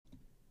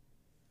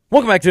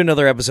Welcome back to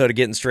another episode of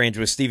Getting Strange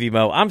with Stevie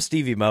Mo. I'm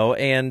Stevie Mo,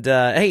 and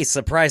hey,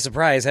 surprise,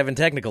 surprise, having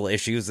technical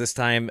issues. This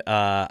time,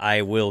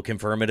 I will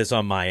confirm it is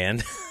on my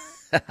end.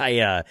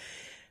 I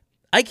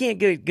can't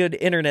get good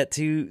internet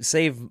to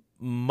save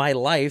my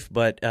life,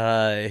 but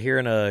here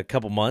in a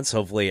couple months,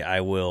 hopefully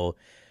I will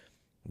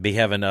be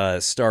having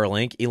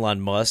Starlink,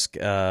 Elon Musk,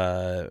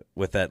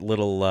 with that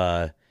little,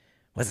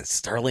 what's it,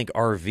 Starlink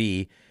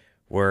RV,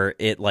 where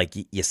it, like,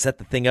 you set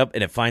the thing up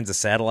and it finds the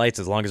satellites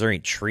as long as there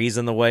ain't trees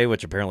in the way,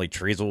 which apparently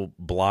trees will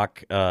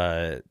block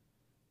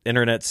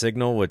internet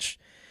signal, which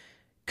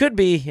could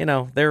be,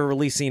 they're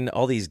releasing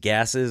all these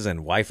gases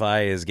and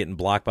Wi-Fi is getting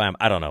blocked by them.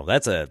 I don't know.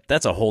 That's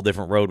a whole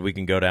different road we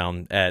can go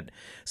down at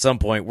some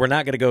point. We're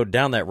not going to go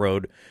down that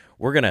road.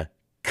 We're going to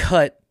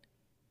cut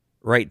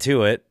right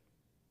to it.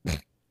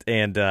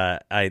 And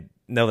I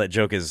know that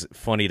joke is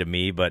funny to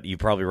me, but you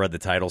probably read the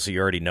title, so you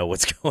already know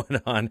what's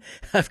going on.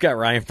 I've got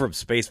Ryan from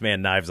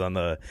Spaceman Knives on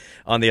the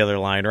other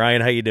line.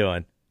 Ryan, how you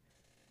doing?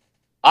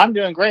 I'm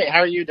doing great. How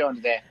are you doing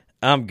today?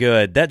 I'm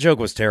good. That joke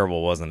was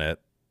terrible, wasn't it?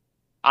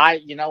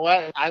 You know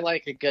what? I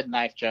like a good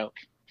knife joke.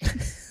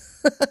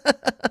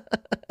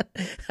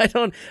 I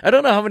don't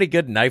know how many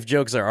good knife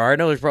jokes there are. I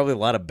know there's probably a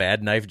lot of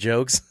bad knife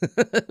jokes,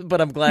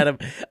 but I'm glad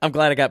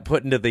I got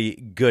put into the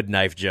good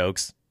knife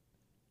jokes.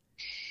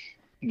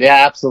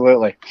 Yeah,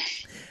 absolutely.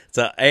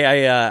 So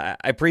hey, I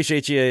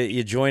appreciate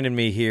you joining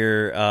me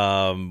here.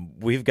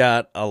 We've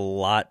got a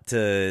lot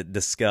to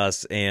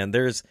discuss, and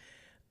there's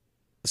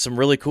some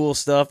really cool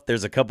stuff.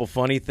 There's a couple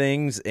funny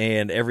things,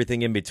 and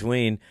everything in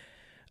between.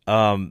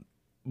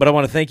 But I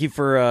want to thank you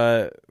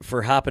for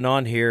hopping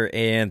on here,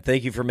 and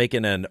thank you for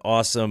making an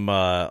awesome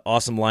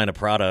line of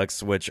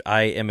products, which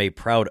I am a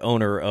proud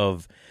owner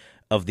of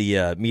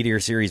the Meteor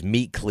Series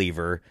Meat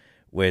Cleaver,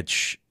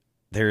 which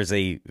there's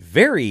a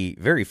very,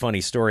 very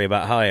funny story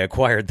about how I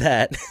acquired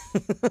that.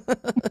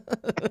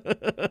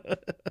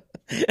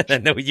 And I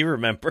know you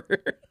remember.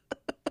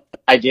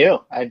 I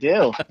do.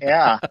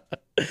 Yeah.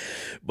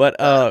 But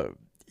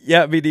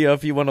yeah, Media,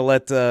 if you want to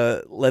let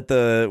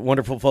the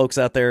wonderful folks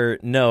out there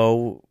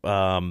know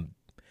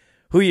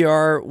who you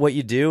are, what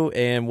you do,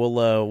 and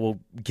we'll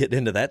get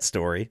into that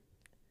story.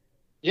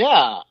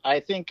 Yeah,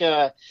 I think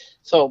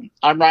so.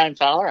 I'm Ryan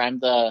Fowler. I'm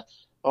the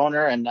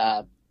owner and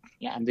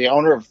I'm the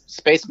owner of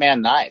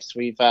Spaceman Knives.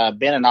 We've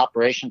been in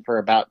operation for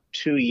about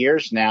 2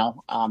 years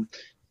now.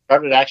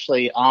 Started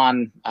actually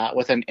on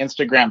with an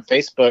Instagram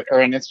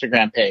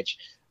page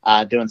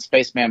doing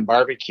Spaceman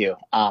Barbecue,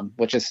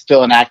 which is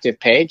still an active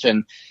page,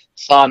 and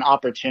saw an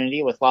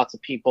opportunity with lots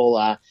of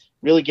people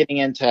really getting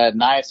into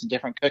knives and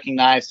different cooking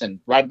knives.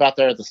 And right about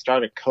there at the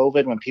start of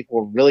COVID, when people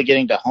were really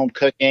getting to home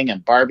cooking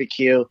and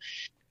barbecue,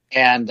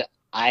 and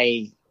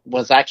I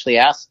was actually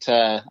asked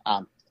to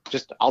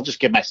I'll just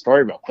give my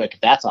story real quick,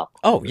 if that's all.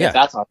 Oh yeah, if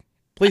that's all.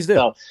 Please do.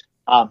 So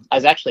I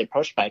was actually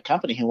approached by a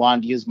company who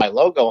wanted to use my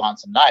logo on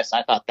some knives. And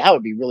I thought that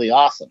would be really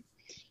awesome.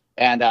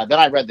 And then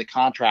I read the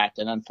contract,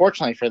 and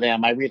unfortunately for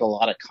them, I read a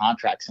lot of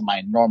contracts in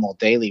my normal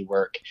daily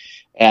work,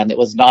 and it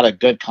was not a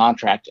good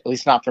contract, at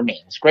least not for me.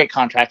 It was a great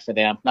contract for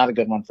them, not a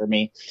good one for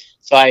me.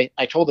 So I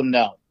told them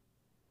no,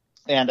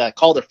 and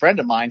called a friend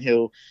of mine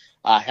who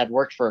had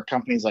worked for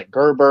companies like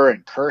Gerber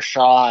and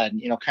Kershaw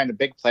and, kind of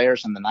big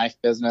players in the knife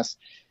business.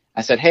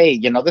 I said, hey,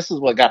 this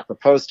is what got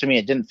proposed to me.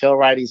 It didn't feel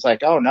right. He's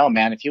like, oh no,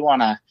 man, if you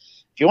want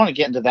to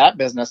get into that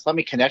business, let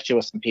me connect you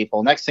with some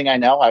people. Next thing I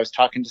know, I was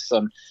talking to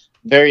some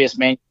various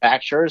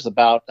manufacturers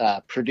about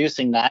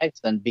producing knives.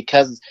 And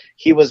because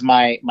he was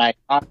my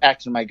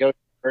contact and my go-to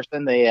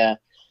person, they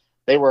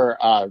were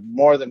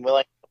more than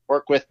willing to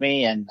work with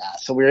me. And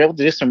so we were able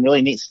to do some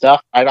really neat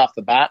stuff right off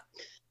the bat.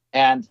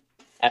 And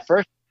at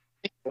first,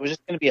 it was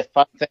just going to be a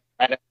fun thing.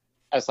 Right?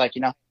 I was like,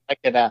 I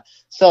could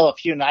sell a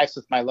few knives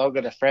with my logo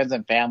to friends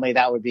and family.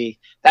 That would be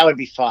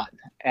fun.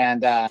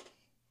 And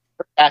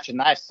first batch of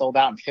knives sold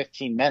out in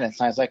 15 minutes.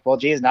 And I was like, well,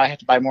 geez, now I have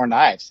to buy more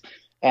knives.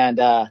 And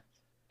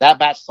that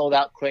batch sold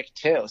out quick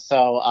too.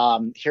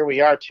 So here we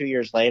are 2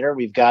 years later.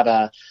 We've got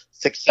a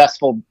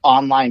successful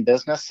online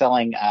business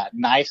selling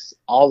knives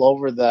all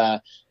over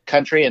the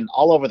country and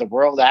all over the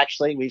world.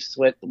 Actually,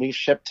 we've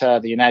shipped to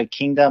the United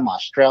Kingdom,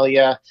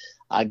 Australia.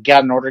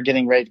 Got an order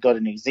getting ready to go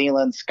to New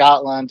Zealand,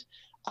 Scotland.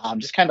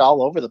 Just kind of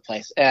all over the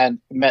place, and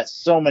met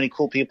so many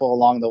cool people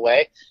along the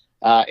way,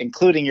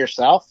 including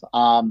yourself,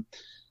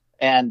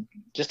 and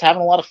just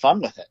having a lot of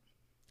fun with it.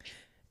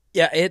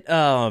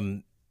 Yeah,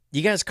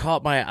 you guys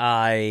caught my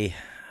eye,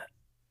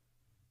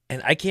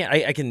 and I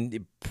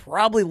can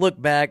probably look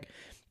back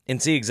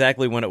and see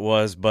exactly when it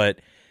was, but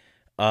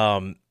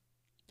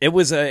it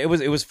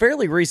was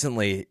fairly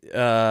recently.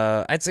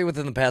 I'd say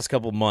within the past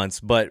couple months.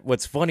 But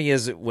what's funny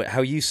is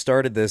how you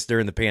started this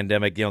during the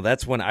pandemic.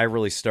 That's when I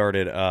really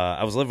started.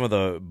 I was living with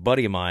a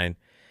buddy of mine,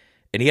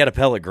 and he had a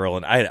pellet grill,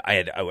 and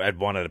I'd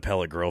wanted a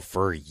pellet grill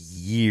for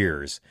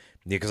years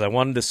because I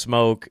wanted to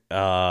smoke.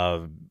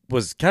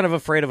 Was kind of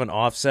afraid of an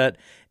offset,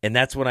 and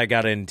that's when I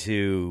got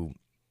into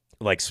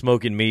like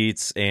smoking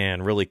meats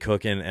and really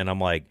cooking. And I'm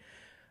like,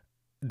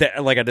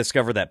 I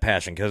discovered that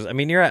passion because I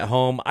mean, you're at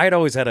home. I'd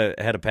always had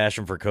a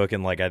passion for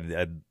cooking. Like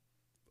I'd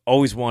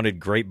always wanted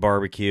great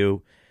barbecue.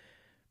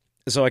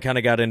 So I kind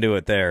of got into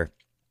it there.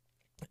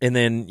 And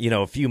then,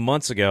 a few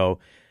months ago,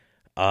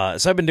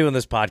 so I've been doing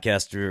this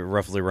podcast for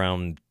roughly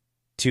around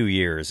 2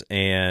 years,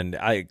 and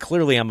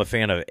I'm a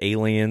fan of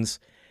Aliens,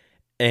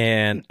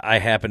 and I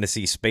happen to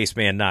see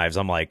Spaceman knives.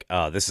 I'm like,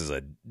 oh, this is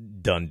a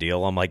done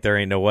deal. I'm like, there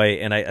ain't no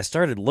way. And I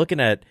started looking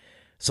at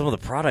some of the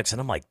products, and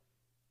I'm like,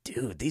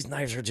 dude, these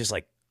knives are just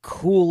like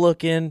cool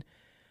looking.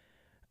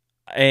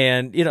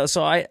 And,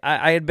 so I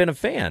had been a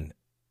fan,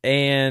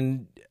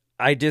 and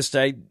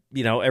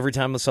every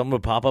time something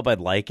would pop up,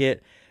 I'd like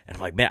it. And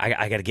I'm like, man,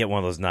 I got to get one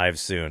of those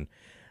knives soon.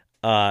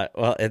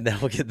 Well, and then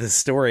we'll get the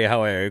story of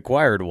how I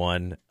acquired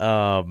one.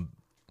 I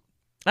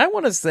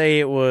want to say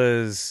it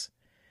was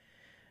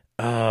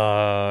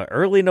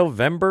early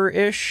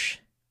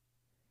November-ish.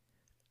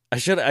 I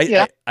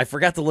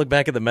forgot to look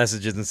back at the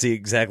messages and see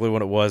exactly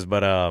what it was,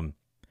 but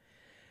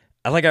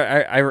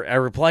I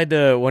replied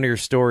to one of your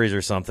stories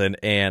or something,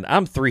 and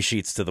I'm 3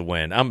 sheets to the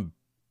wind. I'm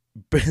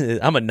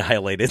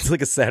annihilated. It's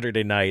like a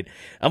Saturday night.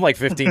 I'm like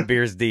 15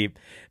 beers deep,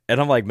 and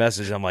I'm like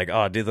messaging. I'm like,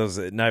 oh, dude, those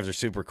knives are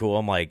super cool.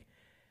 I'm like,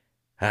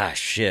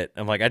 shit.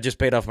 I'm like, I just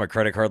paid off my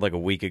credit card like a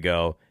week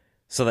ago,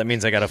 so that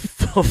means I got a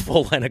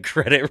full line of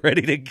credit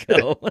ready to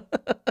go.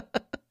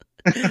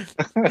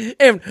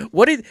 And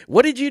what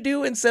did you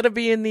do instead of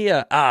being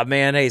the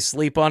man, hey,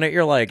 sleep on it?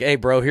 You're like, hey,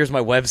 bro, here's my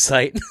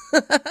website.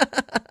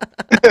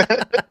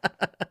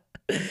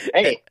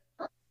 Hey,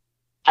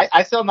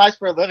 I sell knives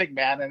for a living,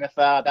 man, and if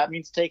that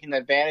means taking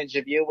advantage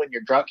of you when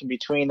you're drunk in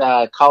between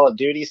Call of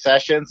Duty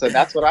sessions, then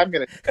that's what I'm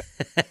gonna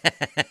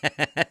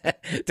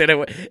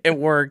do. It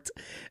worked,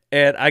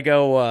 and I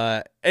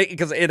go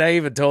because and I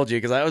even told you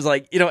because I was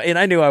like, and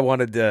I knew I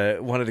wanted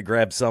to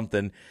grab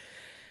something,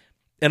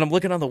 and I'm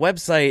looking on the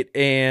website,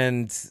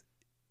 and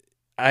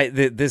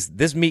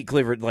this meat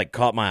cleaver like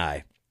caught my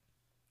eye,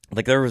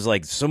 like there was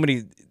like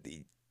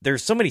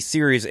there's so many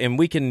series, and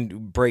we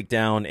can break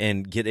down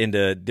and get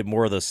into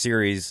more of those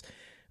series.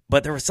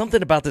 But there was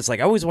something about this, like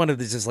I always wanted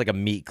this just like a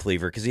meat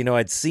cleaver because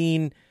I'd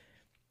seen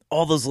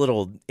all those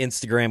little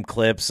Instagram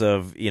clips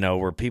of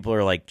where people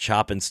are like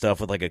chopping stuff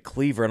with like a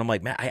cleaver, and I'm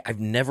like, man, I've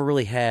never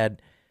really had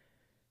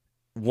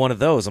one of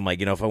those. I'm like,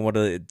 if I want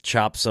to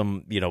chop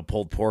some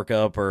pulled pork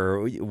up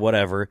or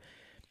whatever,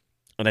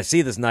 and I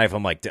see this knife,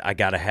 I'm like, I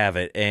gotta have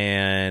it,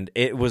 and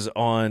it was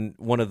on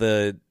one of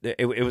the.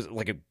 It was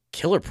like a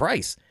killer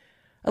price.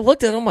 I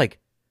looked at it, I'm like,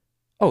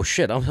 oh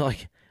shit, I'm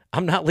like,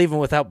 I'm not leaving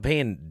without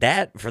paying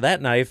that for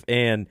that knife.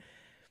 And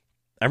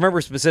I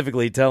remember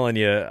specifically telling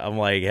you, I'm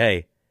like,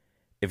 hey,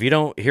 if you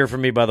don't hear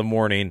from me by the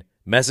morning,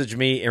 message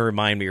me and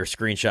remind me or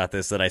screenshot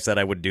this that I said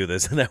I would do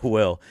this, and I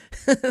will.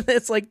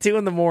 It's like 2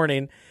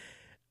 a.m.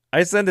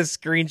 I send a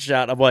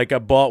screenshot. I'm like, I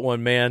bought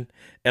one, man.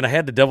 And I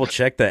had to double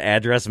check the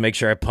address and make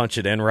sure I punch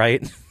it in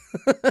right.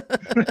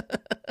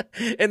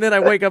 And then I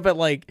wake up at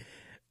like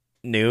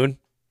noon.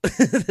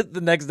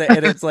 The next day,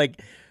 and it's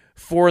like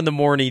 4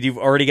 a.m. You've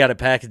already got it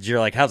packaged. You're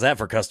like, how's that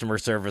for customer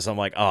service? I'm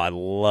like, oh, I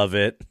love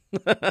it.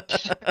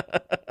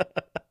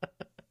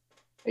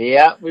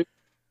 Yeah, we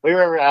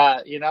were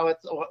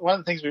it's one of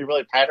the things we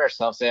really pride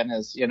ourselves in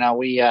is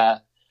we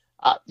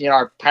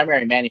our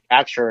primary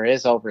manufacturer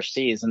is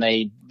overseas, and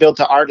they build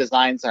to our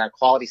designs and our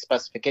quality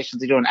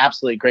specifications. They do an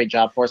absolutely great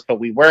job for us,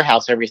 but we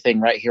warehouse everything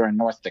right here in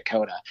North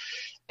Dakota.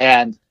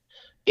 And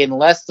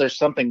unless there's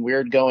something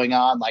weird going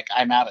on, like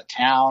I'm out of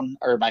town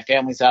or my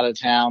family's out of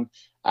town,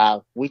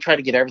 we try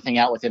to get everything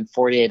out within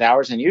 48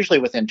 hours and usually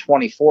within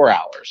 24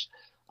 hours.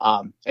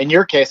 In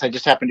your case, I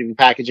just happened to be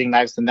packaging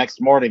knives the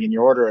next morning and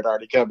your order had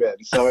already come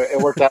in. So it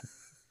worked out.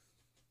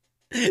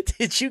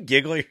 Did you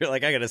giggle? You're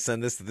like, I got to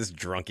send this to this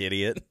drunk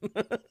idiot.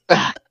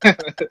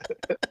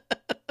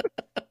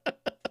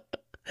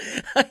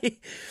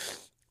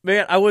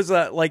 Man, I was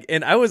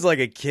like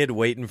a kid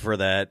waiting for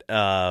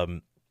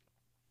that.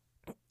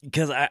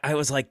 Because I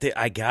was like,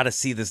 I gotta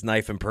see this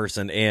knife in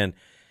person, and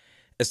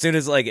as soon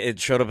as like it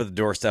showed up at the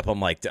doorstep, I'm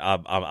like,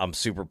 I'm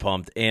super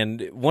pumped.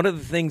 And one of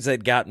the things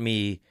that got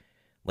me,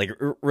 like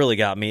really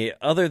got me,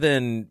 other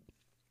than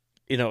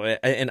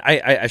and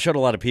I showed a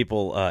lot of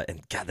people,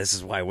 and God, this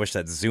is why I wish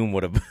that Zoom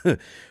would have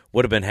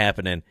been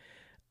happening.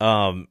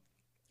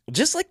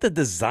 Just like the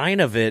design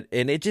of it,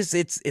 and it's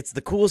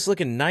the coolest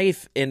looking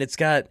knife, and it's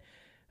got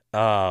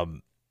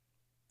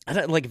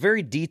like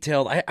very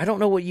detailed. I don't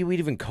know what you would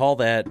even call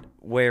that,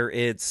 where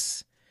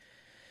it's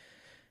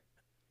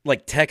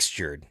like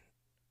textured.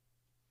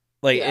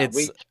 Like Yeah,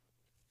 it's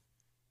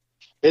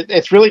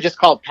it's really just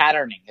called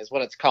patterning is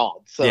what it's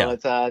called. So yeah.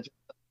 it's just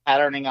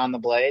patterning on the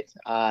blade.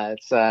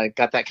 It's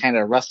got that kind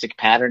of rustic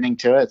patterning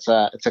to it.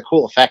 It's a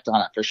cool effect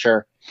on it for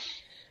sure.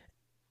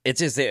 It's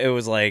just it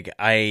was like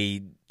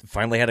I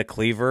finally had a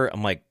cleaver.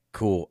 I'm like,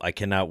 cool. I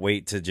cannot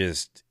wait to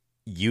just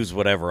use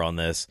whatever on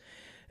this.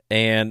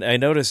 And I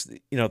noticed,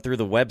 through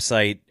the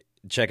website,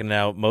 checking it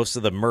out, most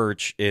of the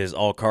merch is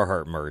all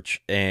Carhartt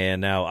merch. And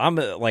now I'm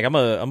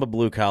a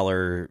blue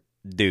collar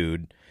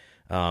dude,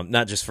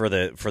 not just for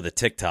the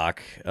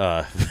TikTok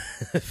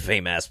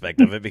fame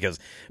aspect of it, because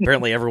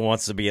apparently everyone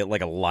wants to be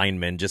like a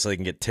lineman just so they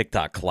can get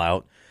TikTok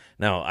clout.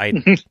 Now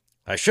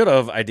I should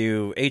have. I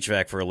do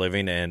HVAC for a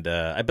living, and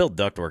I build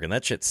ductwork, and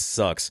that shit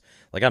sucks.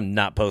 Like, I'm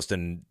not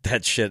posting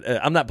that shit.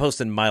 I'm not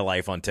posting my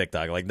life on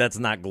TikTok. Like, that's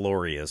not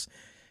glorious.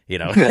 You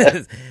know,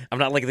 I'm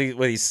not like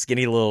these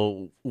skinny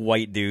little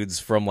white dudes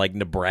from like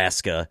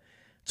Nebraska.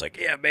 It's like,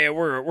 yeah, man,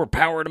 we're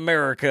powering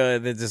America.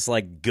 They're just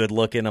like good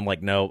looking. I'm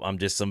like, no, I'm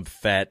just some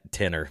fat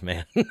tinner,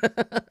 man.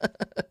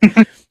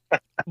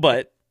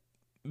 But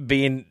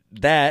being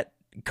that,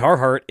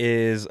 Carhartt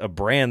is a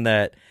brand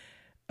that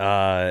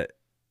I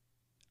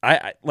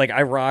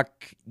rock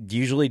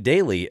usually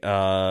daily,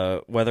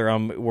 whether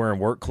I'm wearing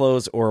work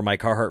clothes or my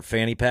Carhartt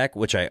fanny pack,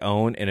 which I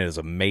own, and it is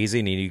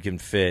amazing, and you can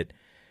fit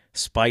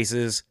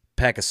spices,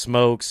 pack of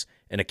smokes,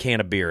 and a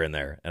can of beer in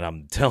there. And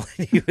I'm telling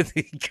you,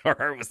 the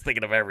Carhartt was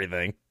thinking of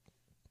everything.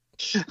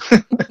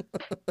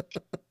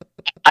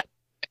 I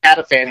had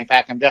a fanny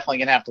pack. I'm definitely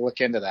gonna have to look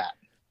into that.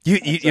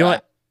 You know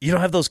what? You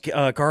don't have those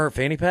Carhartt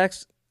fanny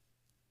packs?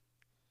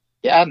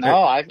 Yeah, no,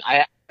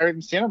 I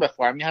haven't seen them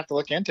before. I'm gonna have to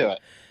look into it.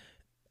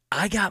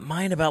 I got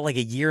mine about like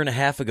a year and a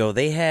half ago.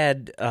 They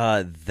had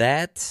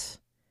that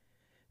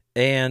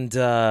and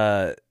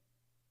the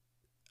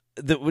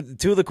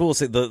two of the coolest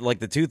things,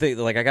 the two things,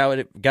 like I got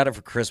it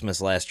for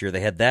Christmas last year. They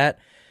had that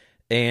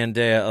and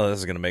this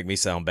is gonna make me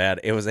sound bad.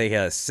 It was a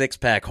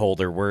 6-pack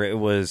holder where it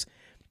was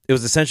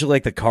essentially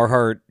like the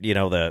Carhartt, you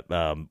know,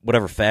 the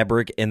whatever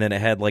fabric, and then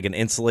it had like an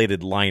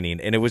insulated lining,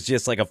 and it was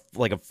just like a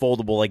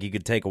foldable, like you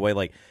could take away,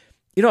 like,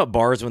 you know, at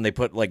bars when they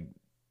put like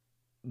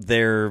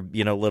their,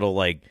 you know, little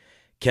like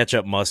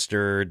ketchup,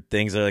 mustard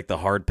things are like the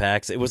hard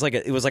packs. It was like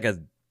a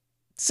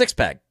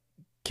 6-pack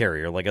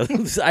carrier. Like I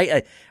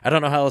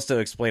don't know how else to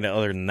explain it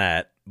other than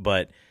that,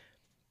 but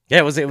yeah,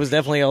 it was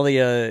definitely all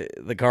the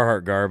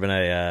Carhartt garb, and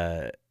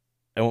I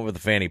went with the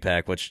fanny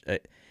pack, which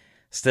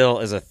still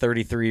as a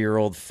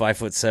 33-year-old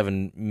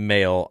 5'7"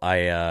 male,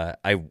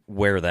 I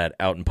wear that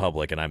out in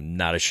public, and I'm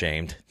not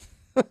ashamed.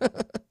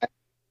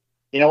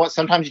 You know what?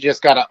 Sometimes you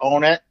just gotta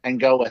own it and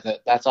go with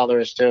it. That's all there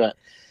is to it.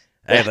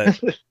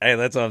 Hey,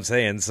 that's what I'm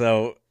saying.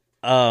 So,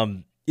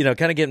 you know,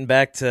 kind of getting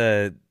back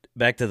to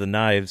the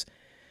knives,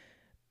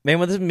 man.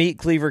 When this meat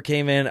cleaver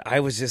came in, I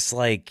was just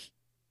like,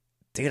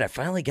 dude, I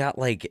finally got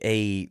like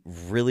a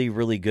really,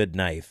 really good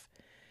knife.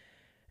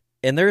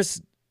 And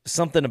there's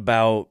something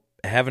about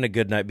having a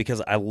good knife,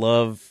 because I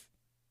love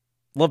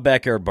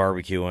backyard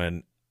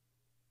barbecuing,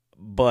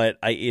 but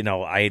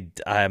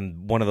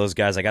I'm one of those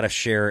guys. I got to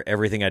share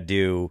everything I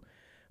do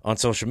on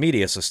social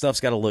media, so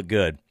stuff's got to look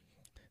good.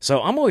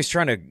 So I'm always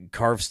trying to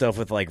carve stuff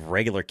with like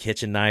regular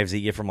kitchen knives that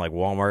you get from like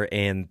Walmart,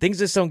 and things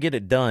just don't get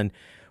it done.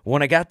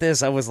 When I got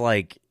this, I was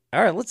like,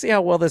 all right, let's see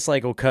how well this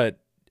like will cut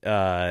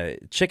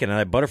chicken. And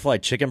I butterfly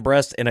chicken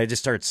breast, and I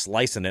just started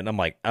slicing it, and I'm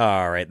like,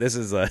 all right, this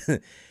is a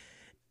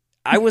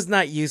I was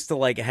not used to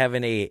like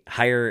having a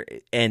higher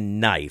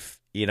end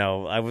knife. You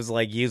know, I was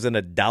like using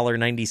a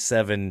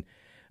 $1.97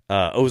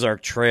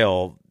 Ozark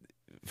Trail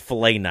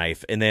fillet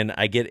knife, and then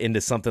I get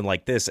into something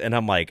like this, and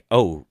I'm like,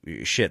 oh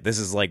shit, this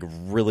is like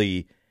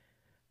really,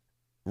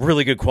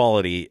 really good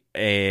quality,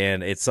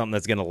 and it's something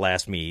that's gonna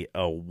last me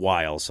a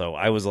while. So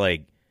I was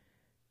like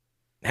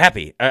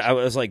happy. I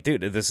was like,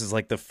 dude, this is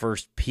like the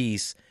first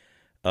piece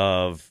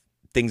of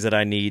things that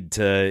I need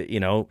to, you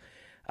know,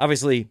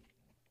 obviously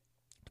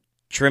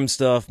trim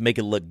stuff, make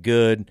it look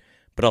good,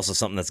 but also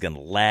something that's gonna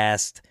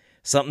last,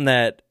 something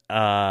that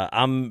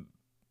I'm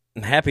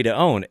happy to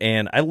own.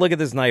 And I look at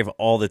this knife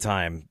all the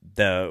time,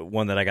 the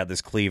one that I got,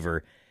 this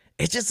cleaver.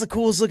 It's just the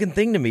coolest looking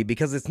thing to me,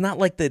 because it's not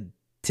like the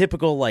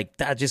typical like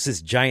just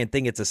this giant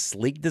thing. It's a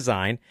sleek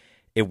design,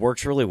 it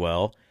works really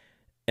well,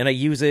 and I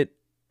use it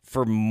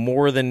for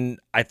more than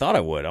I thought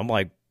I would. I'm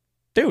like,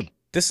 dude,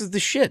 this is the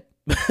shit.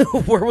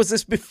 Where was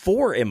this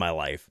before in my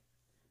life?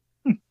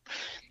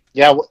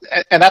 Yeah,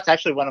 and that's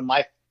actually one of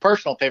my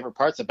personal favorite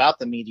parts about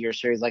the Meteor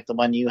series, like the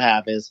one you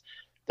have, is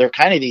they're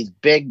kind of these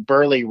big,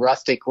 burly,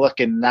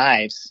 rustic-looking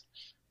knives,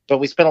 but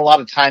we spend a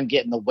lot of time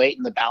getting the weight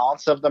and the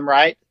balance of them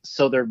right,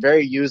 so they're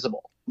very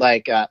usable.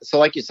 Like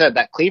you said,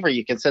 that cleaver,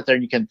 you can sit there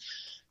and you can,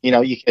 you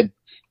know, you could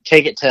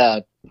take it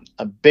to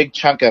a big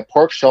chunk of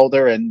pork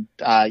shoulder and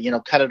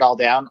cut it all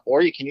down,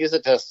 or you can use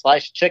it to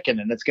slice chicken,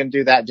 and it's going to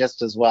do that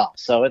just as well.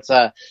 So it's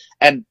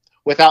and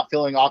without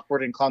feeling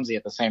awkward and clumsy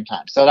at the same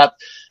time. So that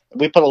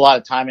we put a lot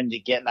of time into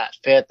getting that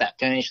fit, that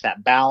finish,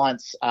 that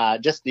balance,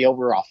 just the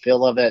overall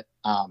feel of it.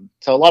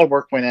 So a lot of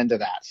work went into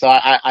that. So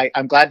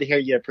I'm glad to hear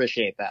you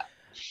appreciate that.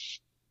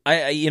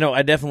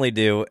 I definitely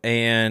do.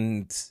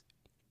 And,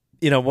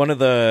 you know, one of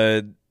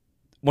the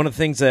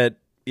things that,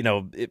 you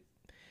know, it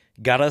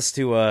got us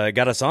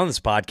on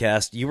this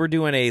podcast, you were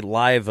doing a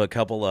live a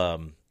couple, I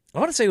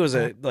want to say it was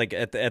at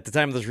the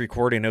time of this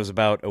recording, it was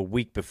about a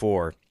week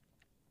before.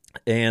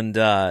 And,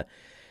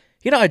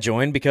 I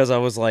joined because I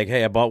was like,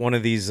 hey, I bought one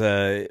of these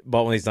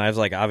knives.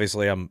 Like,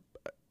 obviously I'm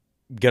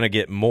going to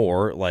get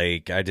more.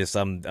 Like,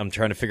 I'm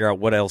trying to figure out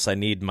what else I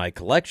need in my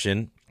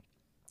collection.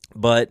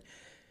 But,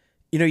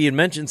 you know, you'd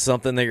mentioned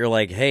something that you're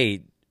like,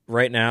 hey,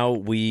 right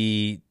now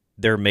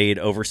they're made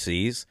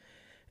overseas,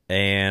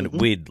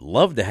 and we'd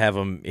love to have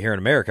them here in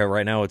America.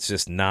 Right now, it's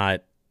just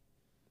not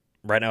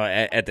right now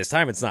at this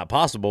time it's not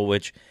possible,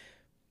 which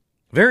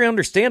very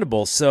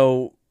understandable.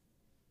 So,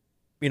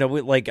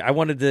 like I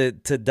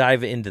wanted to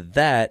dive into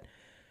that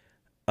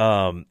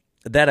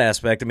that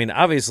aspect. I mean,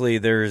 obviously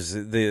there's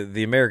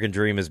the American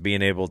dream is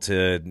being able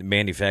to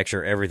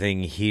manufacture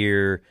everything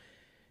here,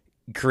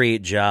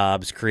 create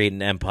jobs, create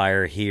an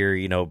empire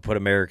here, put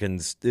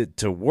Americans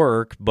to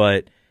work,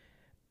 but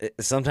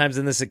sometimes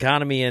in this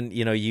economy and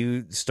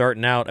you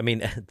starting out, I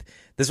mean,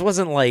 this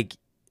wasn't like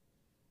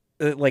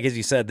as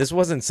you said, this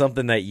wasn't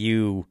something that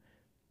you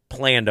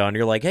planned on.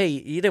 You're like, hey,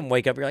 you didn't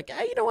wake up, you're like,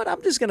 hey, you know what,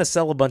 I'm just gonna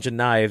sell a bunch of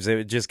knives.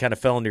 It just kind of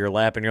fell into your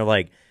lap and you're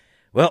like,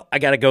 well, I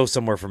gotta go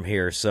somewhere from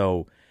here.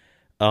 So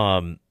I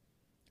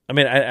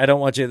mean, I don't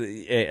want you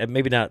to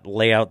maybe not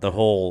lay out the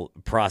whole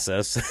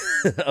process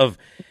of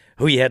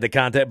who you had to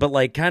contact, but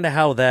like kind of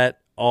how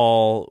that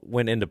all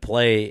went into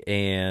play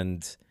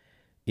and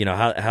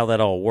how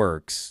that all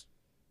works.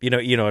 You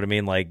know what I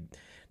mean? Like,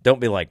 don't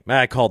be like, man,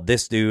 I called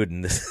this dude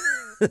and this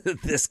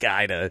this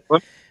guy to,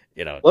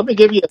 Let me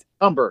give you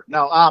a number.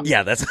 No,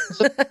 yeah, that's.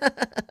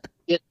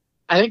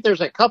 I think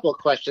there's a couple of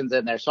questions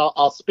in there, so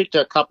I'll speak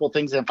to a couple of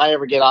things. And if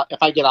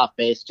I get off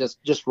base,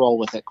 just roll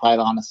with it. Quite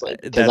honestly,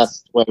 because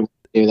that's the way we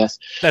do this.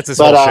 That's this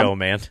whole show,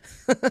 man.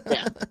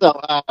 Yeah.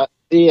 So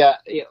to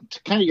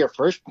kind of your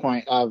first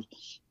point of,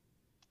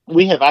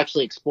 we have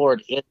actually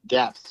explored in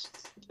depth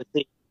to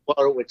see what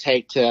it would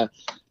take to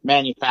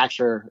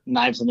manufacture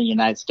knives in the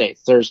United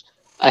States. There's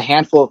a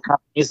handful of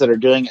companies that are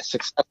doing it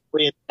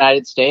successfully in the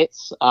United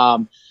States,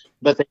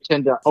 but they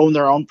tend to own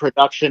their own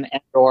production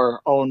and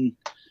or own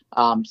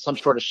some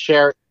sort of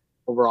share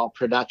overall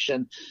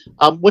production,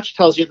 which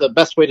tells you the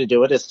best way to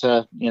do it is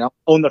to,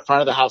 own the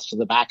front of the house to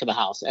the back of the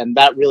house. And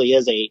that really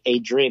is a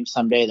dream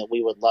someday that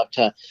we would love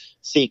to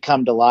see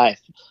come to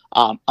life.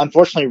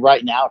 Unfortunately,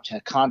 right now, to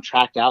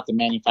contract out the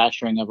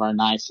manufacturing of our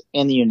knives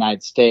in the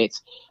United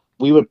States,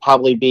 we would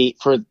probably be,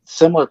 for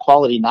similar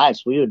quality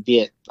knives, we would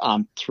be at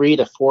 3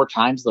 to 4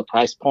 times the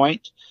price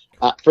point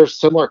for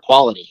similar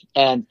quality.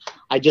 And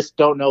I just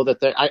don't know that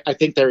I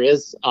think there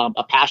is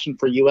a passion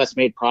for U.S.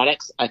 made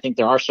products. I think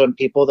there are certain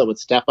people that would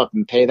step up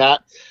and pay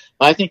that.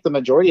 But I think the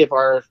majority of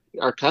our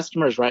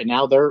customers right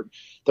now, they're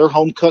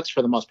home cooks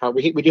for the most part.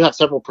 We do have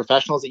several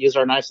professionals that use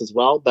our knives as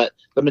well, but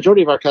the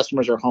majority of our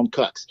customers are home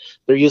cooks.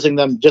 They're using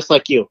them just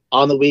like you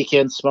on the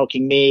weekend,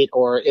 smoking meat,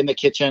 or in the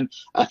kitchen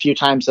a few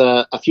times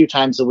a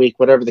week,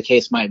 whatever the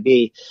case might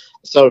be.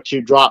 So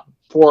to drop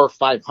 $400 or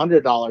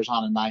 $500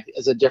 on a knife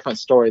is a different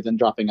story than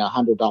dropping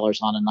 $100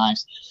 on a knife.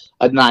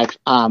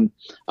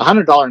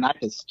 $100 knife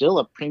is still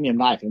a premium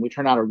knife, and we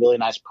turn out a really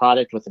nice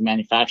product with the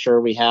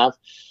manufacturer we have.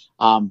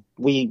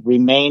 We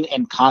remain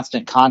in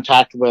constant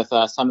contact with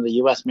some of the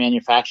U.S.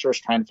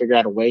 manufacturers, trying to figure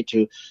out a way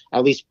to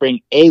at least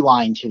bring a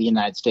line to the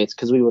United States,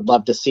 because we would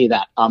love to see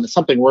that. It's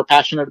something we're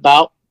passionate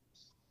about,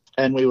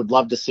 and we would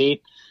love to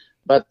see.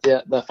 But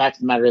the fact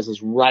of the matter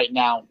is right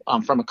now,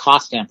 from a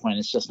cost standpoint,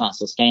 it's just not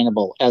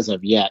sustainable as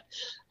of yet.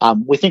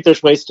 We think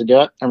there's ways to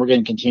do it, and we're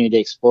going to continue to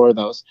explore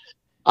those.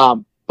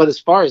 But as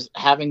far as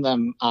having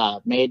them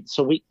made,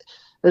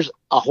 there's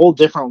a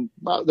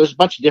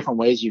bunch of different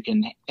ways you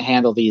can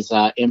handle these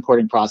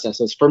importing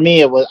processes. For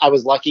me, I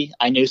was lucky.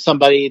 I knew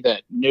somebody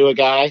that knew a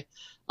guy.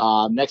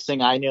 Next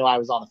thing I knew, I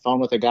was on the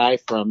phone with a guy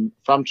from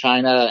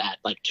China at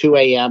like 2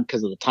 a.m.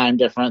 because of the time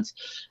difference.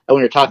 And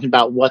we were talking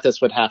about what this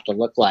would have to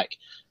look like.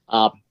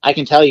 I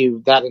can tell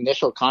you that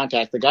initial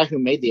contact, the guy who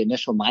made the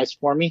initial knives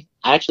for me,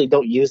 I actually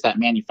don't use that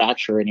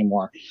manufacturer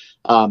anymore.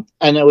 And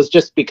it was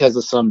just because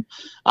of some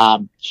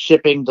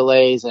shipping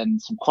delays and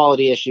some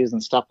quality issues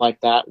and stuff like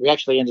that. We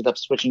actually ended up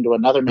switching to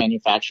another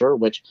manufacturer,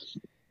 which,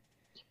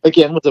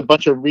 again, was a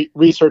bunch of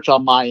research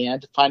on my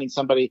end, finding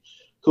somebody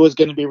who was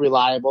going to be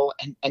reliable.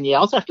 And you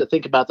also have to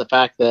think about the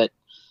fact that,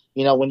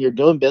 when you're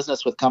doing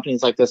business with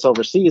companies like this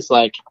overseas,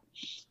 like,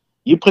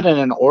 you put in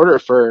an order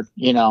for,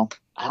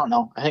 I don't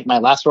know, I think my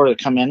last order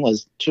to come in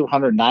was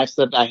 200 knives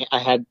that I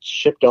had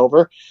shipped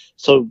over.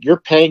 So you're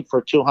paying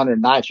for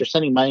 200 knives. You're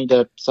sending money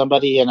to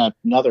somebody in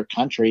another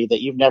country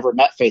that you've never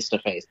met face to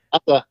face.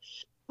 That's a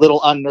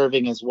little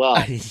unnerving as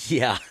well.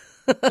 Yeah.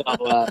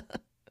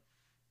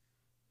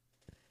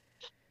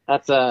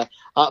 So,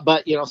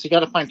 but so you got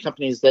to find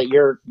companies that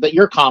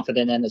you're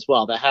confident in as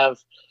well, that have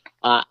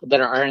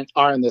that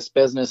are in this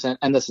business,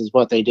 and this is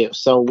what they do.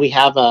 So we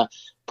have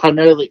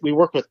we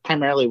work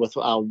primarily with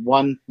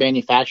one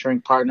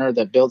manufacturing partner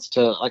that builds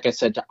to, like I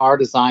said, to our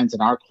designs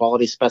and our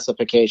quality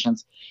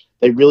specifications.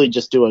 They really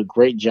just do a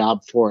great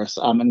job for us,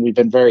 and we've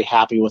been very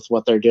happy with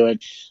what they're doing.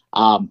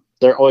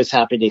 They're always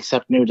happy to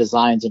accept new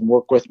designs and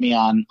work with me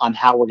on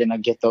how we're going to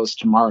get those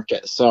to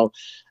market. So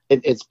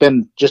it's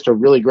been just a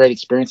really great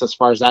experience as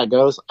far as that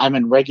goes. I'm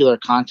in regular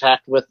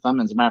contact with them.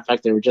 As a matter of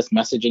fact, they were just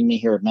messaging me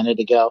here a minute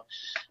ago,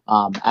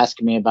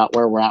 asking me about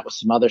where we're at with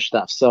some other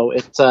stuff. So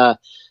it's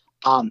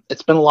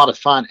been a lot of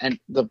fun. And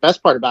the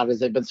best part about it is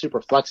they've been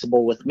super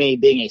flexible with me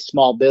being a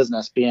small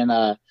business, being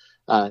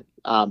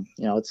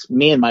it's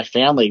me and my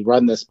family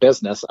run this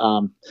business.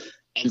 And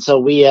so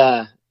we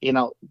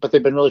but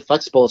they've been really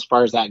flexible as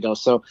far as that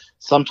goes. So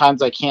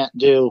sometimes I can't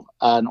do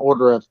an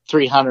order of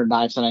 300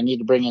 knives and I need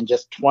to bring in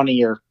just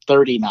 20 or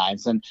 30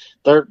 knives, and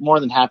they're more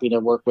than happy to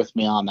work with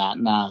me on that.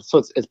 And so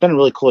it's been a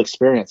really cool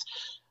experience.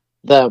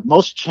 The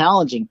most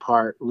challenging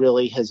part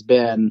really has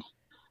been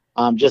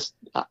just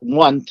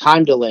one,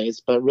 time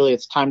delays, but really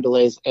it's time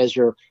delays as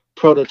you're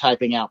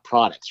prototyping out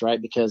products,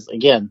 right? Because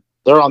again,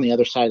 they're on the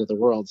other side of the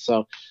world.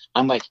 So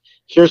I'm like,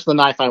 here's the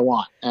knife I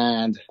want.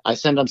 And I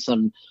send them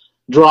some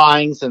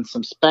drawings and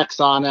some specs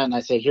on it. And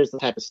I say, here's the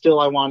type of steel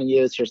I want to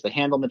use. Here's the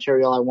handle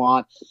material I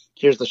want.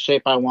 Here's the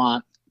shape I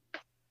want.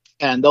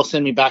 And they'll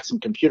send me back some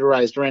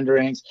computerized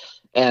renderings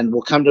and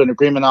we'll come to an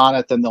agreement on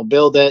it. Then they'll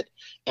build it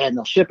and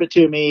they'll ship it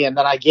to me. And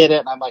then I get it.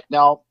 And I'm like,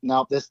 no,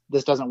 this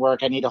doesn't work.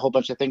 I need a whole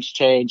bunch of things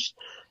changed.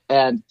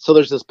 And so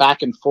there's this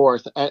back and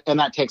forth, and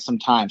that takes some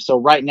time. So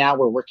right now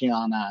we're working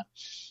on I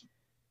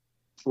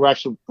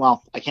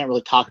can't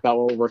really talk about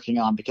what we're working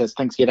on because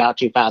things get out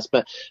too fast,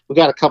 but we've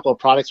got a couple of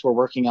products we're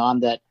working on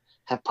that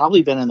have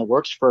probably been in the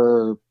works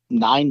for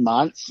 9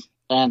 months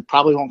and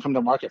probably won't come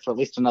to market for at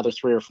least another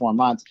 3 or 4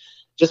 months,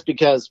 just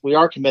because we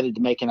are committed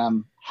to making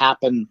them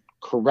happen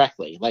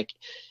correctly. Like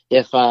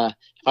if I'm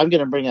going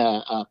to bring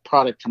a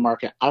product to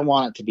market, I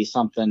want it to be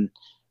something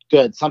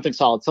good, something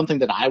solid, something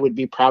that I would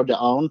be proud to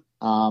own.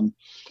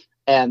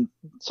 And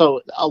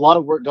so a lot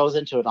of work goes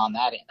into it on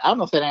that end. I don't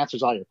know if that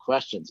answers all your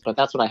questions, but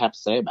that's what I have to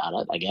say about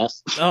it, I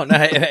guess. Oh, no,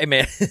 hey,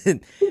 man,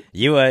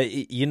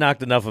 you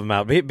knocked enough of them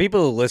out.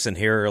 People who listen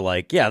here are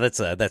like, yeah,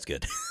 that's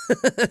good.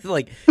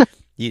 Like,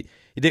 you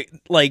did,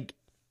 like,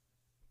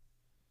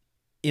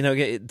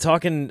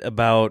 talking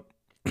about,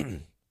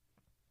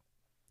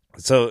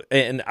 so,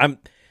 and I'm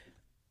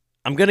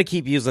going to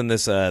keep using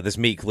this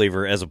meat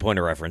cleaver as a point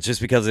of reference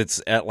just because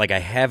it's like I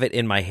have it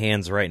in my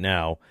hands right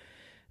now.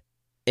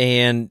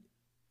 And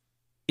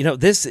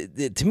this,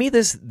 to me,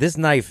 this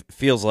knife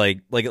feels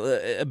like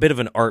a bit of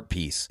an art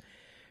piece,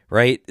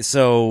 right?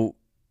 So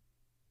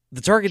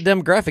the target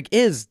demographic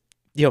is,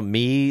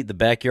 me, the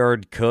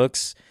backyard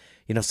cooks,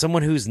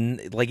 someone who's,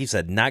 like you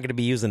said, not going to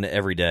be using it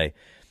every day.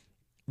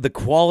 The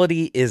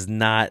quality is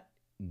not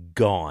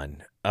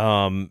gone.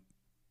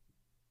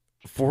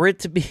 For it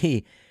to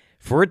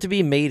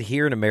be made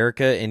here in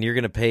America and you're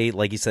going to pay,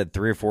 like you said,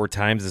 3 or 4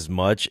 times as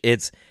much,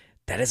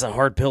 that is a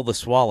hard pill to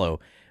swallow.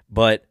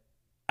 But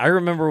I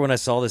remember when I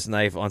saw this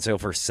knife on sale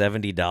for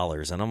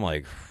 $70, and I'm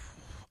like,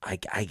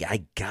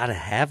 I gotta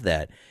have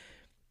that.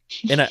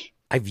 And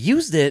I've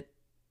used it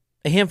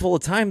a handful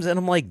of times, and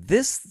I'm like,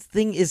 this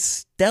thing is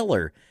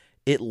stellar.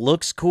 It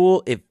looks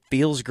cool. It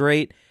feels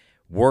great.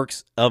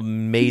 Works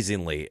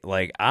amazingly.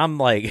 Like, I'm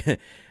like,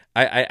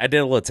 I did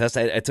a little test.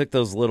 I took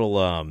those little,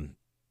 what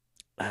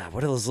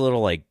are those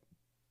little, like,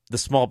 the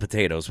small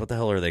potatoes? What the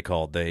hell are they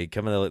called? They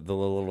come in the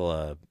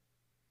little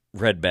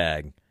red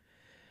bag.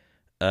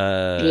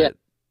 Yeah.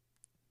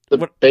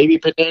 Baby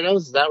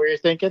potatoes? Is that what you're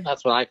thinking?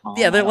 That's what I call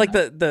them. Yeah, they're like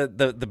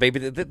the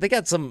baby. They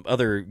got some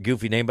other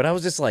goofy name, but I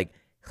was just like,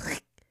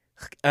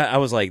 I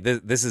was like,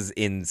 this is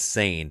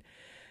insane.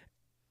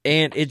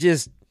 And it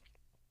just,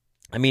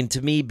 I mean,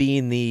 to me,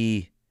 being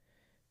the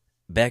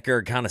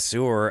backyard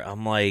connoisseur,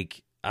 I'm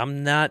like,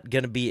 I'm not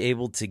going to be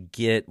able to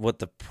get what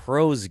the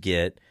pros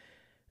get,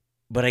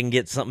 but I can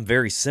get something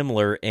very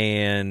similar,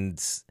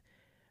 and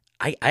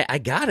I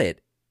got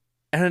it.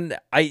 And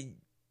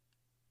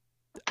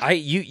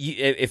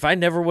if I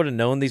never would have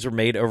known these were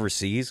made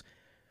overseas,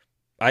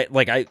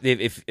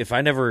 if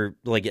I never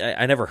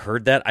I never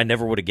heard that, I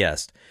never would have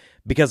guessed,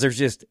 because there's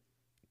just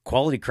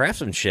quality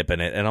craftsmanship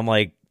in it. And I'm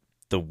like,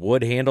 the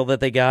wood handle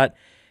that they got,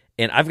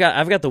 and I've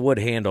got the wood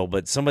handle,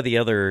 but some of the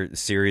other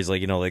series,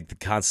 like the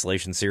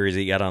Constellation series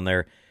that you got on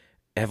there,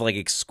 have like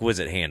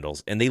exquisite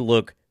handles, and they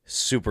look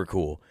super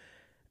cool.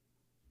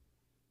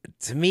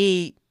 To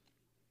me,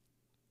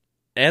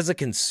 as a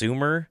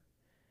consumer,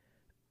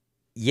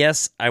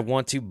 yes, I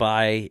want to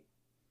buy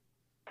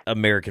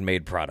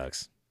American-made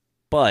products,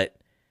 but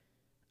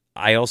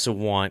I also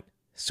want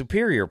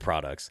superior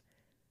products.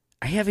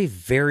 I have a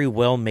very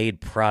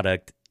well-made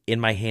product in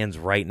my hands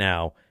right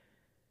now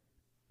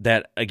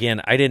that,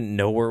 again, I didn't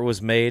know where it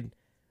was made.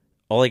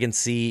 All I can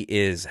see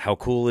is how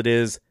cool it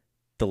is,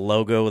 the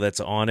logo that's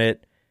on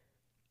it,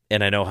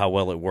 and I know how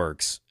well it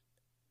works.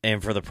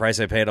 And for the price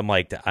I paid, I'm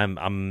like,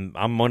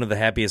 I'm one of the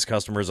happiest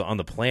customers on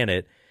the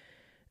planet.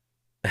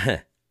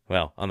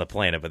 Well, on the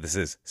planet, but this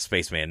is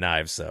Spaceman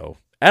Knives, so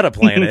at a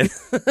planet.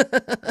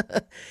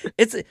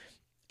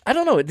 I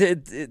don't know.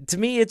 To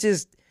me, it's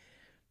just,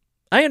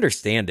 I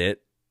understand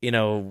it.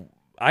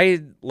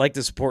 I like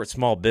to support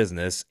small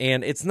business,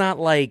 and it's not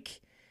like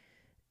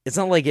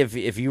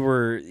if you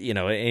were,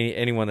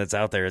 anyone that's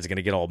out there is going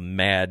to get all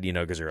mad,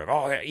 because you're like,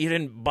 oh, you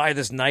didn't buy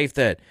this knife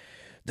that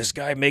this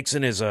guy makes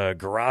in his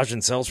garage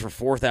and sells for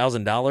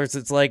 $4,000.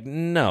 It's like,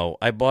 no,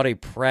 I bought a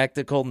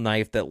practical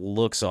knife that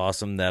looks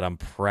awesome, that I'm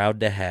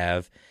proud to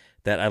have,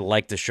 that I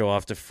like to show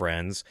off to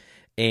friends,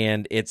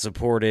 and it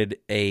supported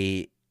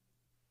a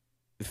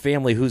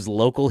family who's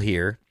local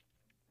here,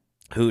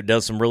 who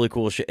does some really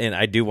cool shit. And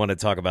I do want to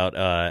talk about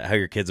how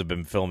your kids have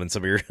been filming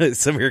some of your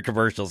some of your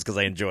commercials because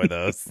I enjoy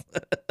those.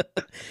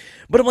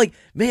 But I'm like,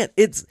 man,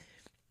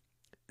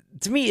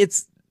 to me,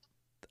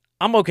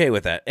 I'm okay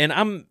with that, and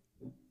I'm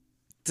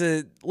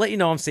to let you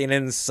know I'm staying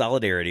in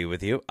solidarity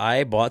with you.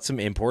 I bought some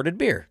imported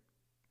beer,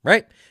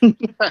 right?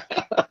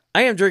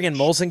 I am drinking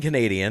Molson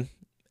Canadian,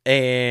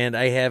 and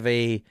I have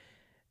a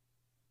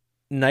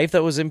knife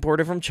that was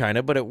imported from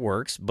China, but it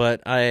works.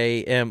 But I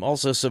am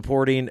also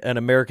supporting an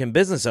American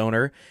business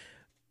owner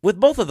with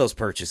both of those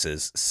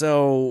purchases.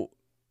 So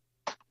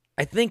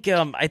I think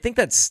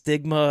that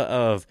stigma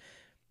of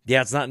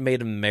it's not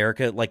made in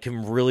America like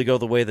can really go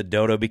the way of the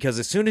dodo, because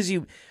as soon as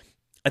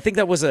I think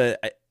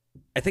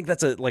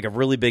that's a like a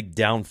really big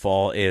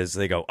downfall is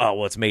they go, oh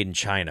well, it's made in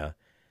China.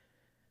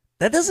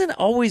 That doesn't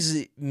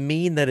always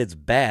mean that it's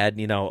bad.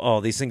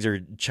 Oh, these things are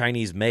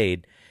Chinese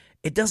made.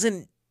 It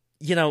doesn't.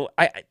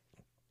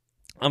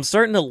 I'm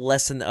starting to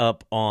lessen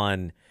up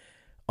on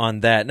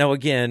that. Now,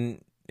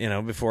 again,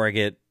 before I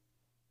get,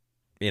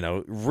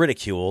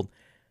 ridiculed,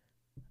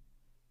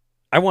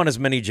 I want as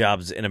many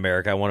jobs in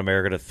America. I want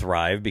America to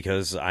thrive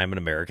because I'm an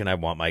American. I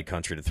want my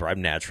country to thrive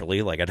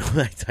naturally. Like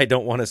I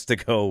don't want us to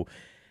go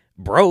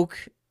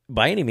broke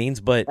by any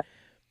means. But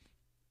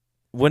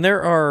when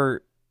there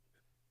are,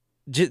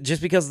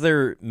 just because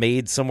they're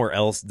made somewhere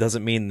else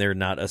doesn't mean they're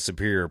not a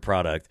superior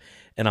product.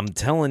 And I'm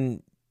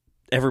telling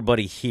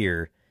everybody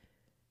here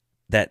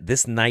that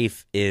this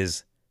knife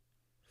is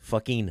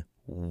fucking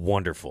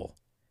wonderful.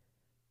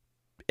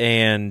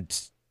 And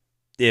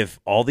if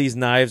all these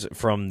knives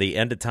from the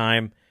end of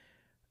time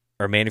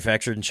are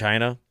manufactured in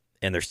China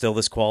and they're still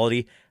this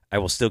quality, I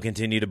will still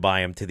continue to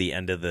buy them to the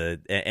end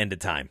of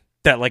time.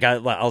 That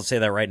I'll say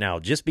that right now,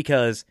 just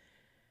because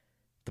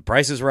the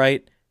price is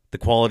right, the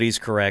quality is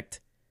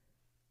correct.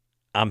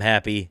 I'm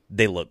happy.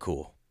 They look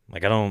cool.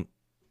 Like I don't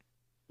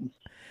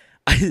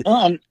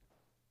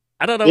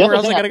know where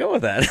else I gotta go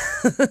with that.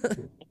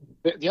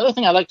 The other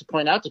thing I'd like to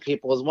point out to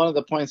people is one of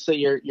the points that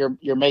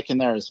you're making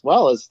there as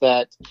well is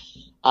that,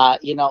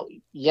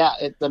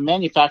 the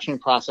manufacturing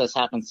process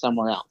happens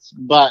somewhere else,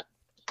 but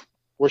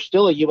we're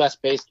still a U.S.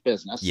 based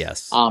business.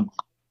 Yes. I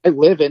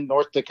live in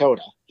North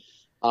Dakota.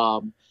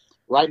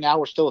 Right now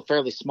we're still a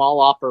fairly small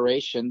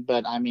operation,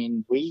 but I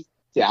mean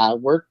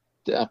we're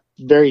a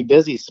very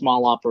busy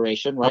small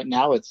operation. Right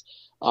now it's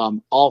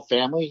all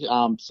family.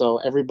 So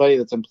everybody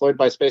that's employed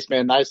by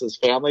Spaceman Knives is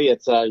family.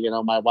 It's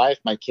my wife,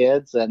 my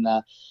kids, and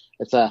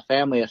it's a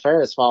family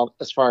affair as far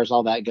as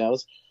all that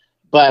goes.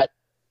 But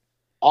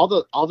all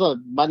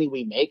the money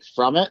we make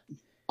from it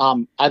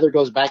either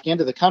goes back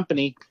into the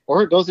company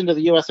or it goes into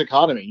the U.S.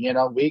 economy.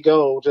 We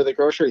go to the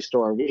grocery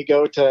store, we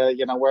go to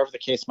wherever the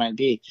case might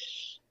be,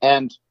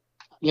 and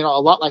a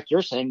lot like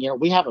you're saying,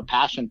 we have a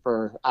passion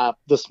for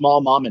the small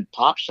mom and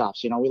pop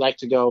shops. We like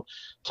to go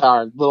to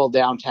our little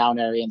downtown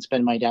area and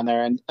spend money down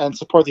there and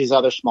support these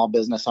other small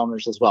business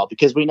owners as well,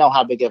 because we know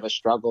how big of a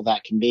struggle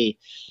that can be.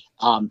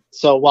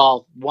 So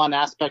while one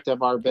aspect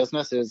of our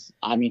business is,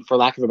 for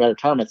lack of a better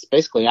term, it's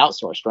basically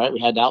outsourced, right?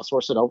 We had to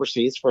outsource it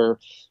overseas for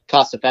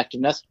cost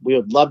effectiveness. We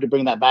would love to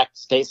bring that back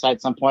stateside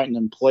at some point and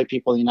employ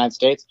people in the United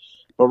States.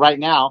 But right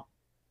now,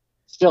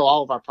 still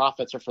all of our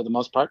profits are for the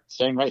most part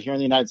staying right here in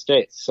the United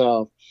States.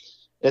 So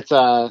it's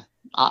I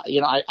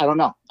don't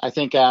know. I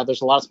think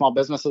there's a lot of small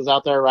businesses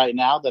out there right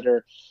now that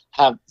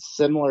have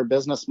similar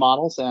business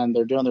models, and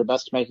they're doing their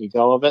best to make a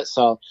go of it.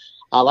 So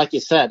like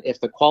you said, if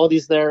the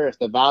quality's there, if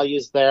the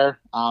value's there,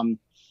 a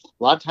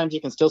lot of times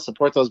you can still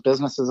support those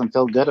businesses and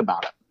feel good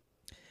about it.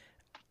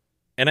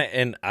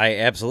 And I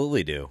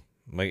absolutely do.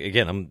 Like,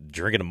 again, I'm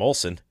drinking a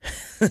Molson.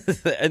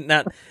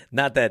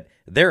 not that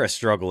they're a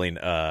struggling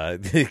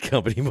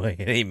company by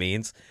any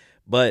means,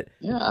 but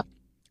yeah,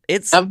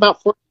 it's have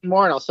about 14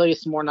 more, and I'll sell you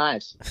some more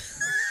knives.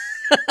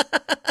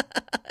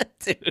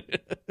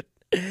 Dude,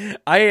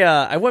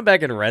 I went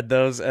back and read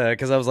those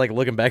because I was like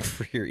looking back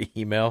for your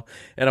email,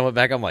 and I went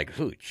back. I'm like,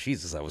 "Ooh,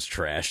 Jesus, I was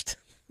trashed."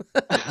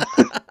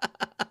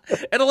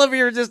 And I love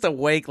you're just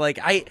awake, like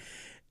I.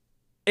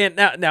 And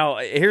now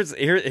here's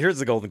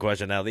the golden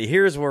question. Now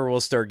here's where we'll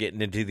start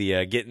getting into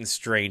the getting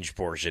strange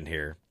portion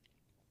here,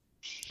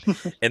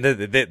 and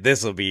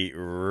this will be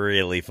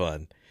really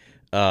fun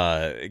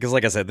because,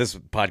 like I said, this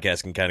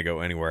podcast can kind of go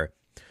anywhere.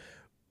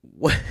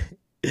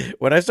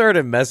 When I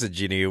started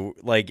messaging you,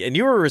 and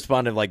you were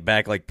responding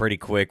back pretty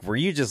quick, were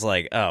you just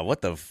like, oh,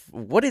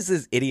 what is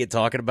this idiot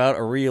talking about,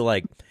 or were you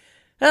like,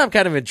 I'm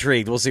kind of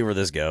intrigued, we'll see where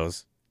this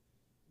goes?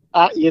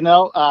 One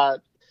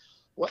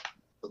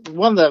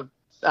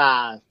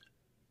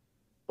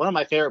of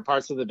my favorite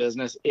parts of the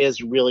business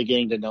is really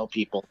getting to know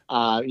people.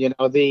 When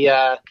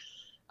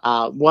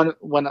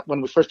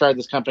we first started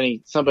this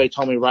company, somebody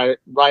told me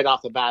right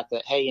off the bat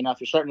that, hey, if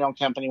you're starting your own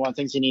company, one of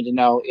the things you need to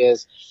know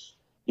is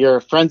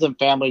your friends and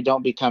family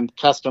don't become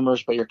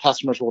customers, but your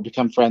customers will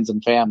become friends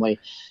and family.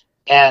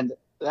 And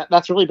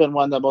that's really been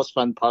one of the most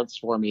fun parts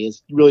for me,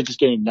 is really just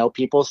getting to know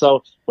people.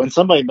 So when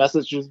somebody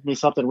messages me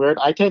something weird,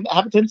 I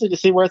have a tendency to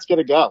see where it's going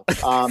to go.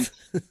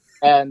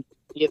 And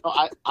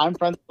I'm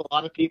friends with a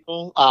lot of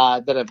people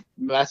that have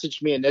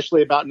messaged me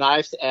initially about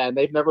knives, and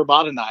they've never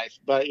bought a knife.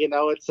 But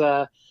it's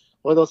one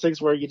of those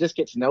things where you just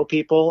get to know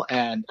people,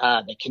 and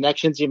the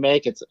connections you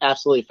make. It's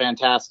absolutely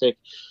fantastic.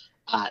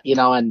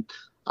 And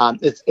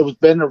it's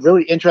been a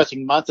really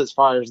interesting month as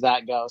far as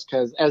that goes,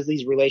 because as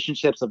these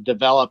relationships have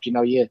developed,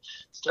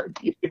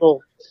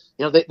 people,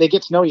 they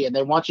get to know you and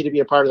they want you to be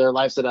a part of their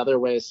lives in other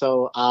ways.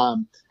 So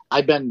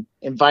I've been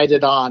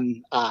invited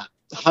on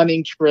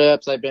hunting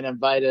trips. I've been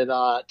invited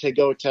to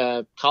go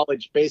to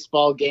college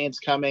baseball games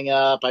coming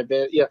up. I've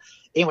been,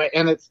 anyway,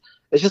 and it's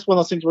just one of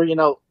those things where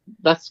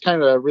that's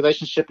kind of a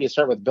relationship you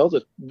start with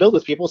build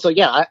with people. So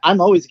yeah,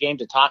 I'm always game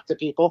to talk to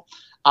people.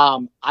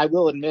 I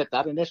will admit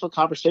that initial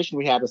conversation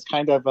we had was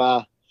kind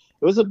of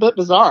it was a bit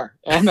bizarre,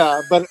 and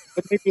but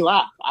it made me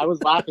laugh. I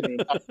was laughing.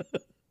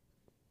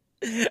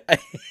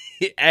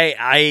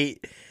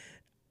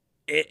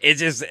 It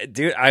just,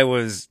 dude, I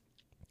was.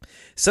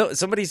 So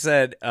somebody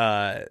said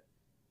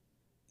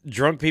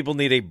drunk people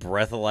need a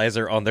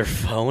breathalyzer on their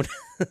phone,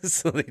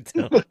 so they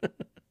don't.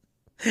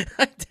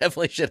 I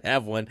definitely should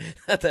have one.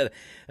 Not that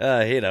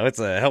it's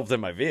a helped in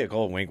my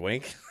vehicle. Wink,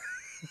 wink.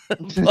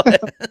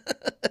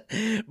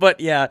 but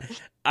yeah,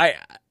 I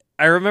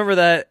remember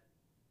that.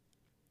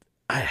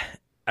 I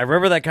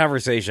remember that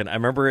conversation. I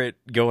remember it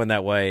going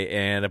that way,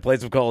 and I played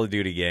some Call of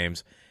Duty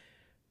games.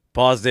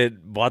 Paused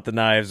it, bought the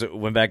knives,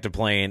 went back to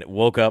playing,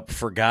 woke up,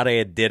 forgot I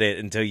had did it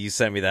until you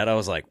sent me that. I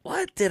was like,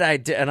 what did I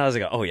do? And I was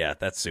like, oh yeah,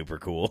 that's super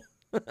cool.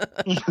 And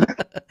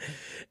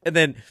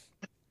then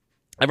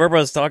I remember I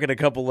was talking a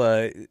couple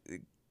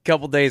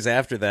days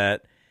after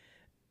that,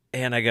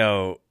 and I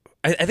go,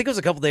 I think it was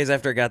a couple days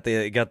after I got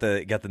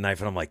the knife,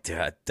 and I'm like,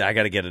 dude, I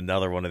got to get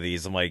another one of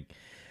these. I'm like,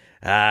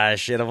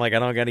 shit. I'm like, I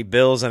don't got any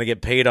bills, and I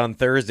get paid on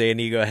Thursday. And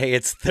you go, hey,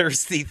 it's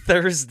Thirsty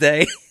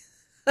Thursday.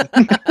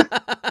 I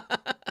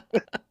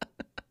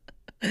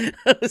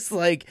was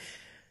like,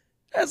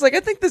 I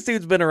think this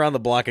dude's been around the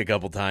block a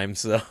couple times,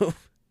 so.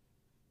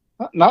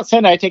 Not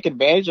saying I take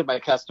advantage of my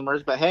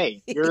customers, but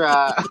hey, you're.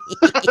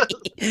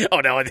 Oh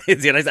no, I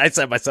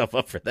set myself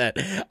up for that.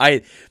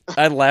 I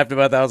laughed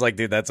about that. I was like,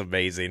 dude, that's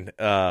amazing.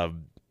 No,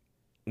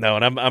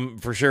 and I'm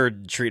for sure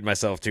treating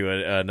myself to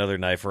another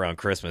knife around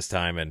Christmas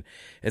time, and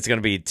it's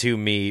gonna be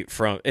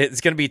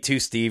to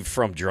Steve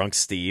from Drunk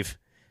Steve.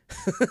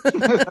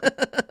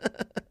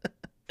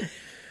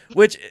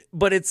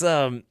 But it's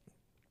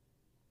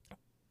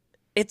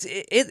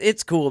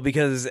cool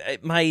because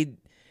my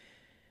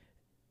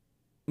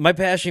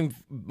passion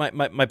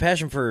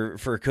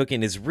for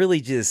cooking is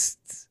really just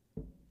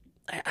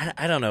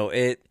I don't know,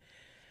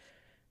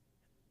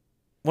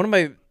 one of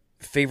my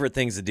favorite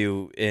things to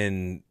do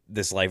in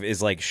this life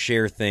is like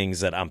share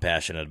things that I'm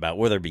passionate about,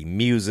 whether it be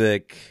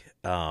music,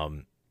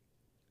 pro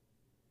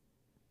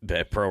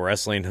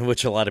wrestling,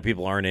 which a lot of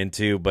people aren't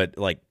into, but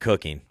like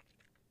cooking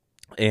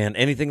and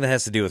anything that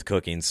has to do with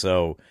cooking.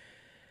 So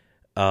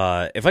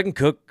if I can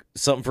cook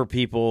something for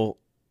people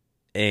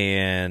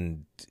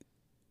and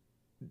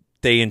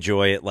they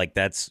enjoy it, like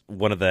that's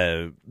one of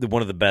the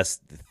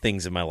best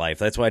things in my life.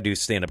 That's why I do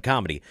stand-up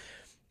comedy.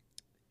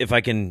 If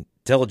I can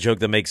tell a joke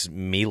that makes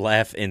me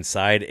laugh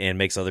inside and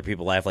makes other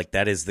people laugh, like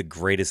that is the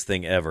greatest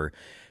thing ever.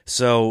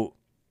 So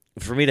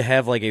for me to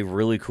have like a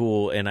really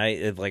cool, and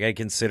I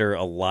consider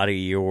a lot of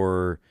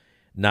your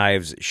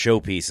knives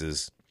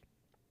showpieces,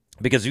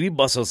 because if you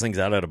bust those things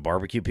out at a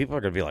barbecue, people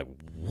are going to be like,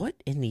 what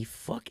in the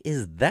fuck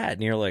is that?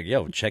 And you're like,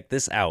 yo, check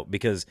this out.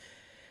 Because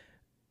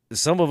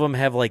some of them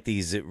have like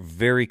these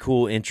very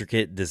cool,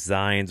 intricate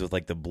designs with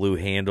like the blue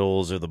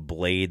handles, or the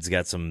blades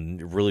got some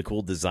really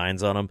cool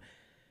designs on them.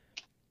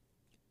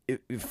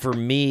 For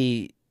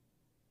me,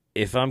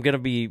 if I'm going to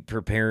be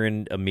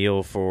preparing a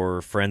meal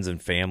for friends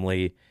and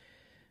family,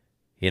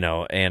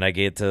 and I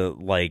get to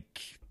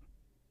like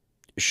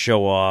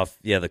show off,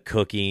 the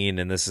cooking,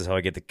 and this is how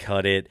I get to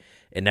cut it.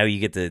 And now you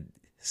get to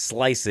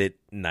slice it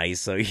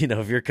nice. So, if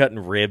you're cutting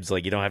ribs,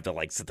 like you don't have to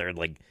like sit there and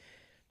like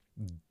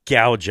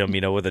gouge them,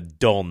 with a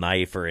dull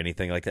knife or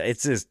anything like that.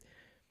 It's just,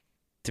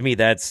 to me,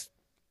 that's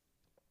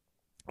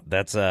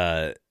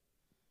the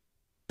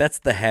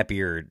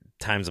happier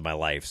times of my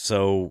life.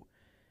 So,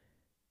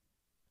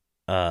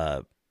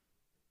 I'm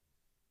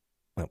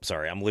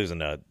sorry, I'm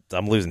losing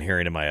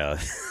hearing in my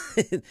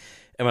in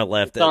my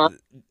left.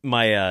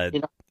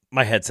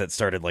 My headset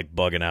started like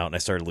bugging out, and I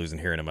started losing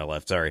hearing in my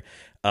left. Sorry.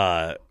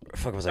 Fuck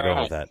was I going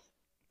with that?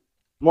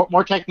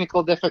 More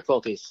technical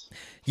difficulties.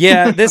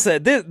 Yeah, these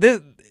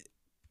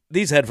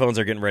headphones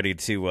are getting ready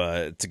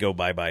to go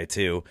bye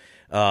too.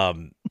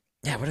 Where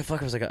the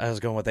fuck was I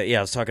was going with that? Yeah,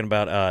 I was talking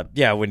about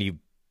when you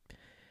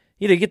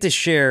get to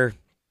share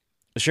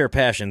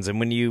passions, and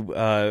when you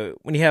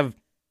have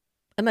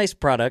a nice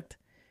product,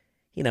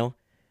 a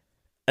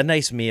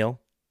nice meal,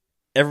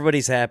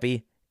 everybody's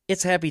happy.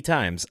 It's happy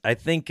times. I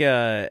think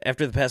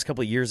after the past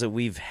couple of years that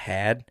we've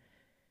had,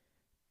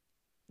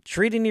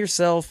 treating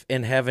yourself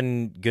and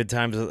having good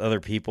times with other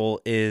people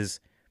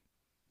is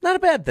not a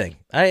bad thing.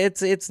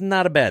 It's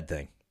not a bad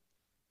thing.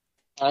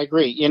 I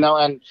agree. And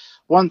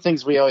one of the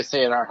things we always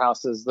say at our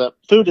house is that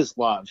food is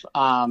love.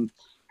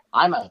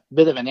 I'm a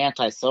bit of an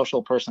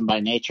antisocial person by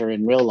nature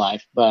in real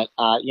life, but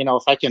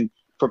if I can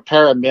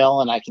prepare a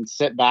meal and I can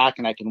sit back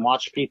and I can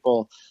watch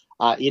people,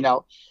 you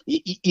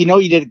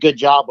did a good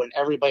job when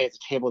everybody at the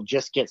table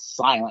just gets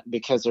silent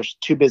because they're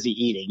too busy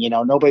eating.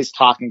 Nobody's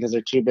talking because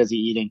they're too busy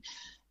eating.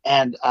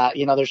 And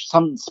there's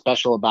something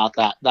special about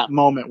that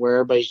moment where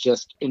everybody's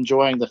just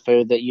enjoying the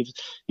food that you've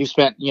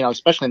spent,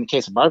 especially in the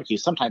case of barbecue,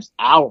 sometimes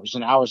hours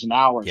and hours and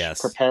hours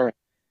Yes. preparing.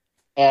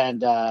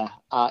 And for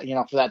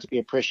that to be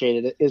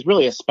appreciated is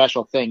really a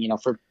special thing.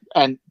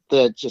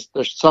 There's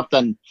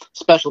something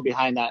special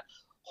behind that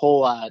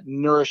whole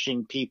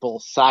nourishing people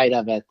side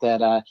of it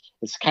that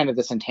it's kind of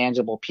this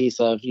intangible piece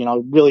of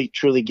really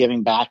truly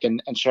giving back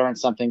and sharing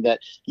something that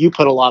you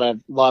put a lot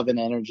of love and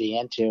energy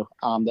into,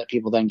 that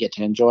people then get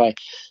to enjoy.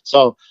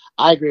 So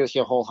I agree with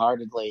you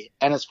wholeheartedly.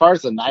 And as far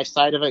as the knife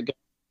side of it,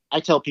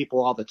 I tell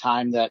people all the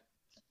time that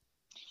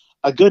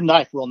a good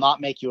knife will not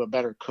make you a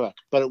better cook,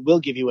 but it will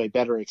give you a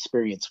better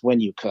experience when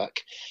you cook.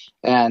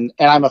 And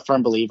I'm a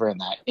firm believer in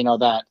that.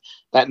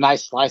 That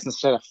nice slice,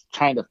 instead of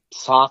trying to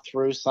saw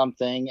through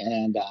something,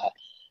 and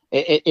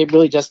it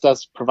really just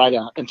does provide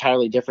an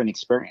entirely different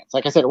experience.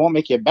 Like I said, it won't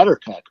make you a better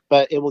cook,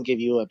 but it will give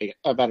you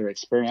a better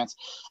experience.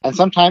 And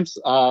sometimes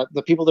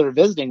the people that are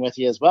visiting with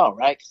you as well,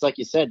 right? Because like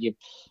you said, you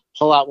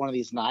pull out one of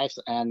these knives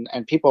and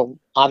people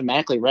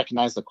automatically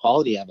recognize the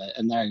quality of it,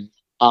 and they're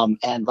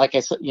and like I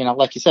said,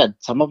 like you said,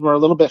 some of them are a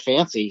little bit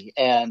fancy,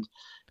 and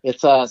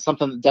it's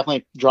something that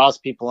definitely draws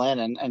people in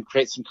and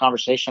creates some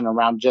conversation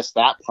around just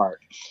that part,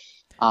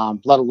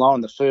 let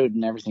alone the food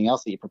and everything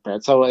else that you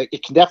prepared. So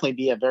it can definitely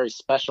be a very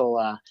special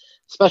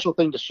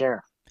thing to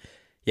share.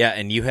 Yeah,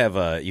 and you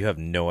have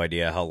no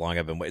idea how long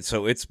I've been waiting.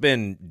 So it's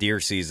been deer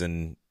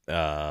season.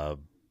 So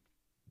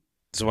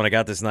when I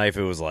got this knife,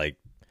 it was like,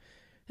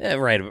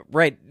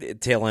 right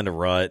tail end of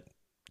rut,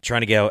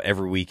 trying to get out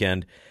every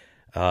weekend.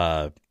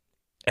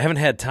 I haven't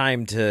had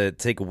time to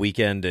take a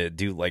weekend to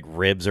do like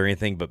ribs or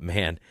anything, but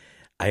man,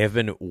 I have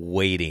been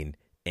waiting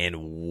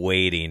and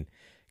waiting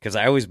because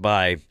I always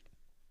buy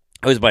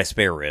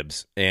spare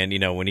ribs, and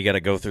when you got to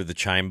go through the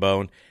chine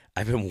bone,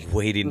 I've been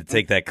waiting to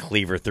take that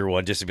cleaver through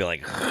one just to be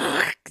like,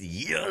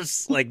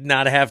 yes, like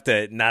not have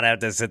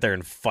to sit there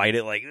and fight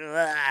it. Like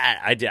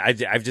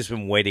I've just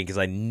been waiting because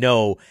I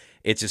know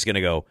it's just gonna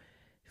go,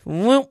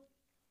 well,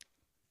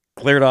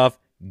 clear it off,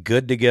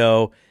 good to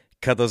go.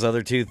 Cut those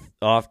other two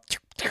off.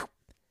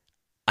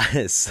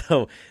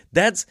 So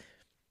that's,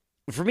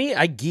 for me,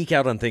 I geek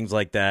out on things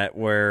like that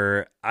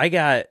where I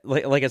got,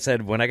 like I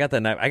said, when I got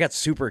that knife, I got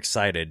super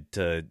excited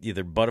to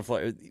either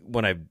butterfly,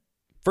 when I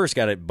first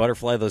got it,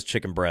 butterfly those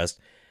chicken breasts,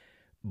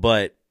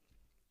 but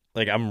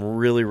like I'm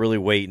really, really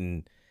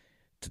waiting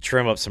to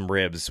trim up some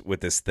ribs with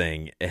this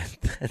thing. And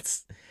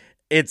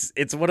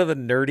it's one of the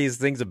nerdiest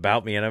things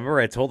about me. And I remember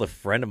I told a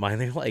friend of mine,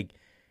 they're like,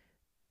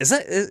 is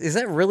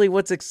that really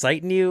what's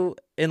exciting you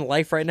in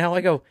life right now? I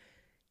go,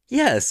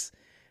 yes.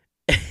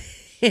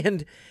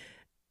 And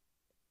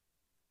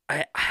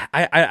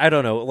I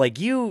don't know, like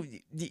you're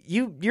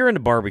into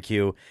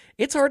barbecue.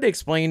 It's hard to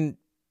explain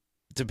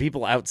to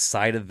people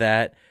outside of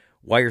that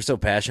why you're so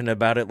passionate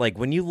about it. Like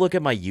when you look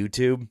at my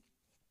YouTube,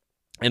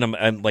 and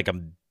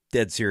I'm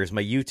dead serious.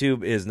 My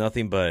YouTube is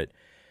nothing but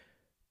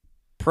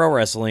pro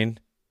wrestling,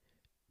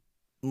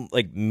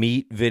 like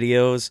meat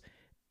videos,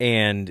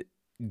 and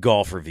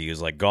golf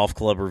reviews, like golf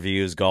club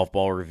reviews, golf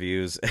ball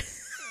reviews.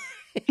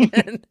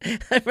 And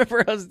I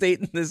remember I was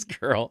dating this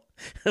girl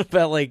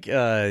about like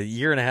a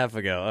year and a half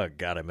ago. Oh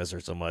God, I miss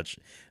her so much.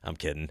 I'm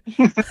kidding.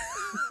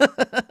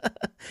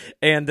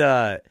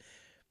 And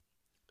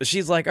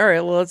she's like, all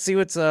right, well, let's see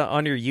what's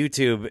on your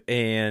YouTube.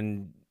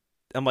 And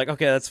I'm like,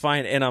 okay, that's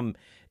fine. And I'm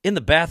in the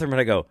bathroom and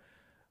I go,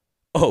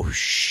 oh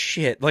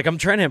shit. Like I'm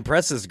trying to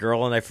impress this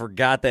girl and I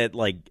forgot that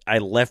like I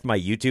left my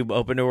YouTube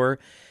open to her.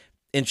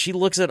 And she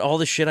looks at all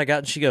the shit I got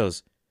and she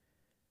goes,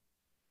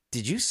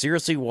 did you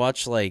seriously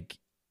watch like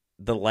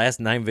the last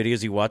 9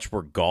 videos you watched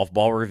were golf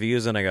ball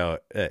reviews? And I go,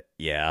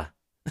 yeah.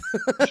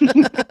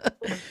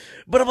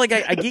 But I'm like,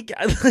 I geek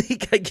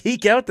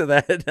out to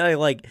that. And I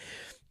like,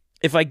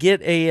 if I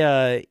get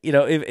a,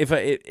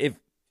 if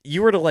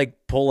you were to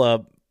like pull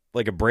up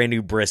like a brand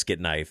new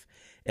brisket knife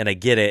and I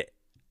get it,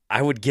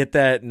 I would get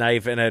that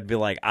knife and I'd be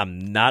like, I'm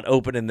not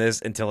opening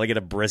this until I get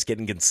a brisket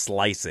and can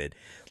slice it.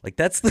 Like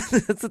that's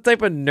the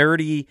type of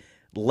nerdy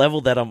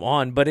level that I'm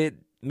on, but it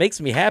makes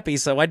me happy.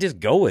 So I just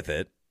go with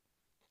it.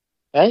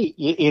 Hey,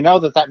 you know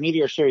that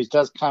Meteor series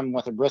does come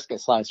with a brisket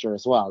slicer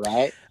as well,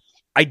 right?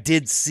 I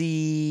did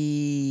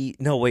see.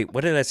 No, wait.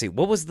 What did I see?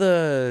 What's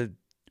the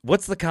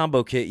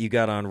combo kit you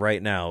got on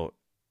right now?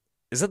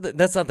 Is that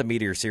that's not the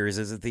Meteor series?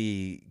 Is it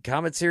the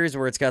Comet series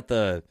where it's got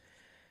the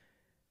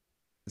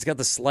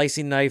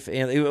slicing knife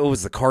and it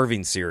was the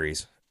carving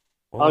series?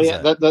 Oh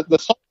yeah, the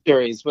Soul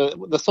series,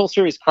 the Soul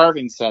series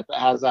carving set that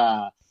has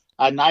a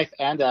knife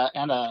and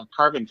a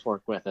carving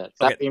fork with it. Is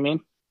that what you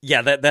mean?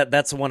 Yeah,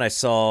 that's the one I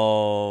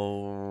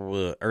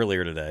saw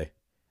earlier today.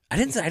 I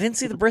didn't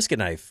see the brisket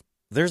knife.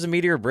 There's a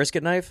Meteor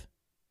brisket knife?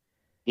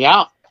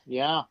 Yeah.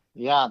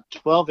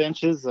 12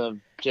 inches of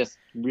just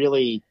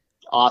really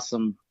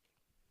awesome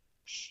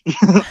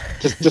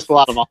Just a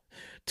lot of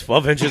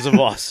 12 inches of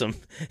awesome.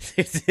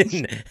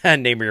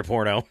 Name your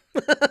porno.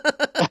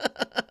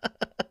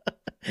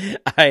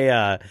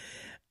 I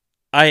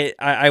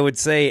I would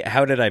say,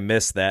 how did I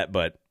miss that?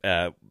 But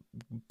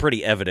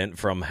pretty evident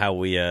from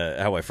how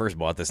I first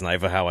bought this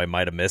knife, how I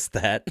might have missed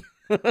that.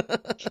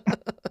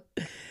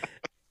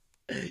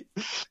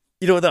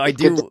 You know, though, I it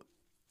could. do.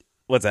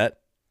 What's that?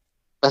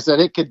 I said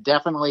it could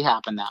definitely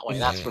happen that way.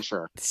 That's for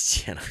sure.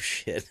 Yeah, no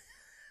shit.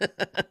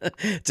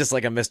 Just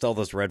like I missed all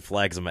those red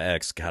flags of my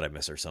ex. God, I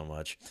miss her so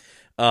much.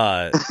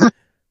 Uh,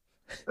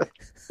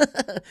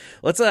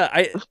 let's.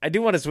 I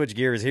do want to switch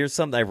gears. Here's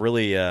something I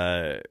really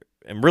am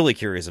really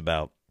curious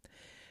about.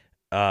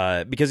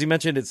 Because you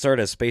mentioned it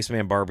started as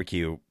Spaceman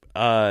Barbecue.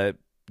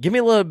 Give me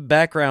a little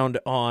background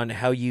on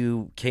how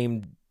you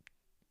came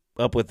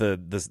up with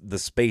the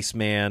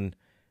Spaceman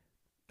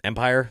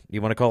Empire.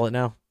 You want to call it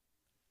now?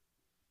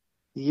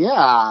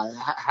 Yeah,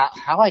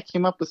 how I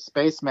came up with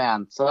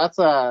Spaceman. So that's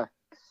a.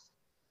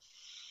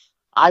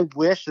 I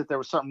wish that there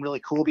was something really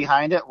cool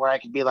behind it where I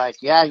could be like,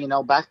 yeah,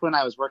 back when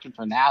I was working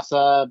for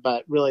NASA,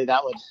 but really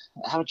that would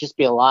just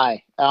be a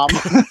lie.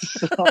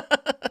 So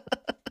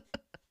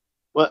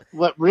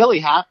what really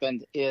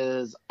happened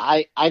is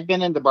I'd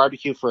been into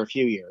barbecue for a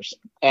few years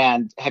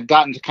and had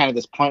gotten to kind of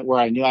this point where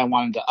I knew I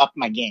wanted to up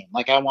my game.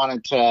 Like I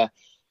wanted to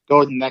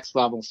go to the next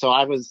level. So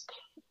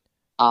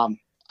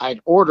I'd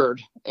ordered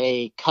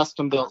a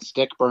custom built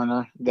stick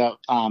burner that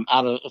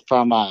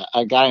from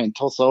a guy in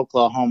Tulsa,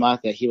 Oklahoma,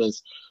 that he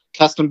was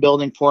custom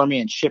building for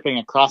me and shipping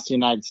across the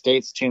United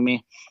States to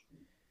me.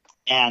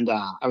 And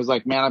I was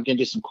like, man, I'm going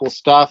to do some cool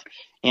stuff.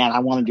 And I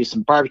want to do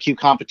some barbecue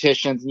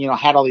competitions. I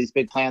had all these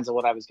big plans of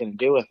what I was going to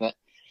do with it.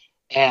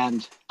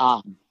 And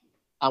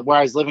where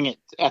I was living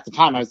at the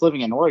time, I was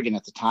living in Oregon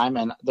at the time.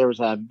 And there was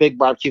a big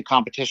barbecue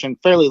competition,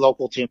 fairly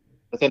local to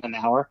within an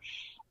hour.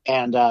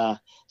 And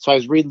so I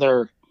was reading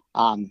their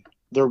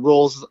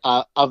rules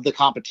of the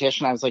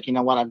competition. I was like, you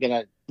know what, I'm going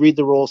to read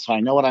the rules so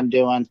I know what I'm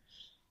doing.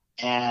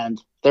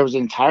 And there was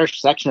an entire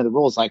section of the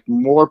rules, like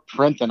more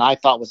print than I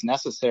thought was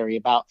necessary,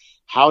 about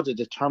how to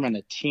determine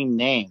a team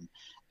name.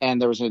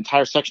 And there was an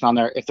entire section on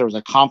there if there was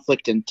a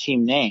conflict in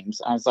team names.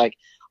 I was like,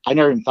 I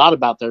never even thought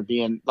about there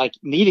being like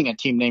needing a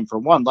team name for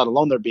one, let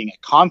alone there being a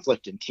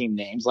conflict in team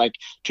names. Like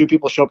two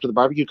people show up to the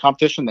barbecue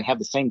competition, they have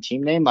the same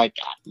team name. Like,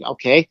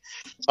 okay.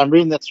 So I'm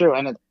reading this through,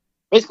 and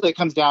basically it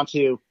comes down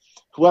to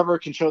whoever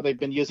can show they've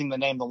been using the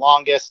name the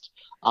longest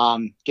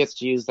gets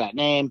to use that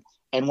name.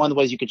 And one of the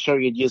ways you could show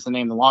you'd use the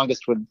name the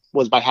longest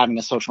was by having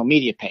a social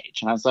media page.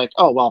 And I was like,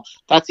 oh, well,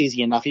 that's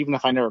easy enough. Even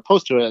if I never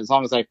post to it, as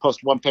long as I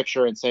post one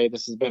picture and say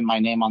this has been my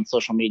name on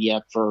social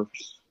media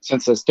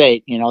since this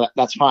date,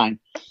 that's fine.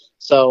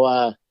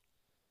 So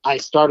I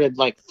started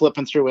like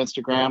flipping through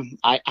Instagram.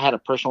 I had a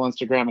personal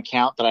Instagram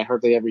account that I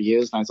hardly ever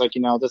used. And I was like,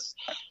 this is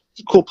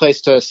a cool place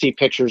to see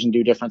pictures and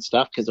do different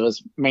stuff, because it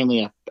was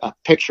mainly a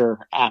picture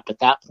app at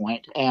that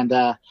point. And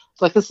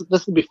it's like, this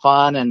will be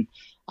fun. And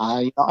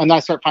and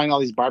I start finding all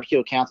these barbecue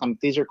accounts.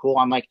 These are cool.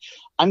 I'm like,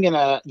 I'm going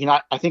to,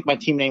 I think my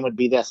team name would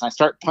be this. And I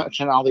start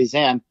punching all these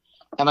in,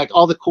 and like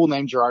all the cool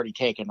names are already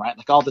taken, right?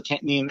 Like all the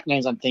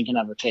names I'm thinking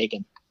of are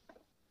taken.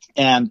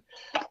 And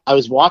I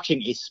was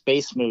watching a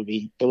space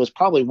movie. It was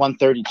probably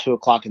 1:30, 2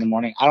 o'clock in the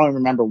morning. I don't even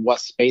remember what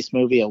space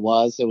movie it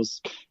was. It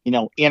was,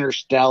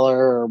 Interstellar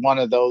or one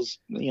of those,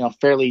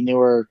 fairly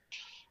newer,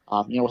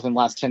 within the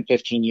last 10,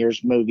 15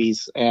 years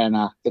movies, and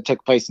that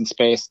took place in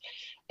space.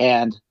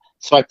 And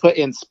so I put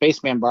in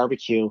Spaceman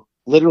Barbecue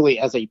literally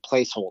as a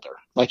placeholder.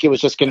 Like it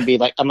was just going to be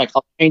like, I'm like,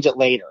 I'll change it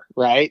later,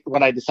 right?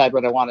 When I decide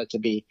what I want it to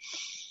be.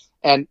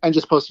 And I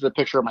just posted a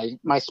picture of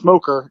my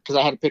smoker, because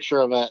I had a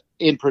picture of it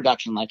in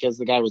production, like as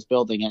the guy was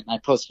building it. And I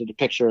posted a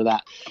picture of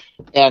that.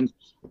 And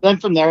then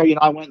from there,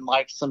 I went and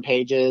liked some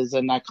pages,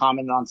 and I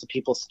commented on some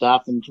people's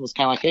stuff, and was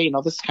kind of like, hey,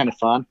 this is kind of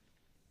fun.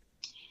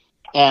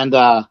 And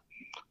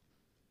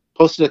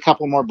posted a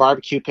couple more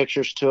barbecue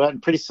pictures to it.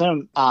 And pretty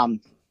soon,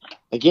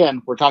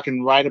 again, we're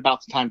talking right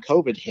about the time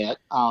COVID hit.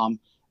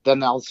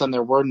 Then all of a sudden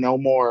there were no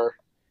more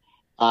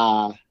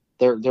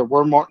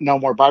no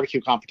more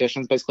barbecue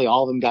competitions. Basically,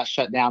 all of them got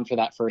shut down for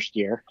that first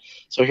year.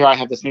 So here I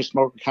have this new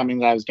smoker coming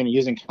that I was going to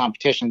use in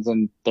competitions,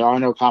 and there are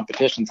no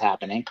competitions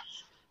happening.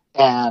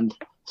 And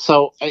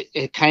so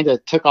it kind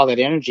of took all that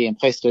energy and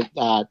placed it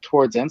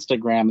towards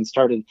Instagram, and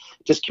started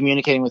just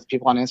communicating with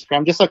people on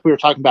Instagram, just like we were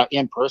talking about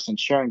in person,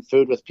 sharing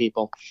food with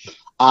people.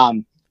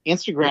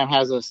 Instagram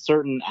has a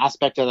certain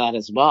aspect of that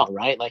as well,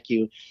 right? Like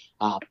you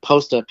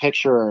post a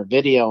picture or a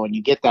video, and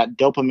you get that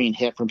dopamine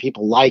hit from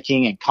people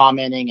liking and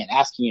commenting and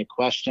asking you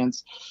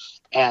questions.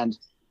 And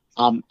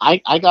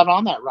I got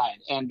on that ride.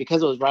 And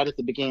because it was right at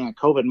the beginning of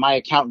COVID, my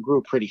account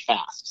grew pretty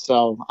fast.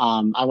 So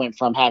I went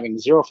from having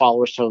 0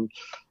 followers to,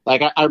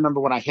 like, I remember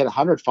when I hit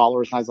 100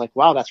 followers, and I was like,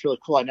 wow, that's really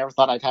cool. I never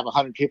thought I'd have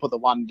 100 people that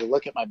wanted to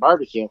look at my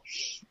barbecue.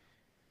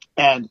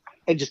 And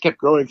it just kept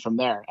growing from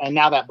there. And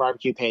now that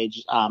barbecue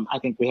page, I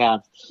think we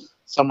have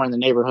somewhere in the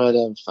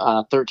neighborhood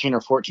of 13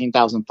 or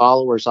 14,000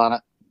 followers on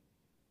it.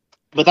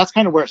 But that's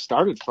kind of where it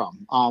started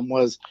from,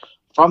 was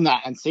from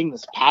that and seeing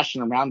this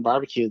passion around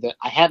barbecue that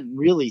I hadn't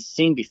really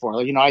seen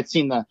before. You know, I'd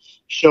seen the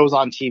shows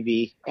on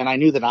TV and I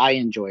knew that I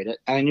enjoyed it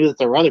and I knew that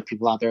there were other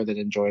people out there that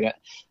enjoyed it.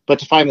 But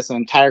to find this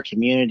entire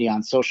community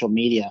on social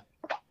media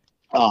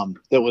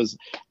that was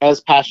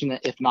as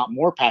passionate, if not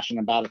more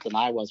passionate about it than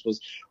I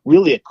was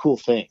really a cool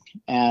thing.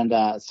 And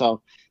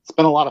so it's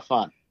been a lot of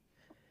fun.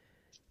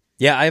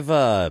 Yeah, I've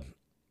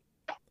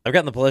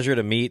gotten the pleasure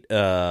to meet,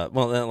 well,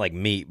 not like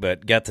meet,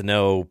 but got to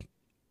know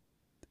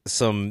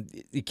some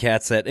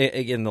cats that,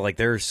 again, like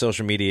their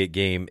social media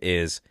game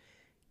is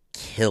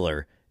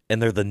killer,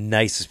 and they're the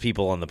nicest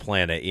people on the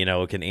planet. You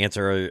know, can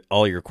answer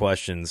all your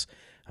questions.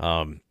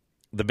 The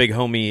big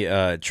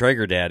homie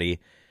Traeger Daddy,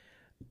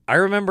 I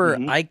remember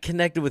I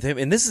connected with him,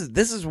 and this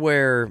is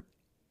where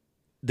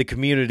the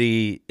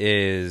community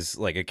is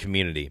like a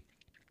community.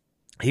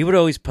 He would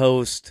always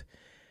post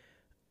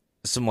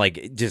some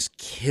like just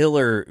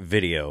killer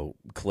video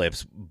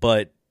clips,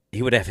 but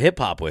he would have hip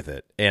hop with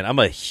it. And I'm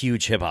a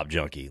huge hip hop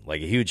junkie,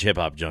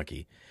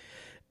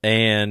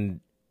 And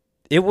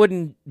it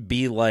wouldn't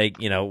be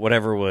like, you know,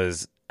 whatever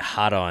was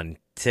hot on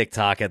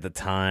TikTok at the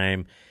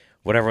time,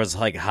 whatever was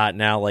like hot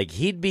now. Like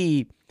he'd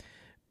be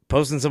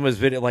posting some of his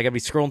video, like I'd be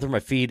scrolling through my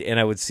feed and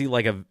I would see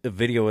like a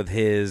video with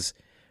his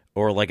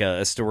or like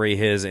a story of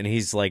his, and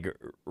he's like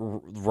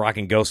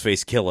rocking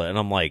Ghostface Killah, and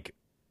I'm like,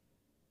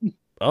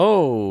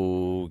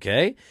 oh,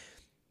 okay.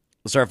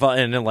 Start following,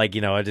 and then like,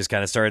 you know, I just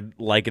kind of started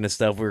liking his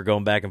stuff. We were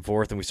going back and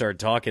forth, and we started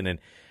talking, and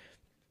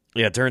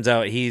yeah, it turns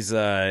out he's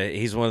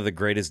one of the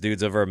greatest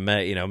dudes I've ever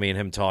met. You know, me and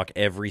him talk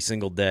every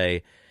single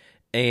day,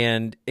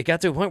 and it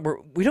got to a point where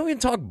we don't even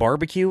talk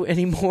barbecue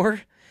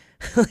anymore.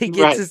 Like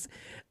it's just,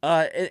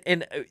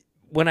 and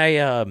when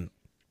I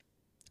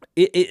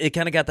it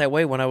kind of got that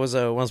way when I was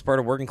part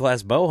of Working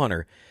Class Bow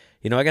Hunter.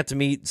 You know, I got to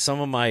meet some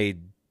of my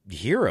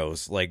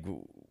heroes, like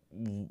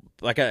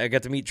I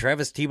got to meet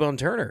Travis T-Bone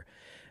Turner.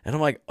 And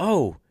I'm like,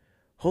 oh,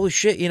 holy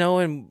shit, you know,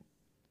 and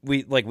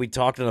we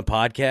talked on a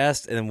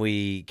podcast, and then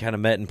we kind of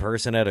met in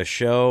person at a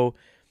show,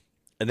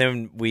 and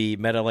then we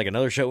met at like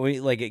another show. We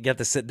like got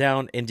to sit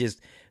down and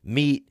just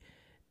meet,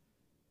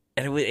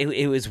 and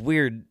it was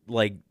weird.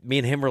 Like me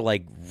and him were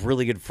like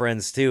really good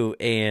friends too,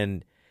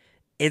 and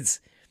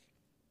it's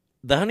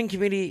the hunting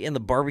community and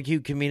the barbecue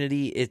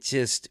community. It's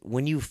just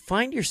when you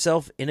find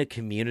yourself in a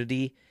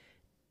community,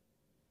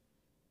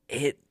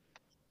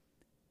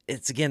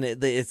 it's again,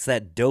 it's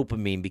that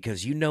dopamine,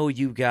 because you know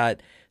you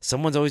got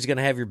someone's always going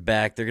to have your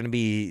back. They're going to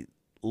be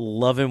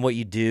loving what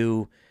you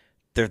do.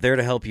 They're there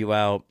to help you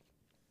out.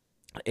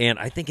 And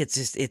I think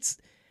it's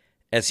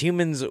as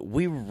humans,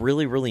 we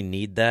really, really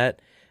need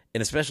that.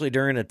 And especially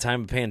during a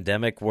time of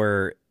pandemic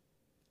where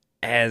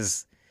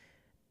as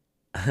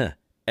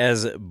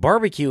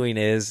barbecuing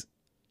is,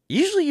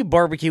 usually you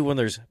barbecue when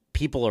there's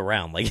people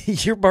around.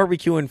 Like you're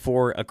barbecuing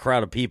for a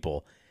crowd of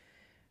people.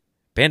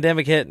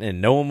 Pandemic hit and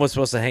no one was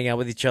supposed to hang out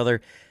with each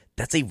other.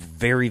 That's a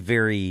very,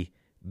 very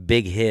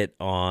big hit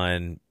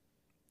on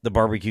the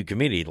barbecue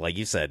community. Like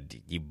you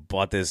said, you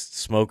bought this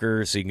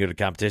smoker so you can go to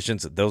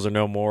competitions. Those are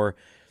no more.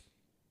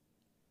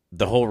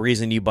 The whole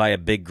reason you buy a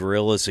big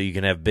grill is so you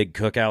can have big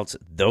cookouts.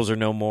 Those are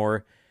no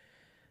more.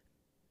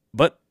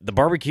 But the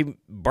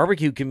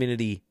barbecue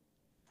community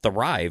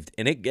thrived,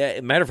 and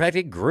matter of fact,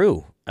 it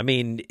grew. I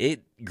mean,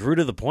 it grew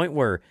to the point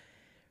where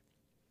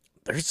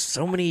there's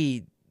so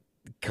many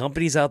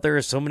companies out there,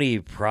 so many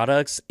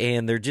products,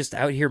 and they're just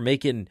out here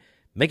making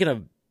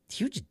a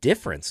huge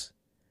difference.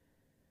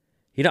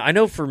 You know, I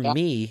know for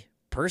me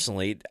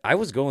personally, I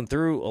was going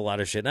through a lot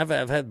of shit, and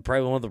I've had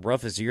probably one of the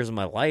roughest years of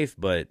my life,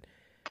 but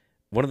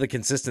one of the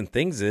consistent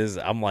things is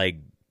I'm like,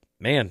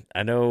 man,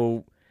 I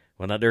know,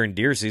 well, not during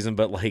deer season,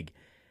 but like,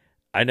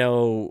 I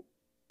know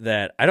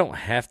that I don't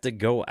have to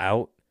go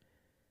out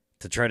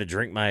to try to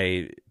drink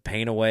my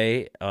pain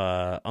away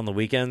on the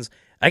weekends.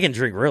 I can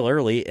drink real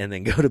early and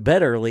then go to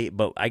bed early,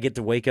 but I get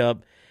to wake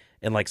up,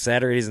 and like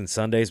Saturdays and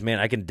Sundays, man,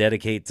 I can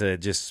dedicate to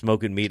just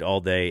smoking meat all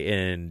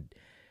day. And,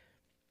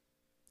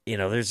 you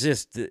know, there's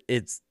just,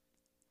 it's,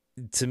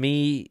 to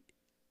me,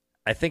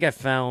 I think I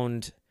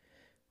found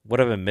what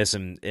I've been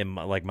missing in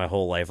my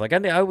whole life. Like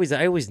I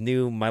always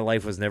knew my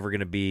life was never going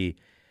to be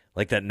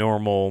like that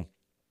normal,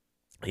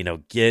 you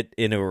know, get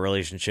into a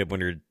relationship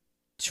when you're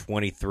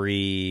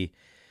 23,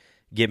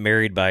 get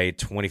married by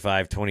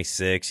 25,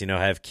 26, you know,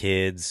 have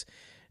kids,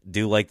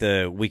 do like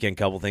the weekend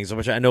couple things,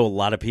 which I know a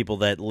lot of people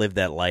that live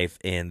that life,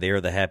 and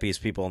they're the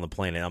happiest people on the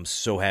planet. I'm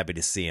so happy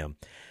to see them.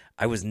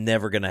 I was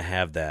never going to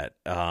have that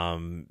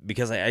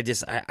because I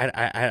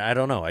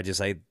don't know. I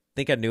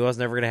think I knew I was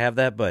never going to have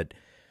that, but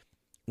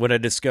when I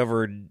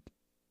discovered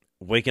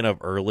waking up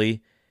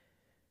early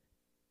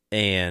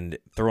and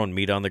throwing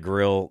meat on the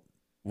grill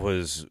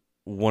was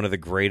one of the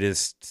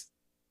greatest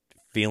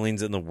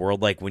feelings in the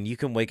world. Like when you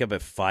can wake up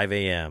at 5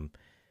 a.m.,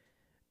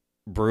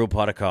 brew a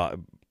pot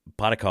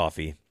of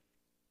coffee,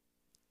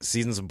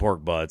 season some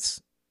pork butts,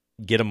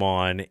 get them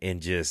on,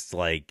 and just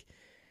like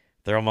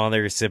throw them on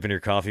there, sipping your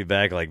coffee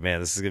back. Like, man,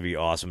 this is going to be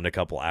awesome in a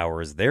couple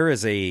hours. There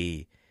is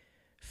a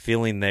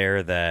feeling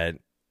there that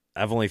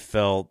I've only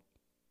felt,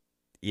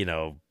 you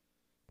know,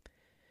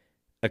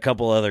 a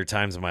couple other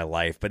times in my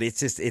life, but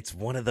it's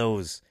one of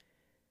those,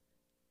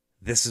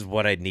 this is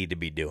what I need to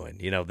be doing.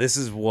 This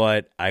is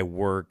what I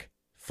work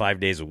 5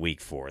 days a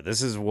week for.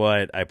 This is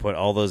what I put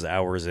all those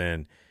hours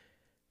in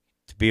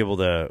to be able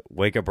to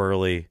wake up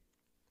early,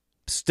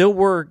 still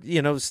work,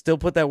 still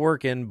put that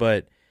work in,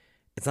 but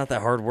it's not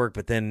that hard work.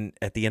 But then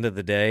at the end of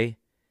the day,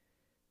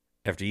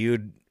 after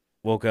you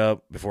woke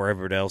up, before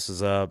everybody else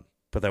is up,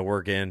 put that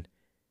work in,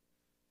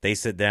 they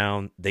sit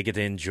down, they get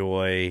to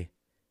enjoy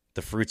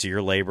the fruits of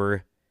your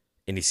labor,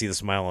 and you see the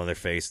smile on their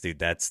face, dude.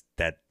 That's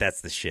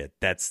the shit.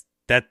 That's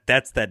that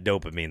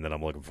dopamine that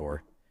I'm looking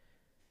for.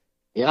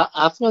 Yeah,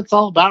 that's what it's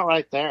all about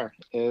right there.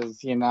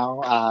 Is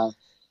you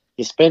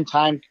spend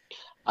time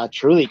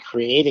truly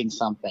creating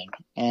something,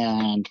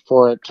 and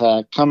for it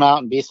to come out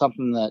and be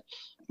something that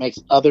makes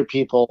other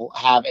people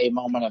have a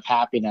moment of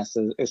happiness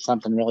is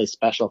something really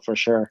special for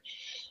sure.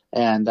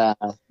 And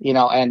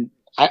and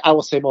I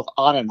will say both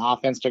on and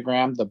off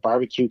Instagram, the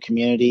barbecue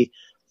community,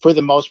 for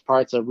the most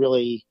part, is a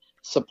really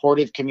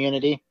supportive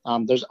community.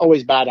 There's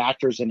always bad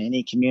actors in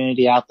any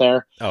community out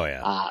there. Oh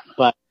yeah.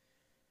 But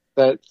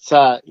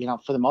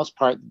for the most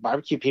part,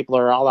 barbecue people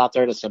are all out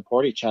there to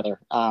support each other.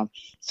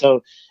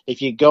 So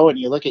if you go and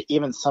you look at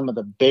even some of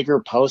the bigger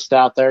posts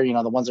out there,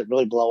 the ones that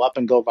really blow up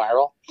and go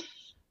viral,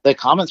 the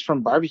comments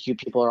from barbecue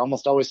people are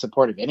almost always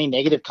supportive. Any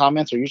negative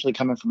comments are usually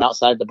coming from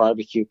outside the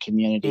barbecue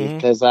community,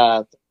 because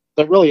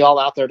they're really all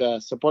out there to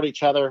support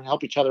each other,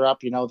 help each other up.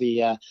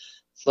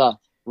 It's the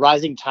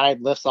rising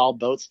tide lifts all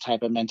boats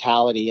type of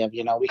mentality of,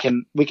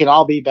 we can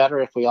all be better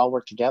if we all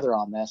work together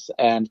on this.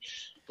 And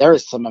there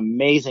is some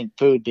amazing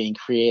food being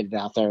created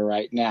out there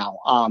right now.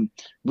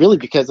 Really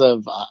because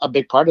of a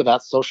big part of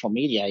that social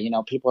media.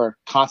 People are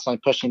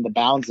constantly pushing the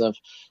bounds of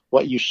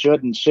what you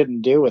should and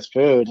shouldn't do with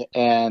food,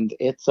 and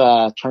it's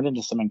turned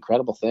into some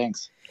incredible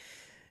things.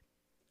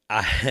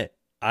 I've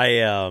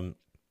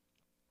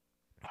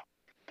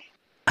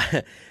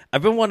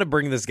been wanting to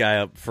bring this guy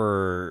up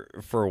for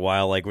a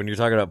while, like when you're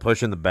talking about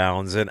pushing the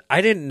bounds, and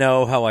I didn't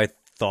know how I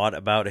thought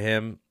about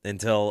him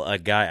until a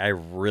guy I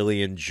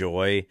really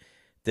enjoy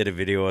did a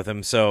video with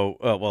him.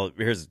 So,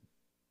 here's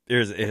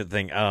the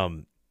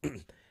thing.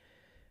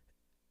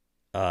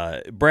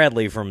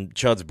 Bradley from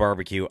Chud's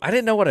Barbecue. I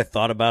didn't know what I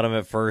thought about him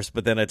at first,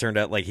 but then it turned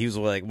out like he was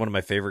like one of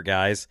my favorite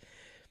guys.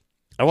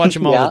 I watch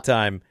him all the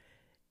time.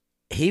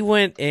 He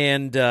went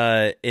and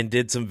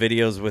did some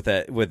videos with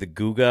the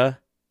Guga.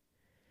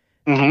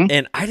 Mm-hmm.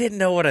 And I didn't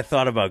know what I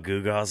thought about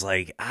Guga. I was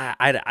like,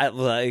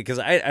 because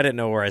I didn't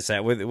know where I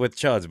sat with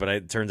Chud's, but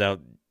it turns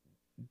out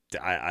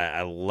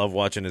I love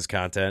watching his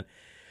content.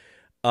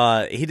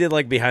 He did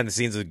like behind the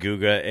scenes with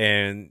Guga,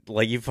 and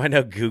like you find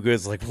out Guga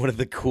is like one of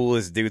the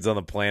coolest dudes on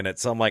the planet.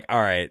 So I'm like, all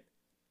right,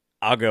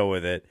 I'll go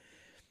with it.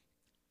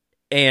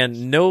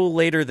 And no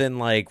later than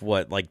like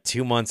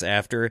 2 months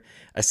after,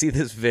 I see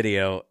this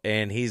video,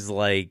 and he's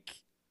like,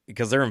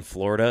 because they're in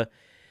Florida,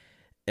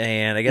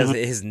 and I guess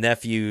his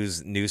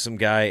nephews knew some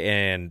guy,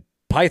 and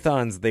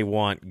pythons they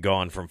want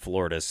gone from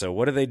Florida. So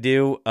what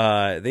do?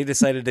 They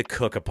decided to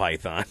cook a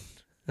python.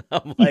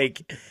 I'm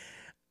like,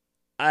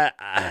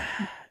 I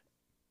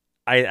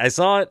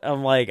saw it.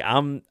 I'm like,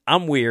 I'm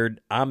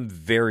weird. I'm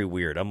very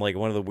weird. I'm like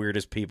one of the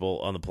weirdest people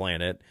on the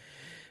planet.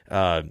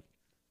 The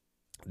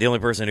only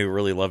person who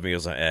really loved me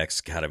was my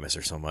ex. God, I miss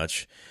her so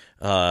much.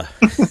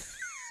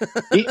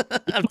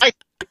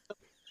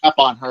 Up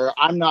on her,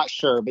 I'm not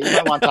sure, but you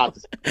might want to talk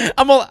to her.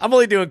 I'm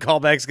only doing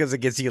callbacks because it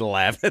gets you to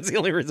laugh. That's the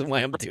only reason why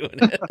I'm doing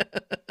it.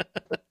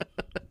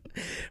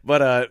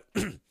 But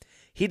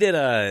he did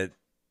a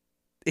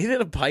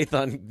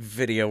python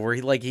video where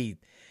he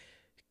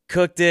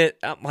cooked it.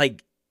 I'm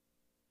like,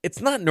 it's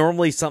not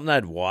normally something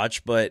I'd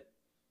watch, but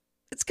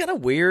it's kind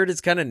of weird.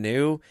 It's kind of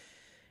new.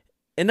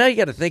 And now you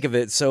got to think of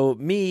it. So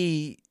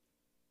me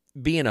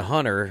being a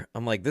hunter,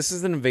 I'm like, this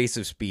is an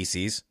invasive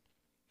species.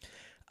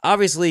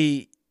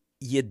 Obviously,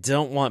 you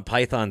don't want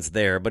pythons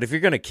there, but if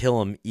you're going to kill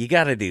them, you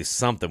got to do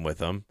something with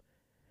them.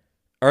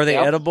 Are they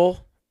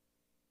edible?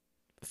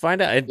 Find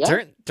out. It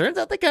turns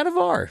out they kind of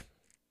are.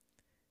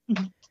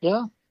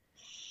 Yeah.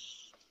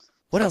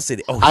 What else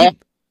did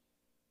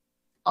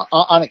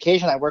on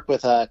occasion, I work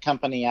with a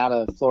company out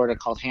of Florida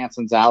called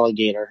Hanson's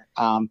Alligator,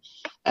 and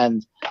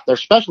their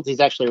specialty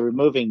is actually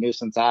removing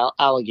nuisance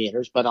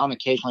alligators, but on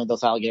occasionally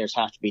those alligators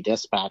have to be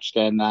dispatched,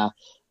 and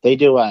they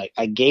do a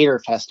gator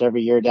fest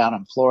every year down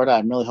in Florida.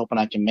 I'm really hoping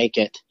I can make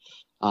it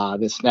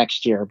this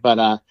next year,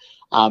 but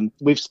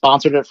we've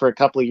sponsored it for a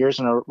couple of years,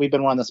 and we've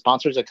been one of the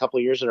sponsors a couple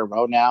of years in a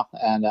row now,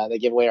 and they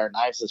give away our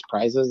knives as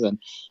prizes, and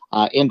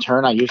in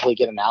turn, I usually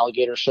get an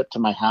alligator shipped to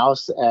my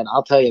house, and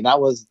I'll tell you,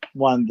 that was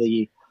one of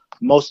the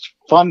most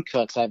fun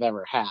cooks I've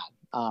ever had.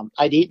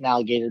 I'd eaten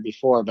alligator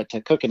before, but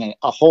to cook a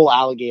whole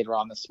alligator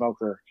on the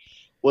smoker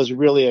was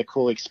really a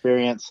cool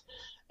experience,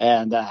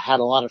 and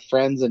had a lot of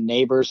friends and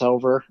neighbors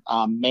over,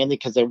 mainly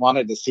because they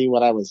wanted to see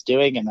what I was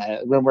doing. And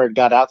rumor had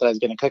got out that I was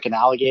going to cook an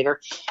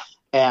alligator,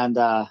 and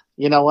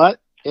you know what?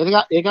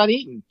 It got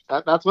eaten.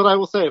 That's what I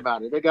will say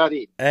about it. It got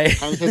eaten. It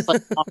kind of tastes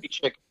like coffee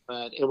chicken,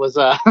 but it was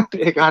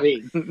it got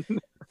eaten.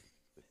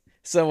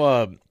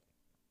 So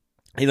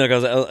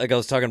like I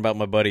was talking about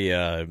my buddy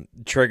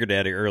Trigger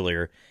Daddy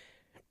earlier.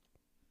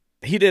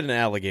 He did an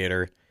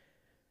alligator,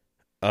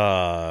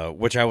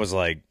 which I was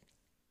like,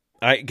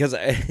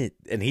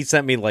 and he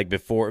sent me like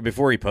before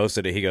he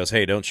posted it. He goes,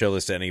 "Hey, don't show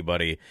this to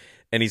anybody,"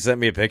 and he sent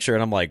me a picture,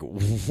 and I'm like,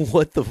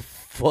 "What the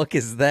fuck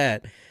is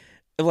that?"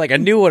 Like I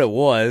knew what it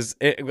was.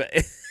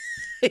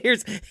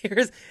 Here's.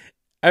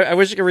 I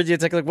wish I could read you a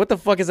text like, "What the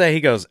fuck is that?" He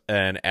goes,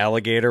 "An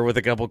alligator with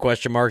a couple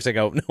question marks." I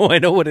go, "No, I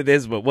know what it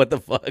is, but what the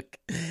fuck?"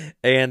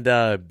 And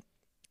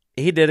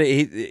he did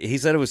it. He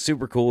said it was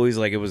super cool. He's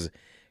like, it was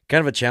kind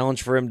of a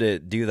challenge for him to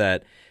do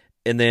that.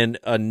 And then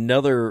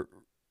another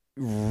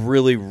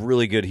really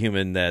really good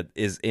human that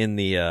is in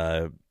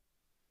the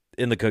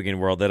cooking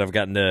world that I've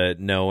gotten to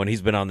know, and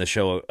he's been on the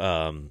show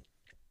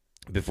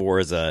before,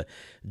 is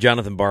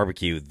Jonathan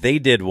Barbecue. They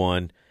did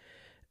one,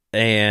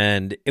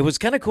 and it was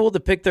kind of cool to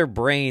pick their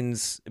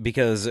brains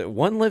because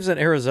one lives in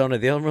Arizona,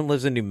 the other one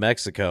lives in New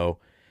Mexico,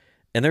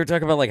 and they were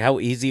talking about like how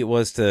easy it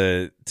was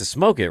to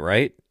smoke it,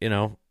 right?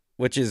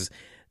 Which is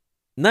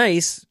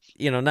nice.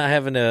 Not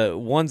having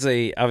one's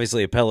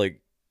obviously a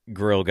pellet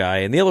grill guy,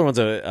 and the other one's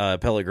a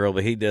pellet grill,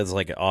 but he does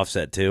like an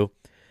offset too.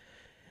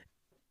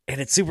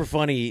 And it's super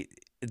funny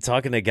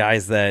talking to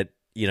guys that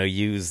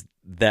use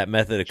that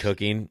method of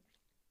cooking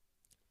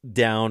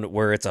down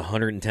where it's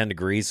 110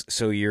 degrees,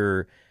 so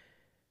your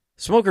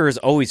smoker is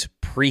always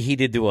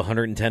preheated to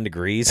 110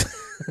 degrees.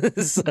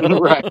 So,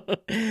 Right.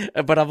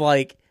 but I'm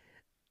like,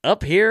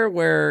 up here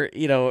where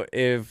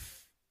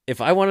if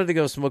I wanted to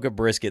go smoke a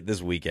brisket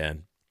this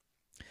weekend,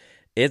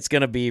 it's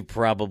gonna be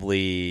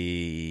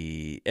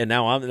probably. And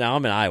now I'm in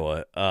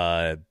Iowa.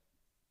 I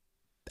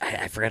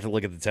forgot to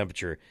look at the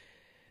temperature.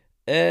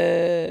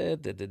 Oh,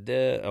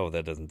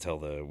 that doesn't tell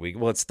the week.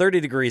 Well, it's 30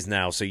 degrees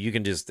now, so you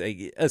can just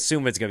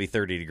assume it's gonna be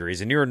 30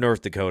 degrees. And you're in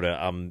North Dakota.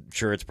 I'm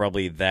sure it's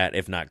probably that,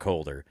 if not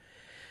colder.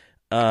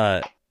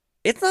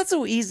 It's not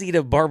so easy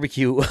to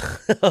barbecue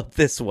up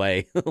this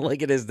way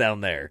like it is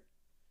down there.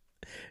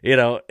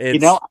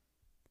 It's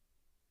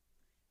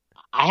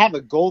I have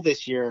a goal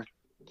this year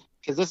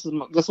because this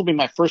will be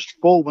my first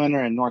full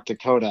winter in North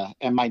Dakota,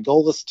 and my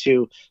goal is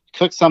to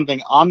cook something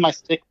on my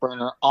stick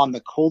burner on the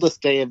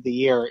coldest day of the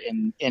year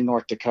in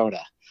North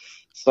Dakota.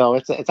 So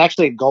it's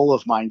actually a goal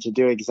of mine to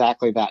do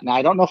exactly that. Now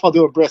I don't know if I'll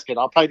do a brisket.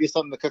 I'll probably do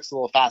something that cooks a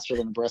little faster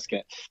than a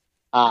brisket.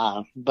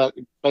 But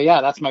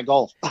yeah, that's my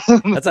goal.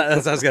 that's what I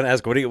was gonna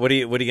ask. What are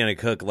you gonna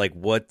cook? Like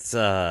what's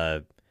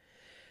now?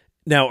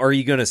 Are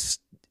you gonna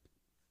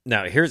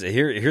now? Here's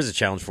a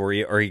challenge for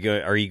you. Are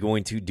you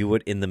going to do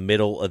it in the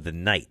middle of the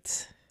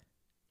night?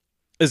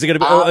 Is it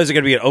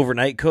gonna be an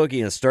overnight cook?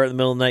 You gonna start in the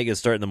middle of the night? You gonna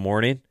start in the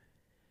morning?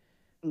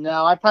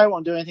 No, I probably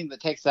won't do anything that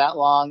takes that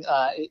long.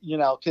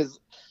 Because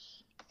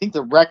I think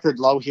the record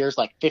low here is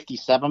like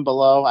 57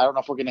 below. I don't know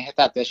if we're going to hit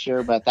that this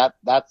year, but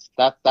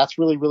that's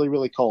really, really,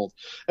 really cold.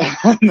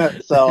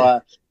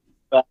 So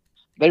but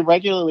they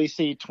regularly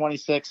see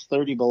 26,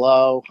 30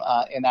 below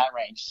in that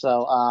range.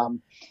 So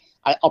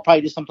I'll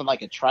probably do something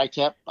like a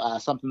tri-tip,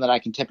 something that I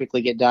can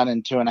typically get done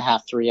in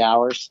 2.5, 3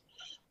 hours.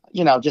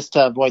 Just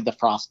to avoid the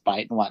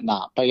frostbite and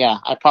whatnot. But yeah,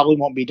 I probably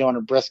won't be doing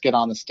a brisket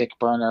on the stick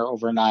burner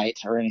overnight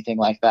or anything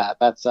like that.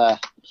 That's I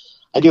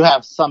do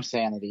have some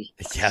sanity.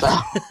 Yeah. So.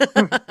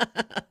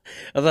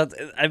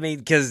 I mean,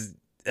 because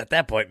at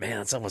that point,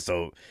 man, it's almost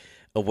a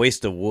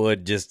waste of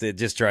wood just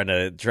trying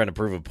to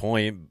prove a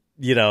point,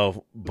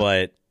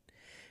 But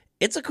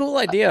it's a cool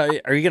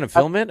idea. Are you going to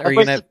film it? Are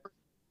you going to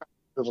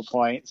prove a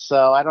point?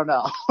 So I don't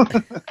know.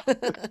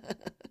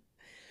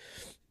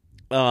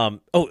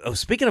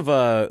 Speaking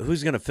of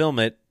who's gonna film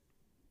it,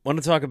 want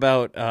to talk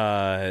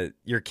about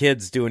your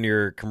kids doing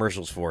your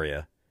commercials for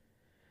you.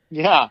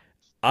 Yeah,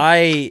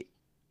 I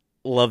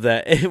love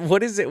that.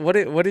 What is it?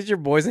 What is your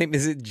boy's name?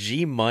 Is it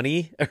G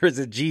Money or is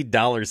it G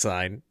dollar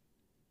sign?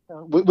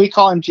 We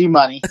call him G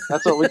Money.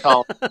 That's what we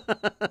call him.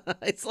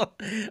 I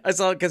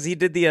saw it because he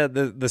did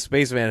the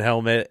spaceman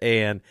helmet,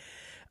 and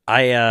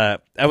I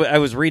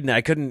was reading it.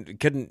 I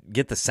couldn't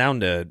get the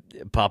sound to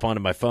pop onto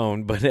my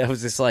phone, but I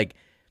was just like,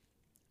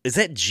 is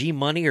that G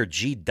Money or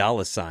G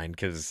dollar sign?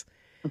 Because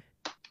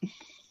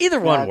either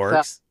one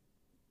works.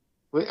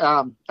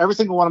 Every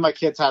single one of my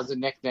kids has a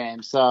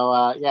nickname.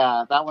 So,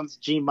 yeah, that one's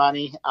G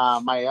Money.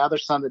 My other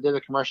son that did a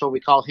commercial, we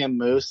call him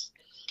Moose.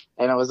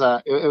 And it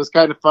was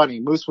kind of funny.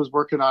 Moose was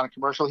working on a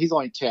commercial. He's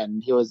only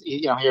 10. Here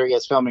he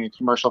is filming a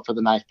commercial for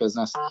the knife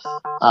business,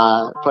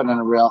 putting in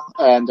a reel.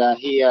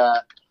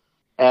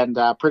 And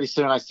pretty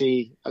soon I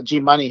see G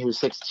Money, who's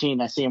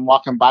 16. I see him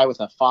walking by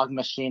with a fog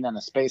machine and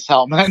a space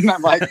helmet, and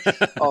I'm like,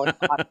 "Oh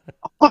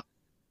God!"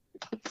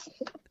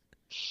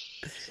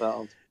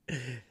 So,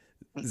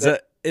 is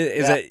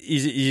that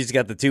you just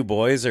got the two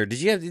boys, or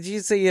did you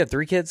say you had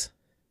 3 kids?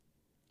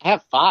 I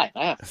have 5.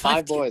 I have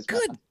 5 boys.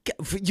 Good.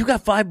 You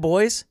got 5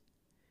 boys?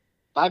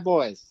 5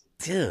 boys.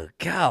 Dude,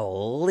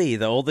 golly,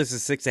 the oldest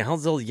is 16.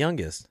 How's the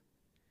youngest?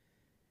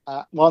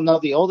 Well, no,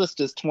 the oldest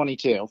is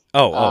 22.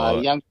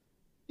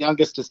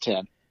 Youngest is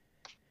 10.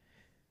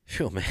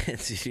 Phew, man,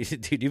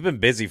 dude, you've been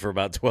busy for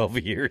about 12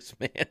 years,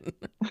 man.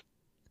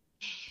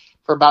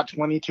 for about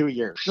 22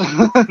 years.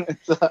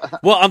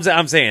 Well,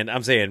 I'm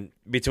saying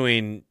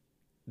between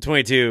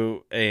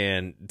 22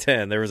 and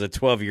 10, there was a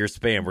 12-year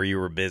span where you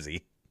were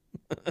busy.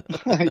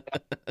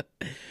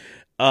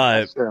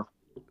 That's true.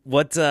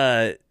 What?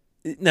 Now,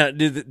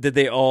 did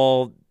they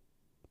all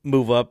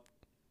move up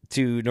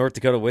to North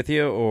Dakota with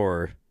you,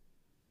 or?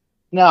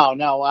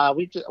 No.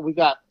 We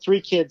got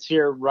 3 kids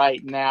here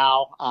right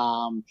now.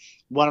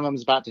 One of them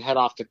is about to head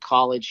off to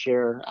college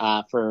here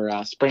for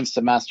spring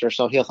semester,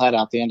 so he'll head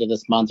out the end of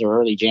this month or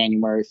early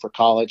January for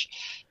college.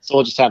 So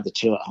we'll just have the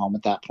 2 at home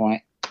at that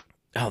point.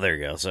 Oh, there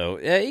you go. So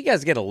yeah, you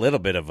guys get a little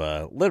bit of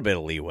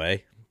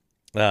leeway.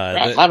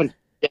 Right. Having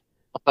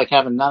like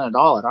having none at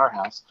all at our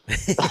house.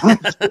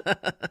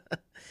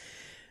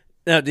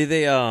 Now, do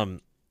they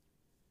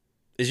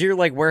is your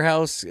like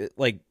warehouse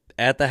like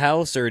at the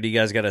house, or do you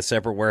guys got a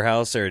separate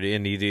warehouse, or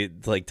and you do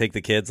like take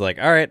the kids like,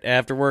 all right,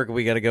 after work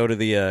we got to go to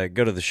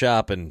the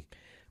shop and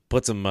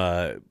put some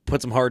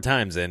hard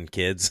times in,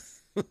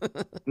 kids?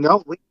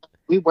 No,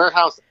 we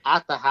warehouse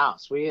at the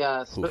house. We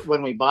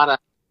when we bought a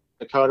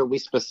Dakota, we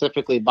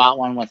specifically bought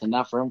one with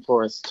enough room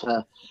for us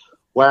to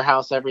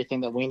warehouse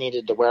everything that we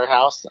needed to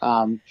warehouse.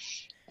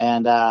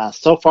 And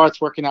so far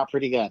it's working out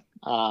pretty good.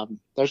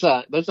 There's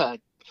a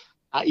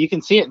you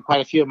can see it in quite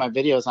a few of my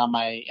videos on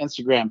my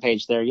Instagram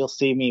page there. You'll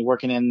see me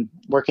working in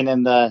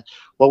the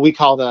what we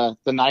call the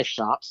knife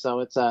shop. So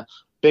it's a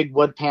big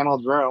wood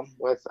paneled room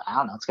with, I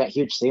don't know, it's got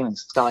huge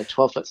ceilings. It's got like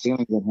 12-foot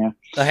ceilings in here.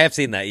 I have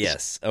seen that.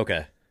 Yes.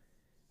 Okay.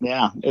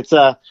 Yeah, it's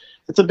a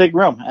big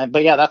room.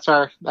 But yeah, that's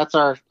our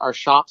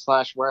shop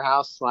 /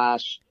 warehouse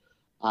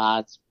 /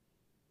 it's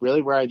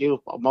really where I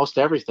do most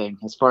everything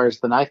as far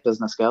as the knife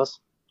business goes.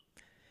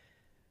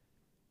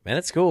 Man,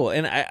 it's cool,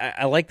 and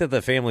I like that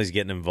the family's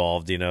getting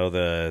involved. You know,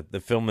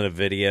 the filming of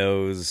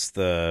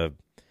videos.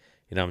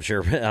 I'm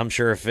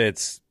sure if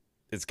it's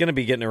going to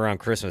be getting around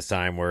Christmas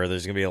time where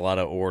there's going to be a lot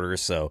of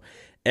orders, so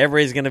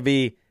everybody's going to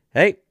be,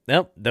 hey,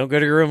 nope, don't go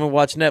to your room and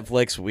watch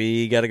Netflix.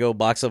 We got to go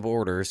box up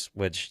orders,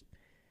 which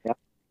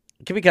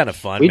can be kind of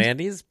fun, man.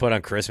 You just put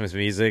on Christmas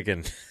music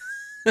and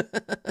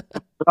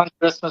put on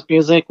Christmas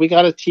music. We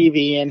got a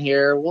TV in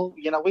here. Well,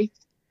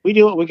 we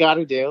do what we got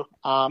to do.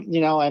 But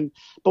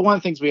one of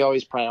the things we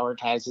always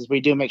prioritize is we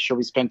do make sure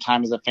we spend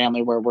time as a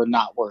family where we're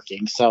not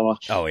working. So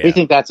we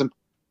think that's important.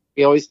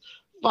 We always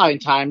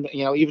find time,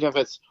 even if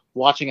it's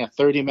watching a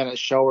 30-minute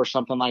show or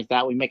something like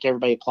that, we make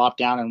everybody plop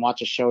down and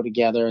watch a show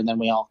together. And then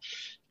we all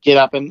get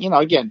up and,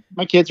 again,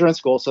 my kids are in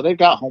school, so they've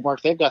got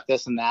homework, they've got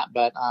this and that,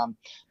 but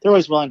they're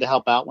always willing to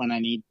help out when I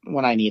need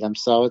them.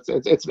 So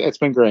it's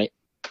been great.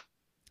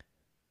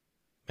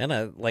 Man,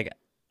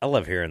 I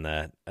love hearing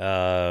that.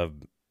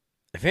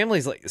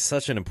 Family's like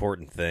such an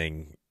important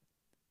thing,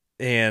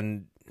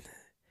 and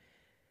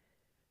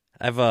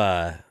I've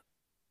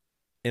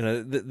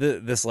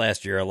this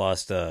last year I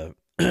lost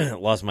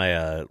lost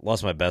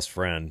my best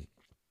friend,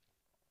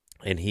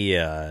 and he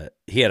had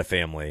a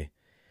family.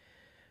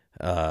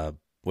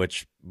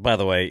 Which, by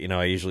the way,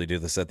 I usually do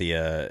this at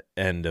the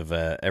end of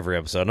every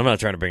episode. I'm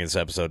not trying to bring this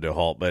episode to a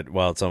halt, but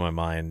while it's on my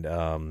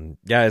mind,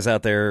 guys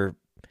out there,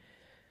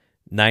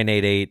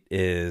 988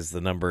 is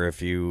the number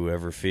if you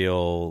ever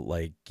feel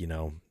like,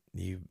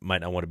 you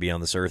might not want to be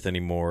on this earth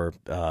anymore.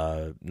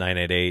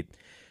 988.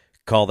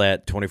 Call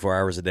that 24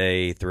 hours a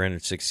day,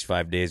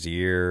 365 days a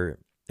year.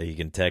 You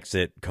can text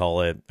it,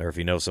 call it, or if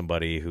you know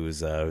somebody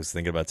who's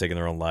thinking about taking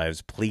their own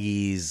lives,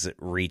 please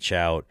reach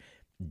out.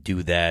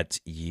 Do that.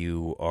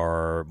 You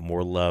are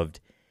more loved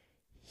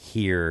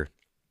here.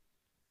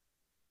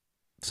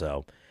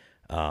 So,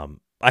 I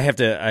have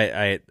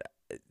to.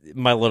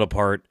 My little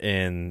part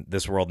in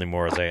this world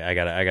anymore is I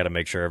gotta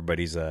make sure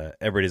everybody's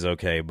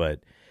okay,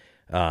 but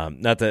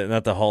not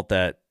to halt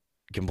that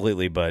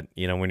completely. But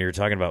when you're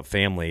talking about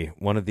family,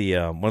 one of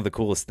the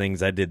coolest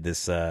things I did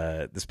this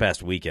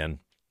past weekend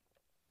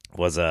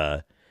was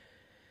my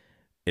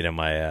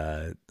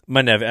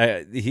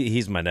nephew.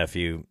 He's my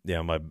nephew.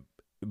 My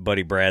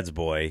buddy Brad's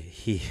boy.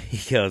 He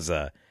goes,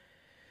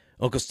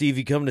 Uncle Steve,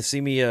 you coming to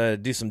see me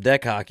do some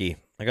deck hockey?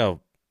 I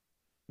go,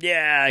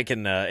 yeah, I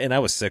can. And I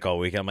was sick all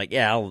week. I'm like,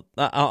 yeah,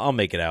 I'll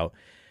make it out.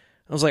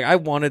 I was like, I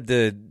wanted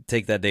to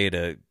take that day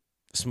to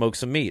smoke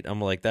some meat.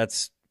 I'm like,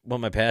 that's what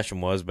my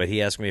passion was. But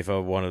he asked me if I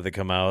wanted to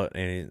come out,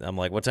 and I'm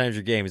like, what time's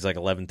your game? He's like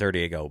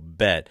 11:30. I go,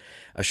 bet.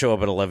 I show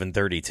up at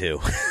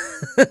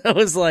 11:32. I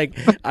was like,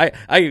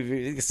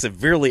 I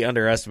severely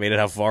underestimated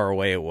how far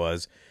away it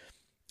was.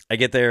 I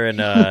get there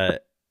and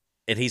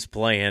and he's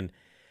playing,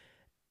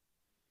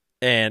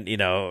 and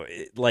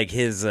like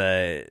his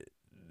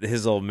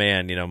old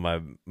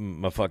man,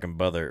 my fucking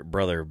brother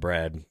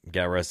Brad,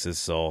 God rest his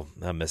soul.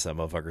 I miss that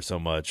motherfucker so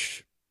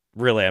much.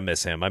 Really, I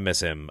miss him.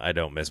 I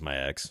don't miss my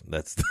ex.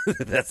 That's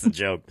that's the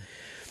joke.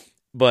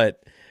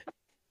 But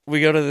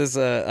we go to this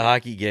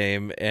hockey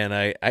game, and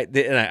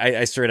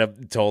I straight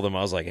up told him,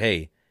 I was like,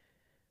 hey,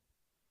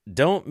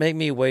 don't make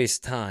me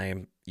waste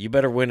time. You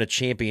better win a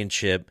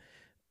championship,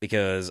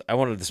 because I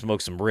wanted to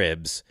smoke some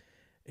ribs.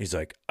 He's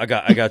like, I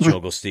got you,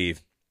 Uncle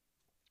Steve.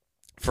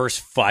 First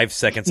 5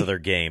 seconds of their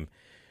game,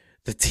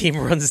 the team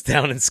runs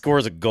down and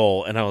scores a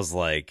goal, and I was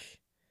like,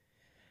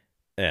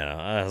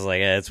 I was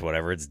like, it's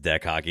whatever. It's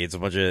deck hockey. It's a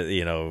bunch of,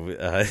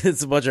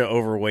 it's a bunch of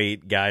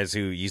overweight guys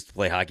who used to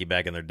play hockey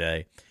back in their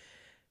day.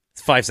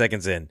 It's 5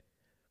 seconds in.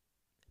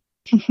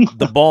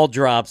 The ball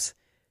drops.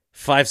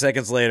 5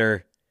 seconds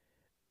later,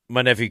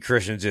 my nephew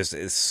Christian just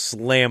is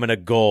slamming a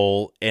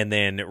goal and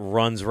then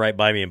runs right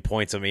by me and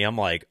points at me. I'm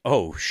like,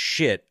 oh,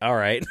 shit. All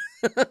right.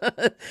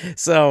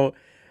 So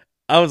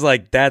I was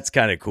like, that's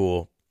kind of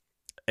cool.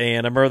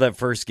 And I remember that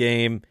first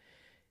game,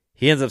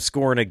 he ends up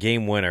scoring a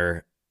game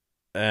winner.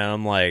 And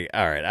I'm like,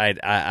 all right,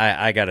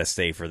 I got to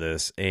stay for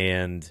this.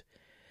 And,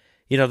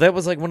 that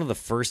was like one of the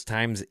first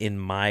times in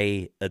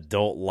my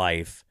adult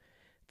life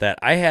that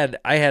I had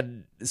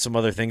some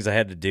other things I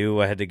had to do.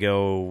 I had to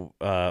go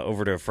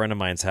over to a friend of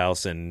mine's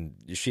house, and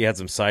she had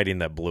some siding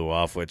that blew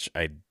off, which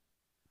I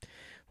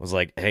was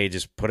like, hey,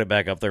 just put it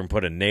back up there and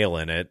put a nail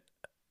in it.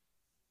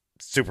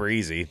 Super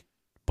easy,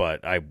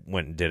 but I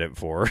went and did it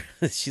for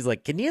her. She's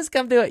like, can you just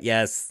come do it?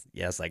 Yes,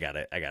 I got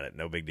it.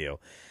 No big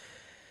deal.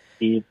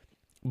 Yeah.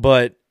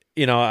 But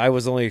I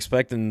was only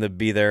expecting to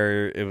be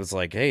there. It was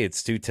like, hey,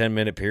 it's 2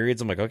 10-minute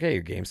periods. I'm like, okay,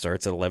 your game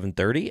starts at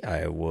 11:30.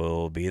 I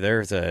will be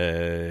there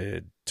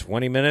to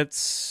 20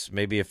 minutes,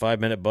 maybe a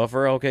 5-minute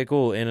buffer. Okay,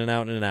 cool. In and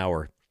out in an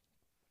hour.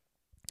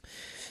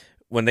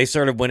 When they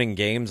started winning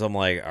games, I'm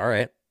like, all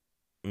right,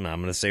 I'm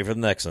going to stay for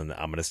the next one.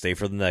 I'm going to stay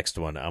for the next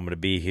one. I'm going to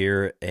be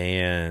here.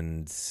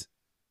 And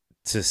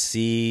to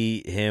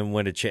see him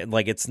win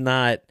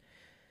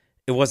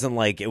it wasn't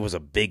like it was a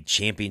big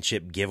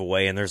championship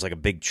giveaway and there's like a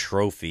big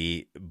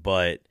trophy,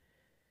 but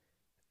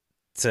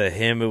to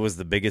him, it was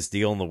the biggest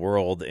deal in the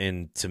world.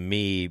 And to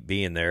me,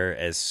 being there,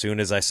 as soon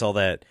as I saw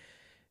that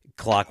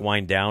clock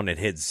wind down and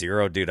hit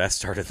 0, dude, I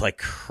started like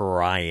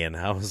crying.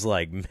 I was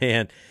like,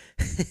 man.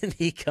 And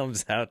he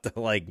comes out to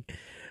like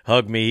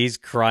hug me. He's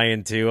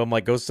crying too. I'm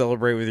like, go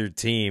celebrate with your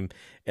team.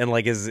 And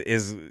like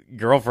his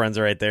girlfriend's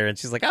right there, and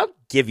she's like, I'll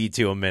give you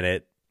 2 a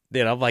minute.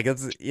 I'm like,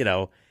 it's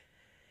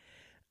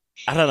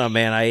I don't know,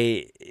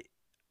 man.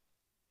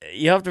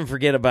 You often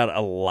forget about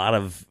a lot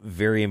of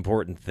very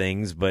important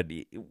things, but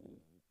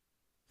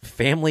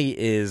family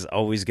is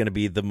always going to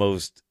be the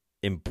most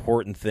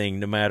important thing,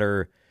 no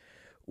matter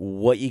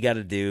what you got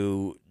to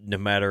do, no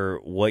matter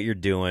what you're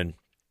doing.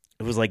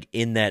 It was like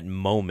in that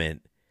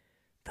moment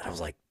that I was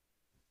like,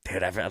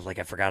 dude, I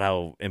forgot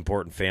how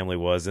important family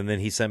was. And then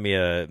he sent me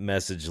a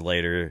message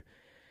later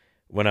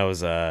when I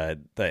was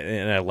and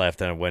I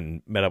left and I went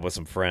and met up with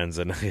some friends,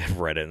 and I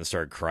read it and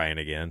started crying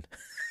again.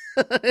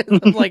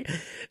 I'm like,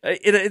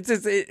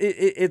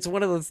 it's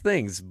one of those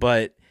things,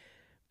 but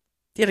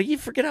you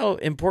forget how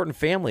important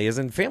family is,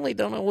 and family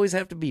don't always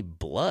have to be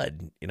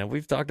blood.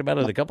 We've talked about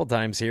it a couple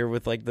times here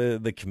with like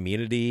the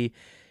community.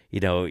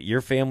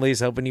 Your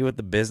family's helping you with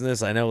the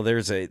business. I know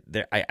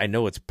I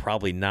know it's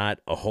probably not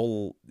a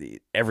whole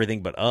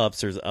everything but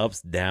ups. There's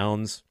ups,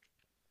 downs.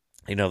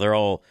 They're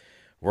all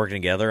working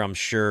together. I'm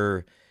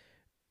sure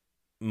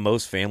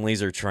most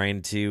families are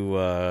trying to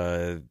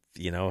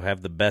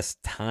have the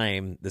best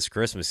time this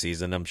Christmas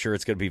season. I'm sure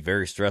it's going to be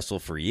very stressful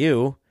for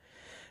you,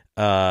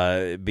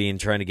 trying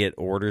to get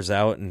orders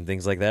out and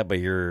things like that. But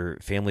your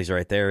family's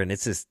right there, and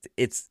it's just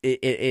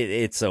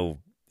it's so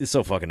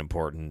fucking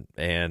important.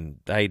 And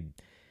I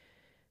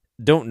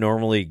don't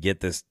normally get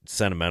this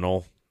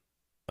sentimental,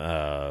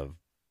 but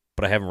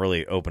I haven't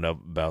really opened up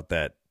about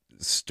that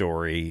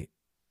story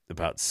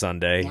about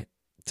Sunday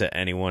to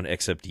anyone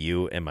except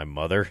you and my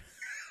mother.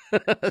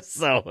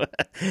 So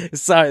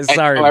sorry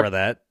for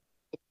that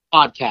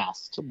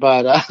podcast,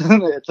 but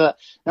it's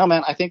no,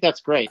 man, I think that's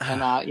great.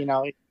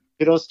 And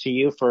kudos to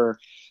you for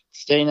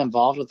staying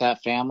involved with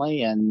that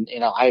family. And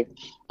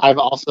I've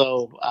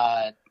also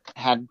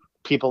had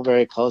people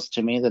very close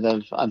to me that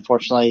have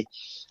unfortunately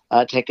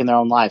taken their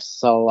own lives.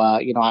 So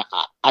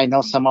I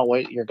know somewhat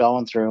what you're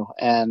going through,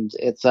 and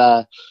it's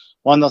one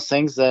of those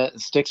things that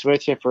sticks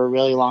with you for a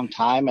really long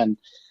time. And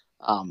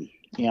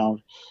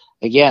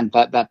again,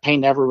 that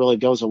pain never really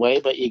goes away,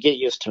 but you get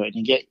used to it,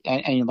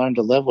 and you learn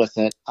to live with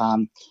it.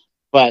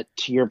 But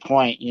to your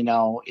point,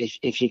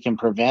 if you can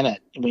prevent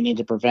it, we need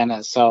to prevent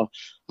it. So,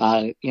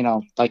 like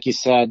you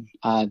said,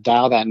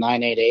 dial that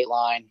 988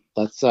 line.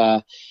 Let's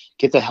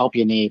get the help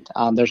you need.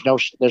 There's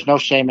no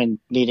shame in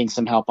needing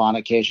some help on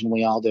occasion.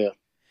 We all do.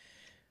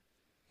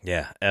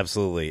 Yeah,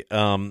 absolutely.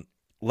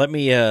 Let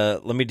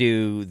me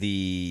do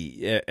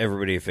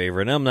everybody a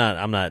favor, and I'm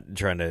not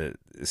trying to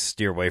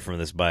steer away from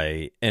this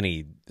by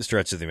any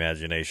stretch of the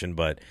imagination,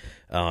 but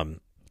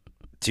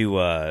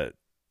to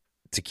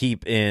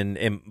keep in.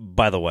 And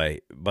by the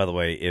way,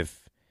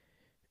 if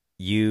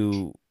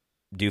you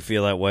do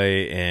feel that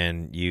way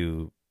and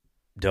you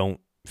don't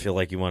feel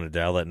like you want to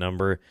dial that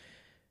number,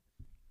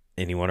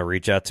 and you want to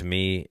reach out to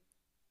me,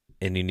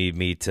 and you need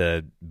me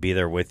to be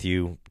there with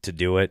you to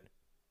do it,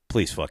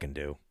 please fucking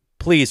do.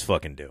 Please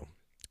fucking do.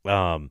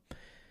 I'll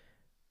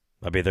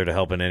be there to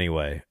help in any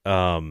way.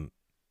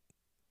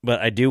 But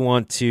I do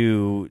want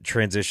to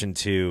transition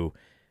to,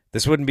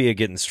 this wouldn't be a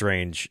Getting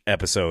Strange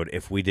episode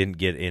if we didn't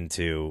get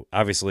into,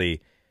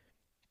 obviously,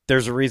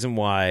 there's a reason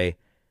why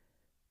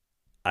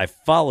I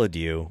followed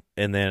you,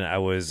 and then I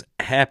was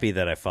happy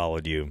that I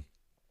followed you.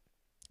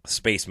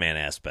 spaceman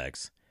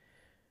aspects.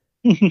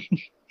 We're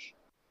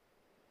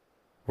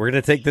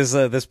gonna take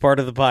this part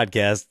of the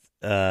podcast,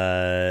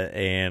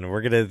 and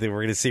we're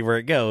gonna see where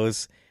it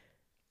goes.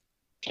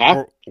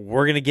 Okay.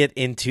 We're gonna get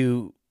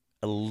into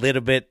a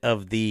little bit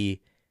of the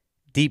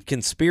deep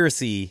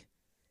conspiracy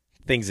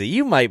things that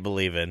you might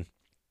believe in,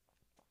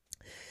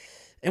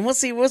 and we'll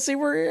see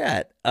where you're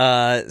at.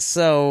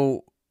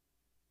 So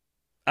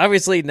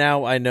obviously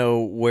now I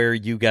know where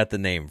you got the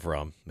name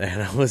from,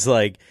 and I was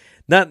like,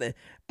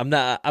 I'm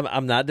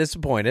not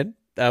disappointed.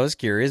 I was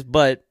curious,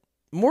 but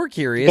more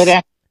curious.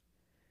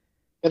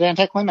 Bit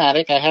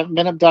anticlimactic. I haven't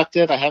been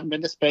abducted. I haven't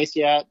been to space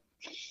yet.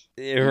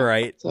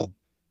 Right. So.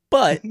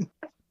 But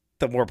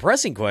the more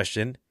pressing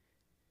question,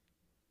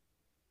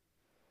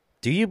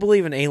 do you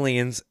believe in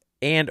aliens,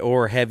 and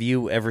or have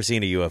you ever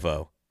seen a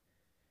UFO?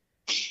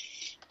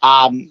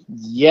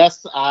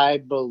 Yes, I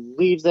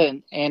believe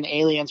in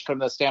aliens from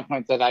the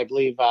standpoint that I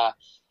believe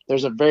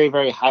there's a very,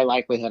 very high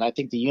likelihood. I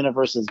think the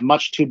universe is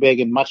much too big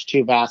and much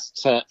too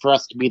vast for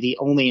us to be the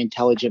only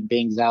intelligent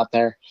beings out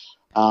there.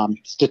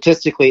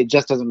 Statistically, it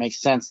just doesn't make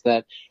sense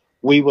that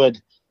we would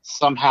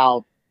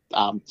somehow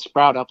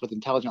sprout up with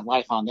intelligent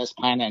life on this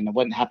planet and it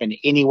wouldn't happen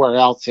anywhere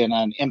else in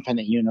an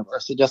infinite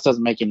universe. It just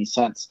doesn't make any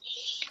sense.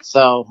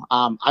 So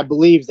I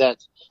believe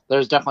that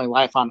there's definitely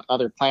life on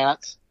other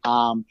planets.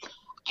 I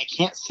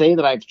can't say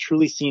that I've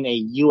truly seen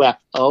a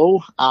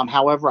UFO.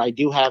 However, I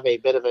do have a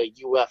bit of a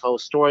UFO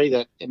story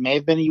that it may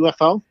have been a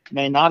UFO,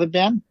 may not have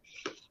been.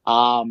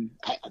 I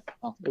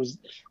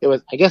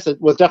guess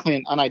it was definitely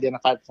an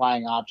unidentified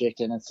flying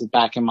object, and it's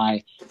back in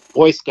my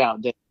Boy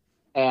Scout days.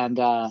 And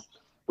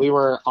we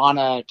were on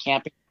a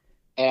camping,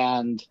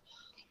 and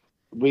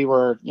we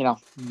were,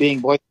 being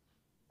boys,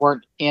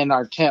 weren't in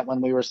our tent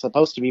when we were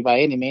supposed to be by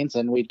any means,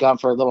 and we'd gone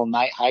for a little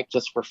night hike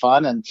just for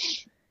fun, and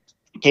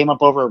came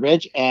up over a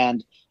ridge,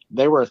 and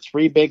there were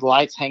 3 big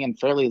lights hanging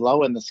fairly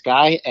low in the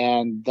sky,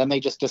 and then they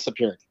just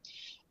disappeared.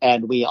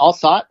 And we all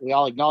saw it. We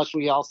all acknowledged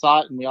we all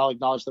saw it, and we all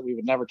acknowledged that we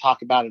would never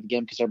talk about it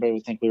again because everybody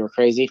would think we were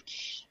crazy.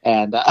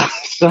 And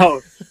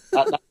so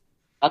that's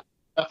a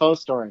UFO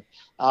story.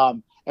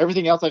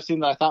 Everything else I've seen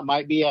that I thought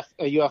might be a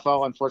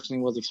UFO,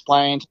 unfortunately, was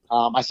explained.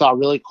 I saw a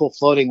really cool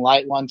floating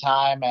light one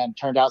time, and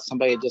turned out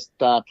somebody had just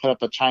put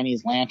up a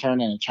Chinese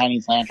lantern, and a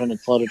Chinese lantern had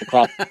floated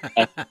across the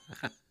sky.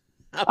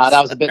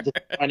 That was a bit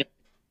disappointing.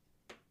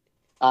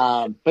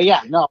 But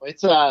yeah, no,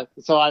 it's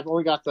so I've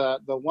only got the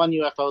one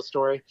UFO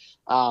story.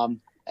 But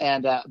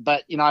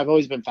I've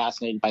always been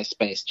fascinated by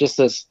space, just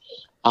this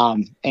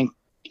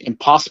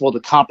impossible to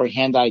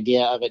comprehend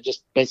idea of it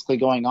just basically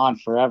going on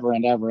forever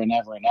and ever and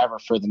ever and ever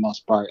for the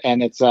most part.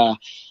 And it's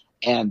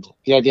and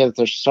the idea that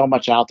there's so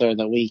much out there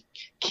that we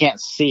can't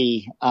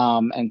see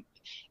and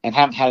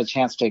haven't had a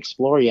chance to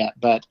explore yet.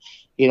 But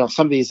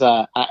some of these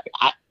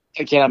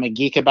I'm a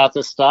geek about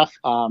this stuff.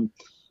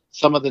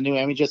 Some of the new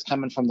images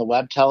coming from the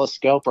Webb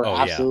telescope are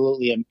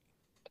absolutely amazing.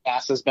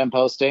 NASA's been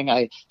posting.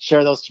 I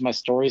share those to my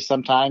stories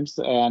sometimes,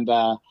 and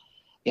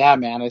yeah,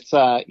 man, it's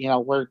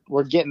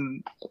we're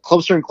getting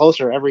closer and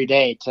closer every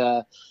day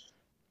to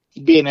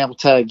being able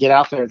to get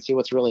out there and see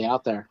what's really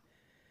out there,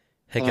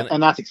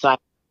 and that's exciting.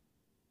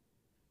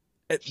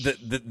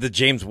 The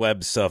James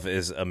Webb stuff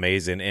is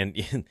amazing, and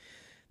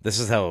this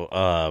is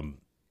how.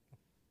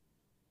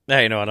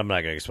 You know what? I'm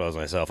not going to expose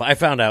myself. I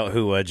found out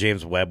who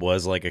James Webb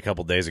was like a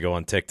couple days ago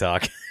on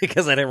TikTok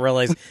because I didn't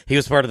realize he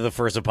was part of the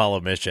first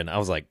Apollo mission. I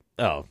was like,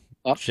 oh,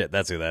 shit,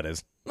 that's who that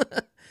is.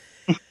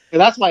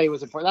 That's why he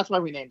was important. That's why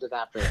we named it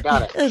after him.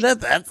 Got it.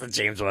 That's the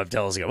James Webb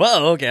telescope.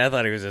 Oh, okay. I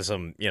thought he was just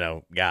some,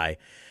 guy.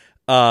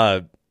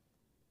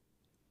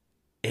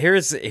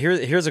 Here's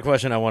a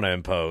question I want to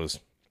impose.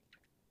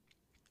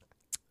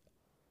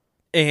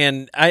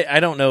 And I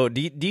don't know.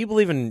 Do you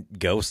believe in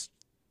ghosts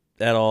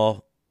at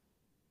all?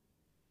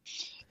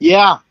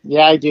 Yeah,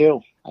 I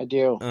do.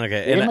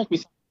 Okay, you're gonna make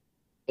me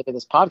into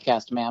this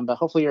podcast, man. But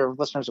hopefully, your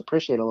listeners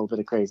appreciate a little bit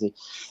of crazy.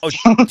 Oh,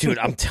 dude,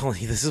 I'm telling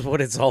you, this is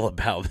what it's all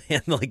about,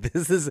 man. Like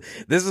this is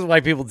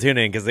why people tune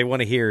in, because they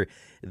want to hear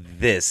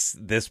this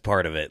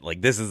part of it.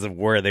 Like this is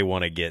where they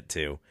want to get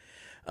to.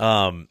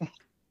 Think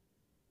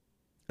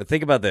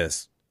about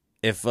this: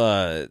 if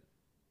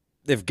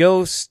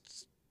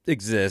ghosts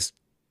exist,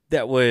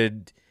 that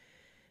would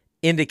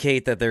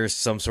indicate that there's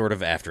some sort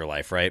of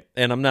afterlife, right?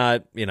 And I'm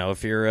not,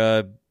 if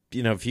you're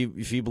if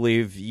you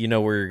believe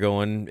where you're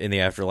going in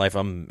the afterlife,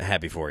 I'm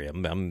happy for you.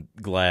 I'm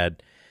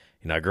glad.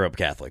 I grew up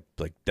Catholic.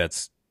 Like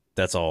that's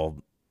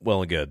all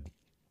well and good.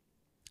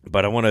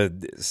 But I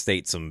want to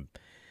state some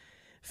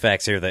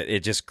facts here that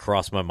it just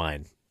crossed my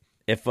mind.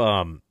 If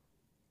ghosts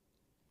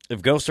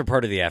are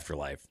part of the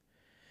afterlife,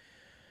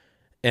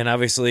 and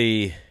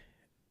obviously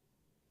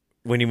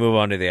when you move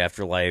on to the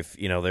afterlife,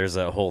 there's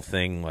a whole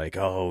thing like,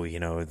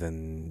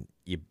 then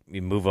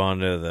you move on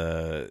to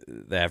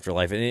the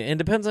afterlife, and it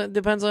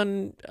depends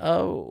on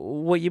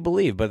what you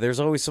believe, but there's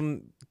always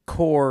some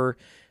core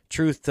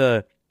truth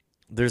to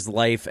there's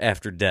life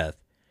after death.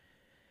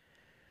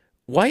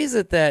 Why is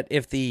it that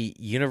if the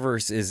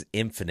universe is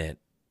infinite,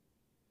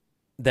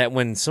 that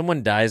when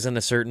someone dies in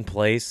a certain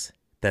place,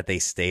 that they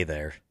stay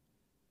there?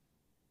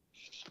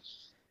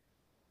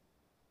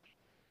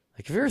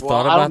 Like, have you ever Well,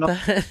 thought I don't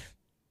about know. that?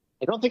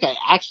 I don't think I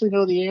actually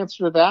know the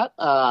answer to that.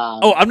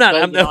 Oh, I'm not.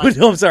 But I'm, you know,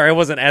 no, I'm sorry. I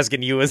wasn't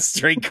asking you a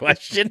straight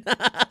question.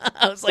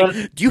 I was like,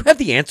 but do you have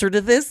the answer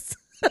to this?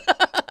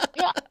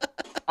 yeah,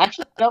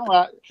 actually,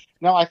 no,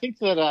 no. I think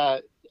that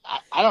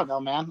I don't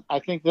know, man. I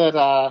think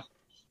that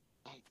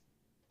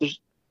there's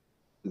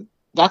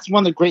that's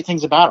one of the great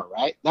things about it,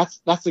 right?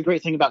 That's the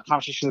great thing about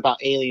conversations about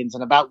aliens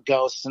and about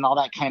ghosts and all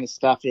that kind of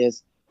stuff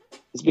is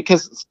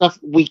because stuff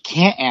we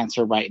can't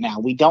answer right now.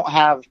 We don't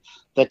have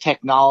the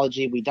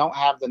technology, we don't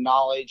have the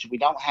knowledge, we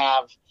don't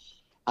have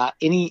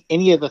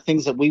any of the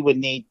things that we would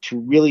need to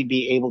really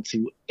be able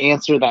to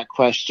answer that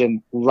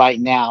question right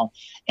now,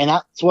 and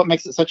that's what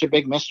makes it such a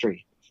big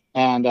mystery.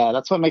 And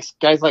that's what makes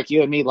guys like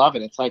you and me love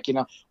it. It's like, we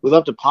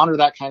love to ponder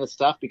that kind of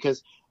stuff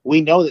because we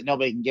know that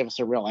nobody can give us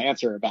a real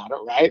answer about it,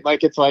 right?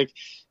 Like it's like,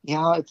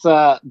 it's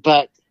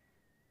but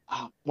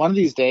one of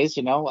these days,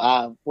 we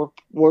learn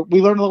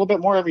a little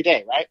bit more every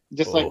day, right?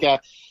 Just like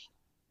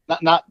Oh,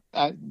 not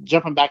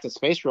jumping back to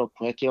space real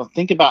quick.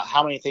 Think about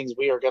how many things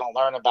we are going to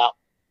learn about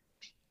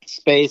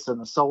space and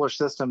the solar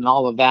system and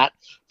all of that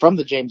from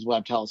the James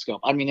Webb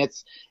Telescope. I mean,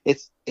 it's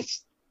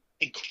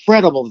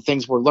incredible the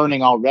things we're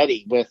learning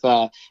already with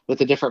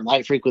the different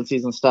light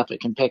frequencies and stuff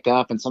it can pick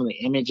up and some of the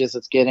images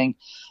it's getting.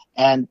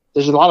 And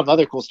there's a lot of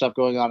other cool stuff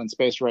going on in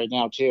space right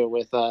now too,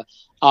 with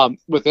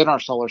within our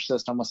solar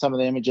system, with some of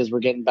the images we're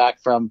getting back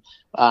from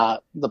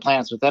the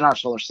planets within our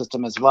solar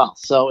system as well.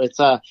 So it's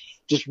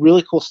just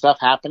really cool stuff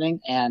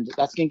happening, and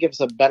that's going to give us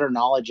a better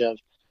knowledge of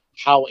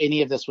how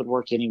any of this would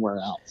work anywhere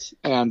else.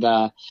 And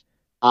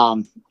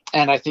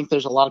I think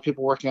there's a lot of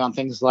people working on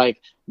things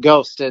like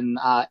ghost and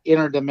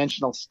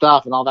interdimensional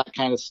stuff and all that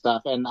kind of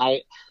stuff. And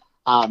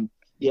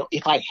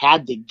if I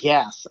had to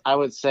guess, I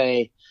would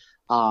say,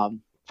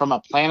 from a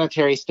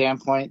planetary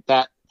standpoint,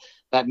 that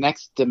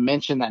next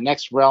dimension, that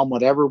next realm,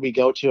 whatever we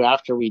go to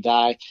after we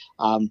die,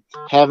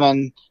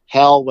 heaven,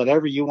 hell,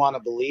 whatever you want to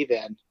believe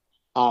in,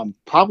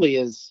 probably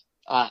is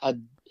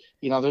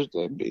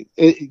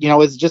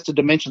it's just a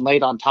dimension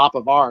laid on top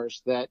of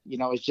ours that,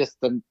 is just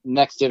the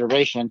next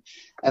iteration.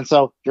 And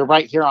so you're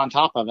right here on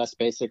top of us,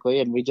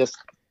 basically. And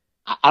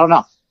I don't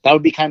know. That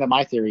would be kind of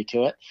my theory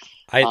to it.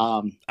 I,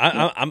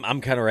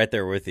 I'm kind of right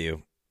there with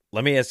you.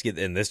 Let me ask you,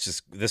 and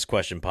this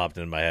question popped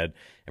into my head,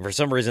 and for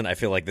some reason I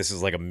feel like this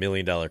is like $1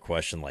 million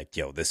question. Like,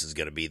 yo, this is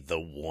gonna be the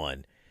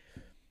one.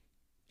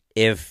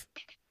 If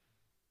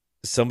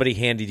somebody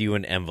handed you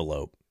an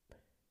envelope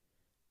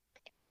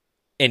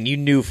and you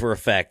knew for a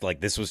fact,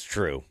 like, this was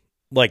true,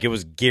 like it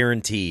was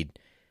guaranteed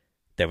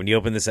that when you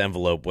open this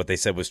envelope, what they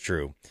said was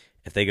true.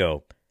 If they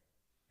go,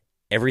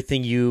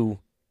 everything you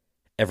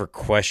ever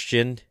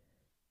questioned,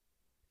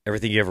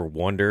 everything you ever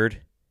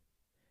wondered,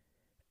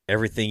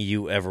 everything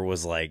you ever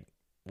was like,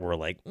 were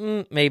like,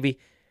 maybe.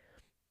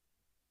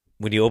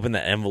 When you open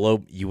that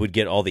envelope, you would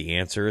get all the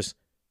answers.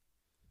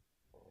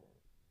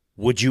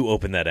 Would you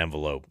open that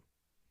envelope?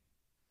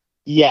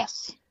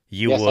 Yes.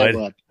 You yes, would? I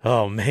would.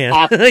 Oh,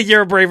 man.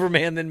 You're a braver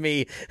man than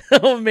me.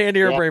 Oh, man,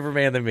 you're a braver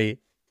man than me.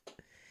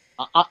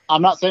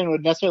 I'm not saying it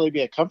would necessarily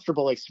be a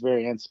comfortable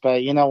experience,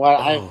 but you know what?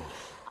 I'm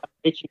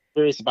way too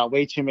curious about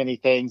way too many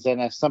things,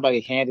 and if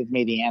somebody handed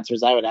me the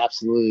answers, I would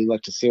absolutely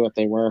look to see what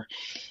they were.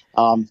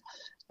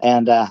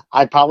 And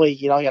I'd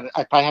probably,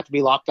 I'd probably have to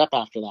be locked up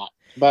after that.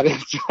 But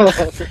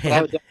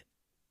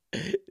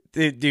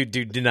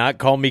dude, do not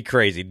call me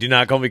crazy. Do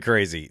not call me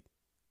crazy.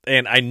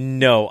 And I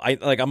know,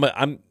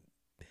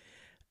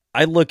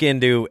 I look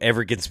into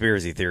every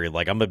conspiracy theory.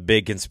 Like, I'm a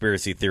big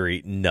conspiracy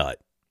theory nut,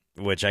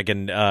 which we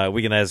can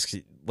ask,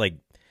 like,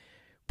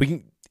 we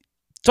can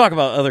talk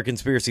about other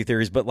conspiracy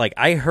theories, but like,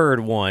 I heard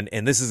one,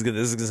 and this is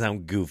gonna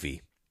sound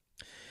goofy.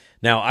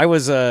 Now, I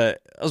was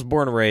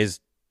born and raised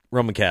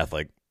Roman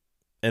Catholic,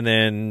 and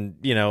then,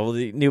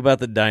 knew about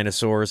the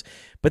dinosaurs.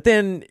 But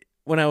then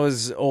when I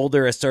was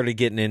older, I started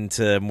getting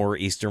into more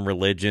Eastern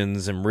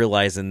religions and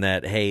realizing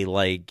that, hey,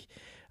 like,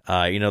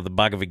 the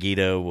Bhagavad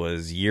Gita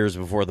was years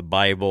before the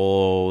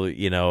Bible.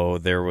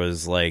 There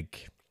was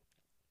like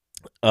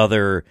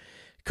other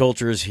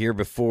cultures here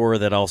before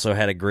that also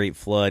had a great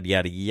flood,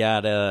 yada,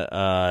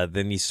 yada.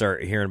 Then you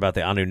start hearing about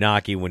the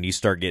Anunnaki when you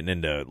start getting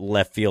into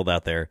left field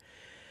out there.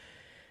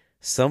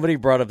 Somebody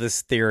brought up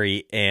this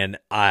theory, and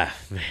I'm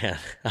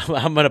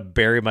going to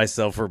bury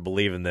myself for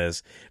believing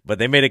this, but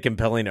they made a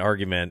compelling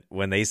argument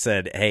when they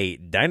said, hey,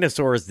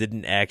 dinosaurs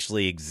didn't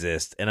actually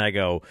exist. And I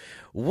go,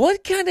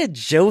 what kind of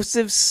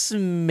Joseph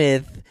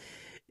Smith,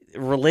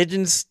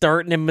 religion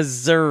starting in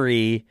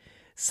Missouri,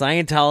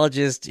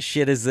 Scientologist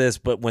shit is this?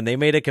 But when they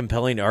made a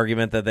compelling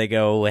argument that they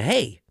go,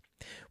 hey,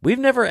 we've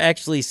never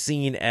actually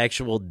seen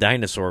actual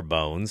dinosaur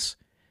bones,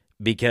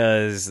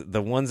 because the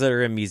ones that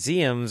are in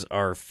museums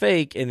are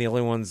fake, and the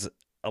only ones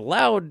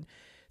allowed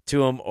to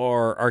them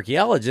are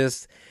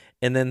archaeologists.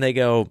 And then they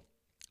go,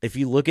 if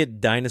you look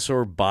at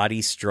dinosaur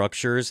body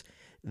structures,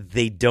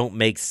 they don't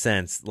make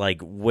sense.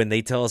 Like, when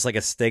they tell us like a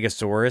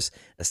stegosaurus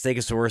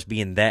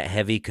being that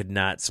heavy could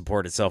not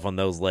support itself on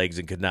those legs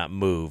and could not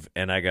move.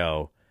 And I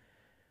go,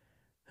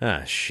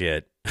 Ah,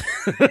 shit.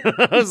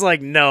 I was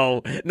like,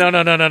 no, no,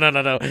 no, no, no, no,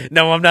 no, no,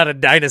 no. I'm not a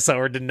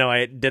dinosaur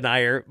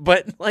denier.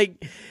 But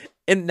like,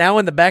 and now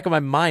in the back of my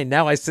mind,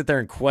 now I sit there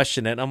and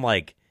question it. And I'm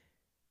like,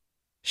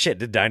 shit,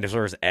 did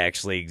dinosaurs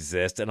actually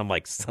exist? And I'm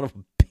like, son of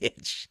a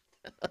bitch.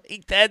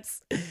 Like,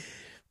 that's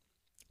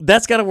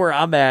kind of where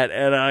I'm at.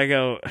 And I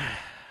go,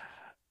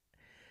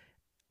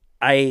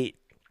 I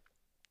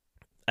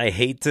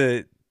hate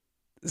to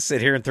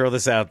sit here and throw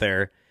this out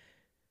there,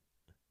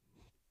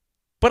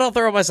 but I'll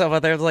throw myself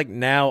out there. It's like,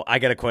 now I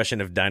got a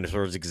question if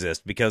dinosaurs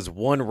exist because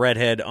one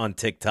redhead on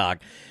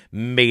TikTok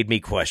made me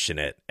question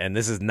it, and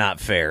this is not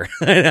fair.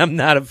 I'm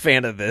not a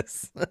fan of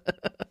this.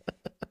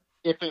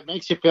 If it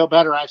makes you feel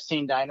better, I've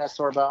seen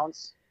dinosaur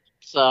bones.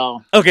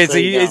 So okay, so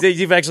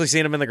you've actually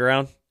seen them in the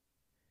ground?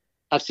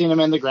 I've seen them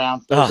in the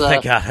ground.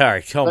 Thank God. All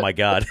right. Oh, my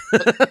God.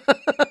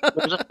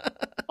 There's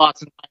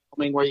spots in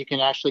Wyoming where you can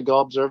actually go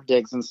observe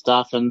digs and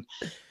stuff, and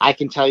I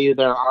can tell you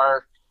there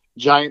are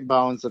giant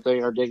bones that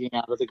they are digging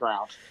out of the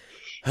ground.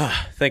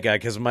 Thank God,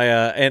 because my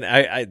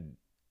and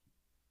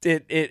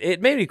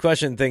it made me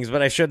question things,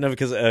 but I shouldn't have,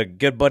 because a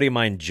good buddy of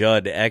mine,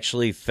 Judd,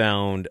 actually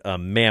found a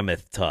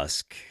mammoth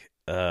tusk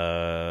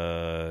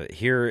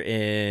here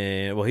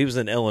in, well, he was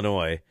in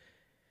Illinois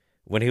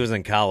when he was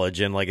in college,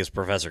 and like his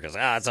professor goes,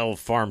 it's an old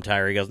farm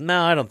tire. He goes,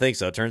 no, I don't think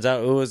so. It turns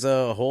out it was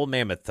a whole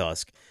mammoth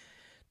tusk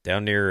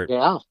down near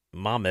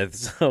Monmouth.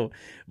 So,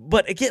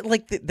 but again,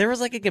 like there was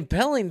like a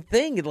compelling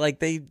thing, like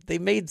they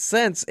made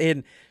sense,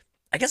 and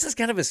I guess that's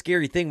kind of a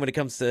scary thing when it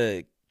comes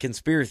to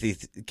conspiracy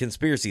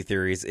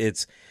theories.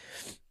 It's,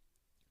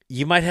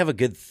 you might have a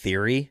good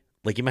theory,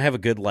 like you might have a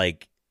good,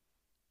 like,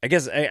 I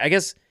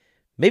guess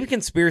maybe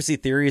conspiracy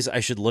theories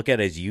I should look at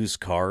as used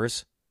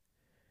cars,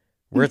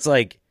 where it's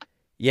like,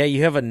 yeah,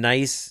 you have a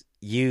nice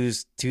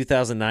used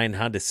 2009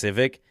 Honda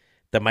Civic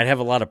that might have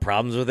a lot of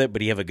problems with it,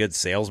 but you have a good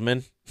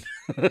salesman.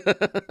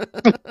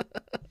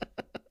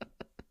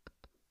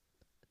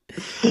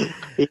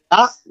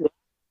 Yeah,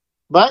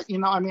 but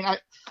I mean,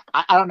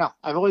 I don't know.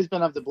 I've always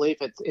been of the belief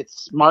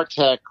it's smart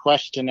to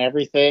question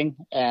everything,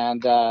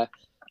 and the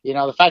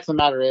fact of the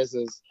matter is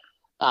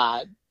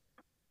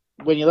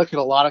when you look at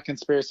a lot of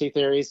conspiracy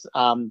theories,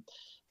 when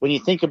you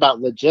think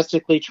about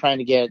logistically trying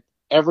to get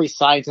every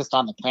scientist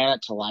on the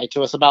planet to lie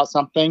to us about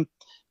something,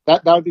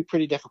 that would be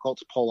pretty difficult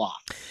to pull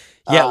off.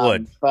 Yeah, it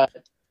would.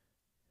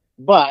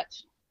 But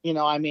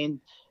I mean,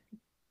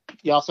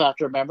 you also have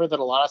to remember that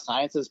a lot of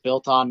science is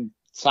built on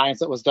science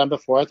that was done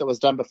before it.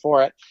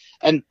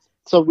 And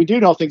so we do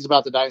know things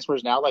about the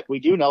dinosaurs now. Like, we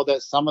do know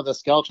that some of the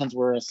skeletons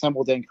were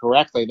assembled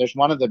incorrectly. There's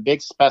one of the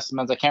big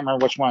specimens, I can't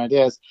remember which one it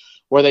is,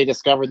 where they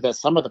discovered that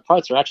some of the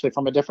parts are actually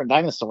from a different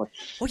dinosaur.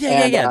 Oh,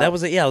 yeah. That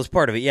was it. Yeah, it was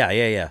part of it. Yeah.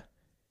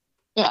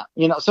 Yeah,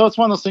 so it's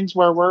one of those things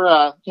where we're,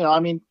 I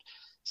mean,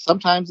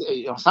 sometimes,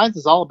 science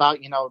is all about,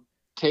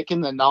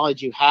 taking the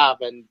knowledge you have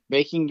and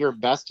making your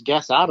best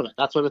guess out of it.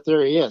 That's what a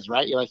theory is,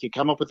 right? You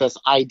come up with this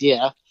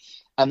idea,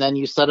 and then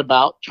you set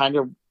about trying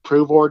to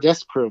prove or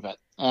disprove it.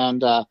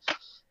 And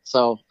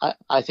so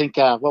I think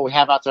what we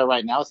have out there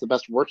right now is the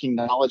best working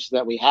knowledge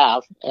that we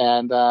have,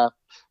 and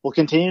we'll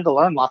continue to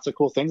learn lots of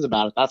cool things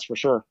about it. That's for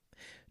sure.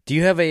 Do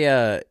you have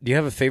a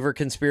favorite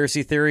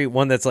conspiracy theory?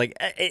 One that's like,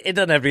 it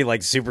doesn't have to be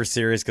like super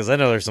serious, because I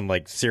know there's some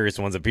like serious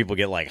ones that people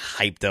get like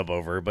hyped up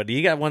over, but do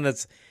you got one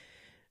that's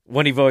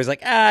one you've always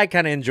like, I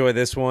kind of enjoy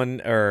this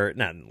one, or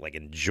not like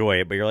enjoy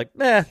it, but you're like,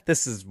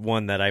 this is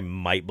one that I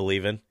might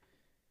believe in?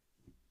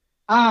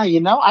 I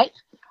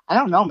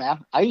don't know,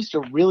 man. I used to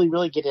really,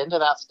 really get into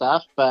that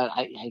stuff, but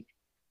I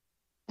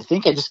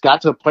think I just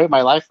got to a point in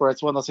my life where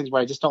it's one of those things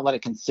where I just don't let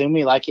it consume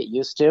me like it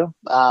used to.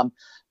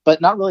 But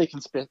not really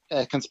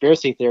a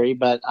conspiracy theory,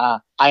 but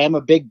I am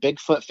a big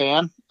Bigfoot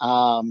fan.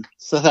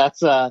 So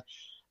that's,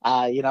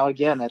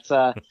 again, it's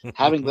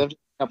having lived,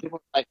 people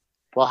are like,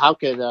 well, how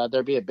could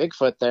there be a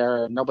Bigfoot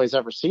there and nobody's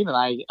ever seen it?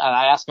 And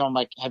I ask them,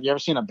 like, have you ever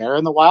seen a bear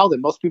in the wild?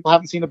 And most people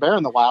haven't seen a bear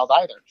in the wild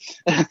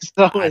either.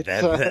 So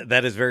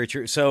that is very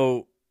true.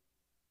 So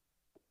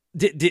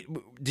did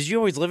you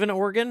always live in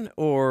Oregon,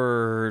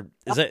 or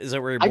is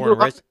that where you're born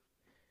and raised?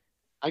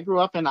 I grew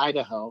up in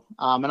Idaho,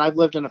 and I've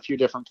lived in a few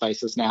different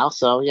places now.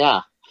 So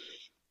yeah,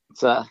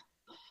 but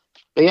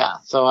yeah.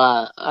 So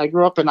I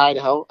grew up in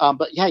Idaho,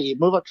 but yeah, you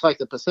move up to like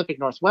the Pacific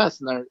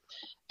Northwest,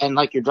 and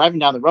like you're driving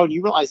down the road,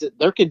 you realize that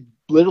there could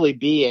literally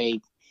be a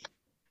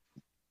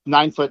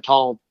 9-foot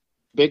tall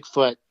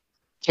Bigfoot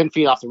 10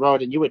 feet off the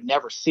road, and you would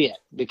never see it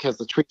because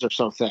the trees are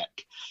so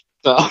thick.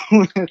 So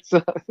it's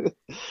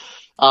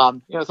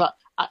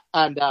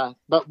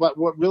but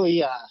what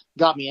really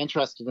got me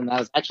interested in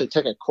that is I actually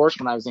took a course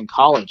when I was in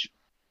college.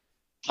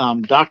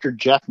 Dr.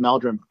 Jeff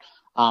Meldrum,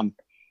 I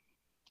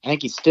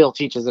think he still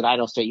teaches at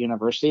Idaho State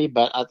University,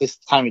 but at this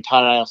time he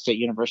taught at Idaho State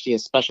University.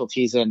 His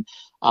specialties in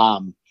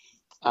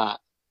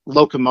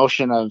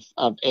locomotion of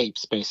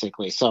apes,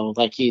 basically. So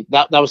like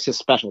that was his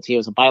specialty. He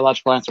was a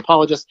biological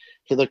anthropologist.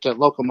 He looked at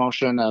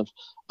locomotion of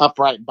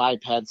upright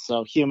bipeds,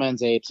 so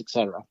humans, apes,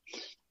 etc.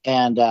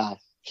 And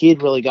he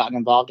had really gotten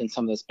involved in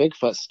some of this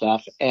Bigfoot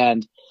stuff.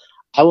 And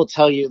I will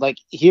tell you, like,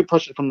 he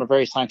approached it from a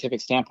very scientific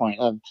standpoint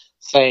of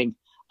saying,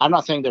 I'm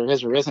not saying there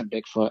is or isn't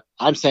Bigfoot.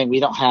 I'm saying we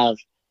don't have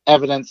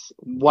evidence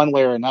one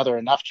way or another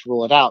enough to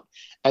rule it out.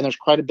 And there's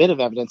quite a bit of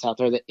evidence out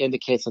there that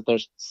indicates that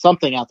there's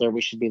something out there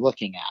we should be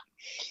looking at.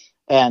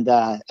 And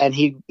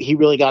he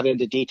really got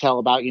into detail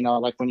about,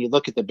 like when you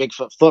look at the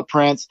Bigfoot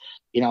footprints,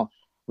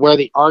 where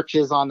the arch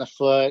is on the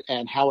foot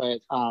and how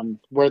it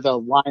where the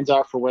lines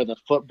are for where the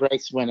foot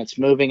breaks when it's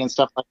moving and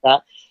stuff like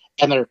that.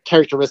 And their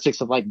characteristics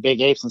of like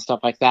big apes and stuff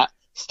like that.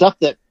 Stuff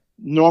that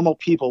normal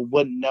people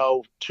wouldn't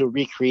know to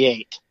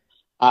recreate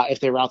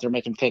if they were out there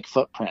making fake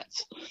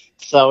footprints.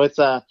 So it's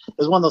one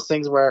of those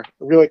things where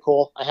really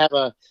cool. I have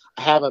a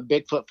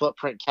Bigfoot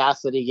footprint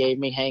cast that he gave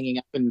me hanging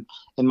up in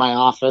my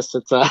office.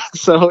 It's Are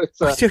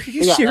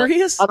you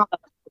serious? I don't have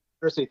a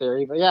conspiracy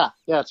theory, but yeah,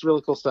 it's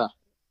really cool stuff.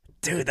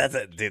 Dude, that's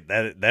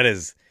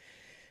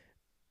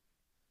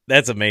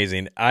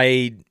amazing.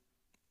 I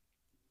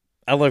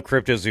love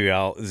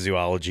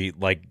cryptozoology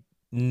like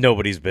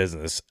nobody's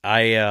business.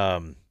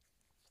 One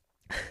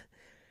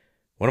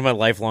of my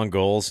lifelong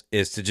goals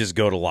is to just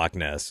go to Loch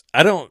Ness.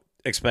 I don't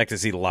expect to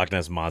see the Loch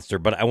Ness Monster,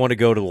 but I want to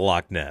go to the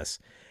Loch Ness.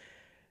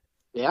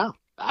 Yeah,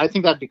 I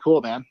think that'd be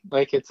cool, man.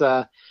 Like it's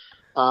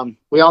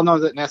we all know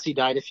that Nessie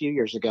died a few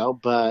years ago,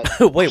 but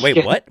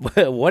wait, what?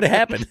 What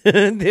happened?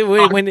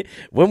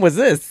 when was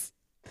this?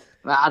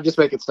 I'm just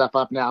making stuff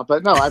up now,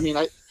 but no, I mean,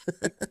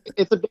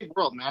 it's a big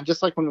world, man.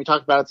 Just like when we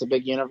talk about it's a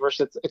big universe,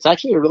 it's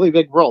actually a really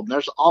big world. And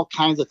there's all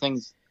kinds of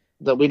things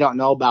that we don't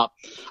know about.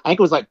 I think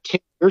it was like 10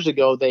 years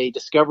ago they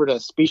discovered a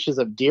species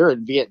of deer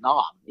in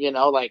Vietnam.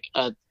 Like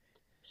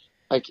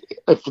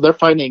if they're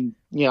finding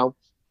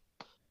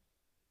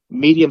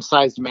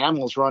medium-sized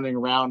mammals running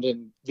around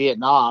in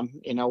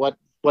Vietnam,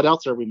 what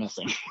else are we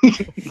missing?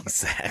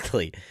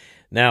 Exactly.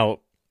 Now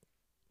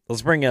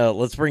let's bring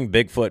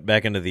Bigfoot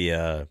back into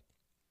the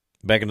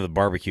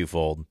barbecue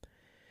fold.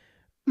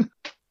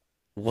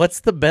 What's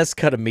the best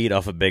cut of meat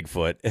off of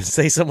Bigfoot? If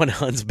say someone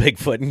hunts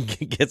Bigfoot and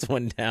gets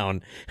one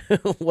down,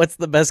 what's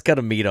the best cut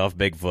of meat off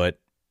Bigfoot?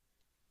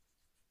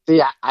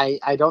 See,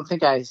 I don't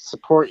think I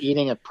support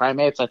eating of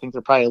primates. I think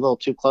they're probably a little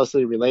too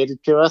closely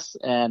related to us,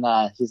 and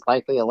he's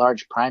likely a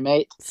large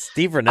primate.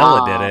 Steve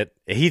Rinella did it.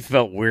 He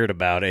felt weird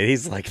about it.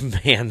 He's like,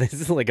 man, this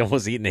is like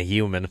almost eating a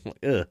human. I'm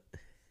like, ugh.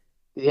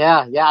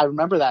 Yeah, I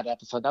remember that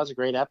episode. That was a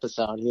great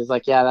episode. He was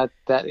like, yeah,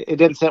 that it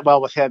didn't sit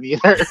well with him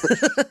either.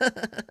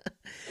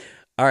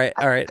 All right.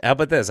 How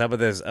about this?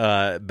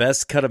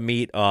 Best cut of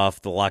meat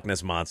off the Loch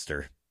Ness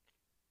Monster.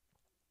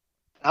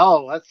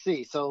 Oh, let's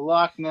see. So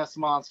Loch Ness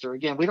Monster.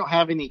 Again, we don't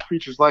have any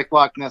creatures like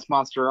Loch Ness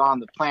Monster on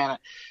the planet,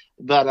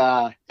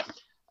 but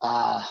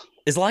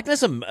is Loch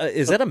Ness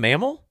is that a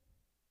mammal?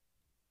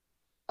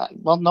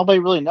 Well, nobody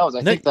really knows.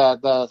 I think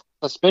the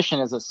suspicion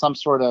is it's some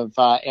sort of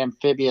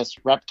amphibious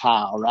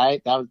reptile,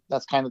 right?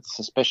 That's kind of the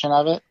suspicion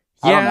of it.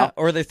 Yeah,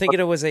 or they're thinking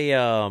it was a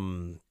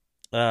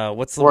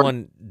what's the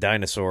one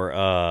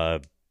dinosaur?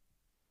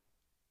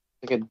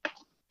 Like a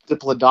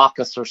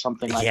Diplodocus or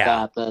something like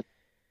that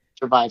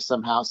survives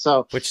somehow.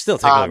 So which still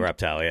technically a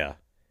reptile, yeah.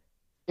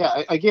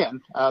 Yeah,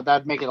 again,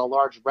 that'd make it a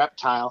large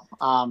reptile.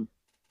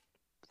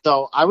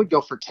 So I would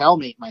go for tail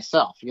meat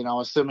myself,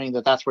 assuming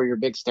that that's where your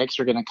big steaks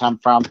are going to come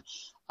from.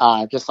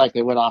 Just like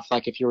they would off,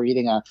 like if you were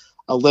eating a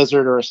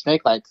lizard or a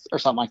snake, or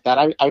something like that.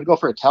 I would go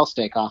for a tail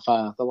steak off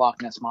the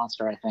Loch Ness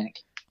Monster, I think.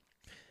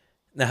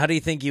 Now, how do you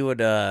think you would,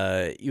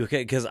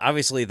 because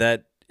obviously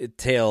that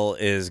tail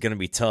is going to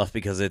be tough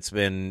because it's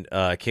been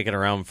kicking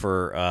around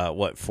for,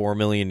 4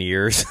 million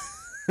years?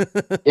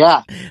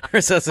 Yeah.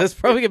 So it's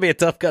probably going to be a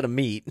tough cut of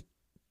meat.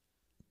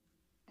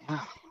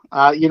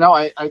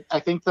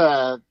 I think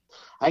the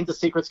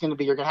secret's going to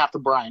be you're going to have to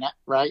brine it,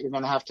 right? You're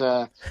going to have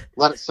to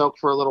let it soak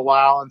for a little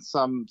while in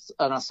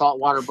a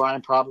saltwater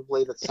brine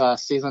probably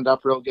that's seasoned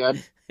up real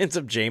good. And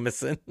some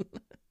Jameson.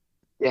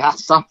 Yeah,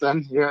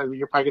 something.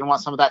 You're probably going to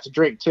want some of that to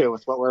drink too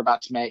with what we're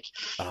about to make.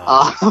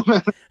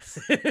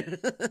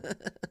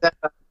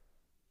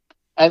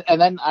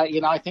 And then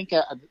I think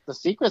the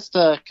secret's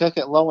to cook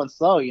it low and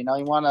slow. You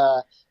want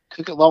to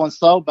cook it low and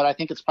slow, but I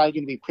think it's probably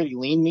going to be pretty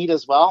lean meat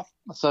as well.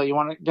 So you're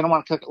going to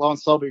want to cook it low and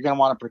slow, but you're going to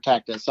want to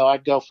protect it. So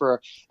I'd go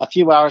for a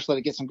few hours, let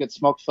it get some good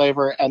smoke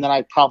flavor, and then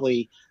I'd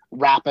probably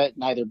wrap it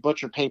in either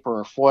butcher paper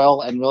or foil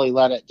and really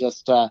let it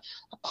just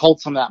hold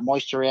some of that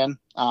moisture in.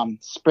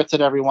 Spritz it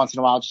every once in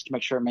a while just to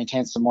make sure it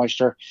maintains some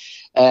moisture,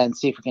 and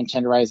see if we can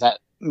tenderize that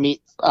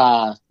meat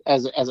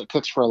as it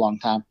cooks for a long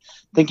time.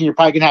 Thinking you're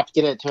probably going to have to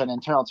get it to an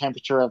internal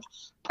temperature of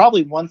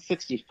probably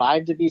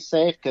 165 to be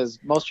safe, because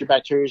most of your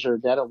bacteria are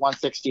dead at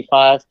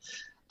 165.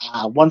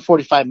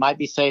 145 might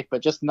be safe,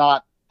 but just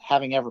not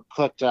having ever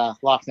cooked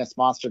Loch Ness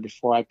Monster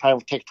before, I'd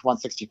probably take it to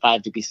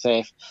 165 to be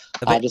safe,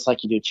 just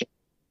like you do chicken.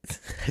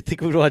 I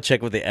think we'd want to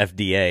check with the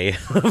FDA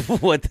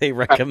of what they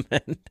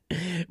recommend.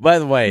 Right. By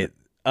the way,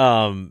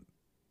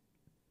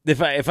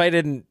 if I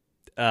didn't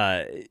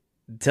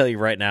tell you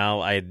right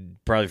now,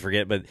 I'd probably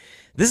forget, but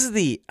this is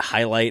the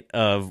highlight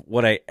of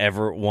what I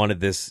ever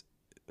wanted this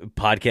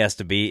podcast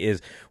to be.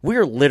 Is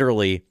we're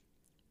literally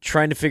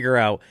trying to figure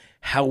out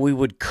how we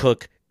would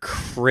cook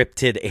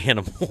cryptid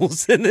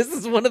animals, and this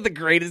is one of the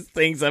greatest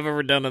things I've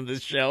ever done on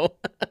this show.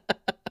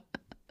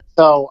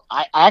 So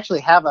I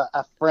actually have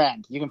a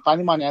friend. You can find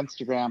him on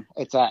Instagram.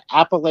 It's a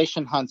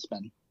Appalachian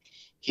Huntsman.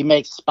 He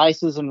makes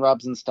spices and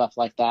rubs and stuff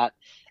like that.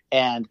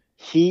 And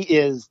he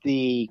is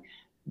the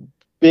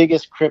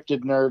biggest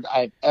cryptid nerd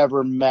I've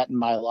ever met in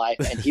my life.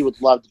 And he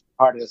would love to be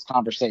part of this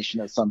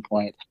conversation at some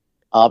point.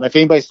 If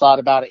anybody's thought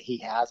about it, he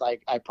has.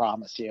 I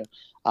promise you.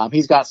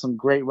 He's got some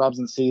great rubs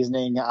and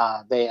seasoning.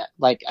 I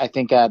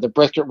think the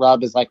brisket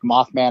rub is like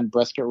Mothman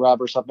brisket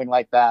rub or something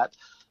like that.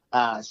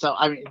 So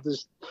I mean,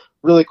 there's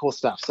really cool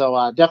stuff.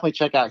 So definitely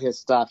check out his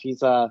stuff. He's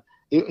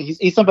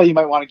somebody you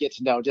might want to get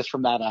to know just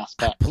from that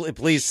aspect.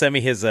 Please send me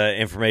his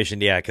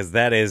information, yeah, because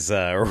that is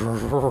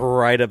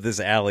right up this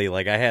alley.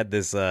 Like I had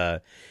this,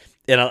 and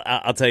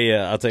I'll tell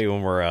you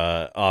when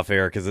we're off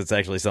air because it's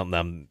actually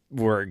something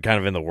we're kind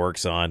of in the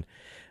works on.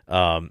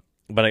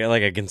 But I got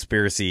like a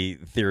conspiracy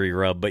theory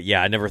rub. But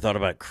yeah, I never thought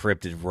about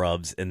cryptid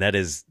rubs, and that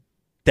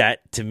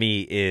to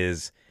me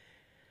is,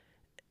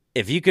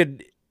 if you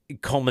could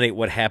culminate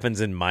what happens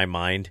in my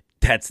mind,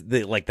 that's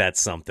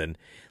something.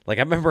 Like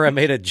I remember I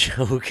made a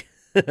joke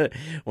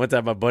one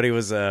time. My buddy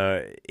was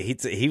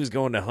he was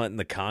going to hunt in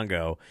the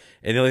Congo,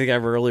 and the only thing I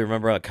really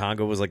remember about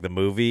Congo was like the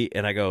movie.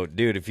 And I go,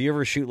 dude, if you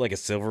ever shoot like a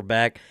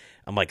silverback,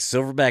 I'm like,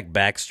 silverback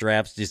back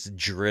straps, just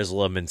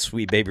drizzle them in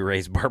Sweet Baby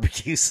Ray's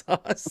barbecue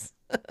sauce.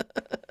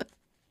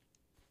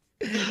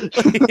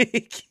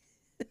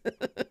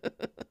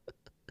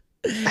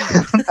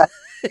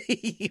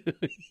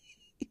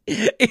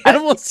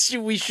 Animals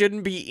we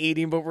shouldn't be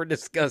eating, but we're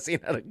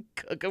discussing how to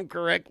cook them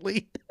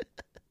correctly.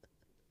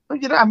 Well,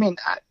 I mean,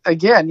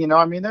 again,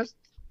 I mean, there's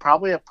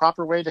probably a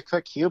proper way to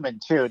cook human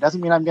too. It doesn't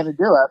mean I'm going to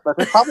do it, but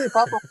there's probably a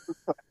proper way to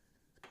cook.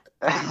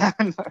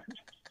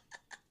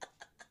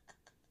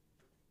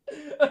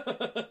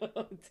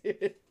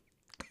 Dude.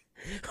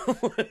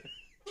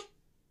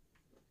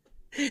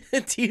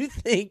 Do you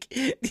think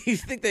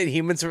that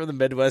humans from the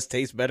Midwest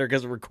taste better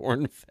because we're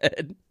corn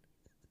fed?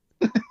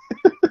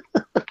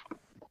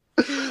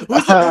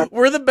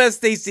 We're the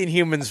best tasting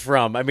humans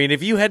from. I mean,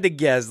 if you had to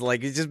guess,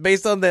 like, it's just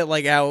based on that,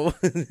 like how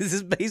this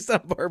is based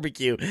on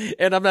barbecue.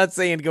 And I'm not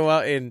saying go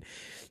out and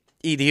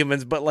eat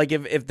humans, but like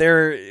if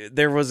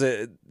there was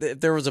a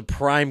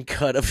prime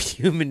cut of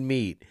human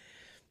meat,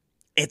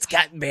 it's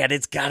got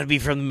to be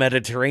from the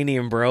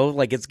Mediterranean, bro.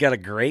 Like it's got a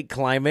great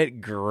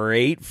climate,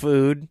 great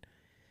food.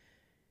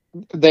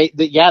 They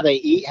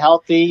eat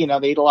healthy.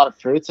 They eat a lot of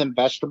fruits and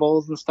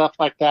vegetables and stuff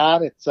like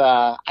that. It's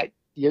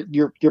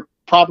you're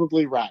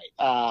probably right.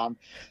 I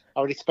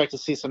would expect to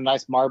see some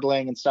nice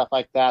marbling and stuff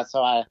like that.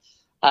 So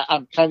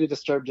I'm kind of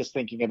disturbed just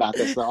thinking about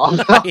this though.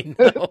 I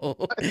know,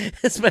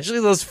 especially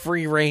those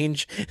free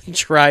range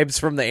tribes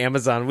from the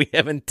Amazon we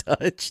haven't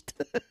touched.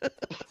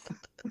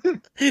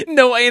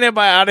 No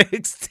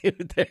antibiotics,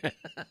 dude.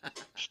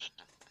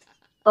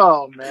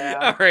 Oh man!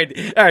 All right.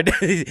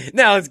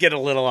 Now let's get a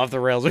little off the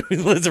rails.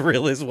 Let's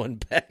reel this one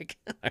back.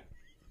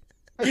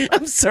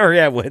 I'm sorry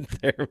I went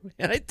there,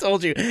 man. I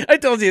told you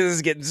this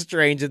is getting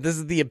strange, and this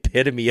is the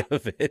epitome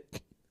of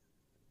it.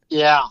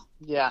 Yeah.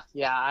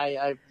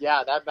 I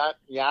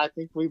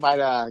think we might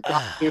have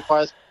gone too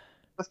far.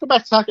 Let's go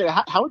back to talking.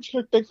 How would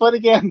you cook Bigfoot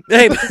again?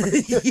 Hey,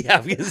 yeah,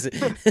 because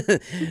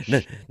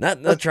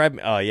not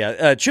tribe. Oh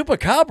yeah,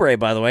 chupacabra.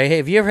 By the way, hey,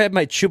 have you ever had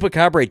my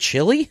chupacabra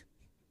chili?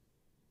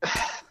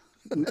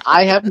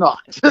 I have not,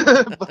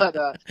 but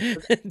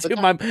dude,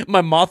 my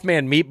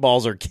Mothman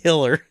meatballs are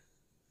killer.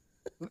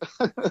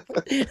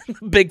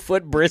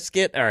 Bigfoot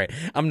brisket. All right,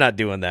 I'm not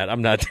doing that.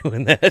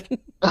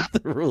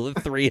 The rule of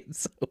three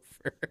is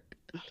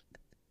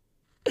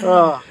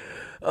over.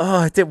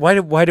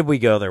 Why did we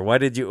go there? Why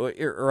did you,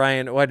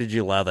 Ryan? Why did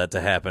you allow that to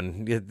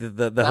happen?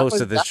 The host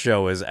of this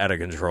show is out of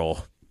control.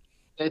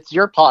 It's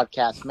your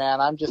podcast,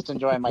 man. I'm just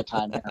enjoying my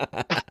time here.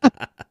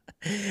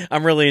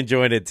 I'm really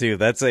enjoying it too.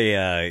 That's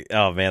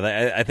oh man,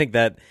 I think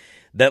that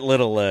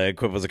little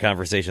quip was a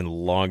conversation a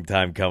long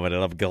time coming,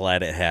 and I'm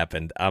glad it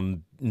happened.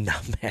 I'm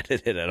not mad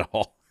at it at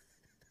all.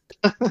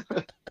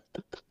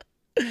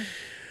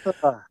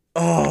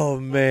 Oh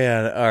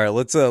man! All right,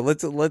 let's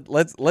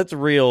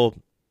reel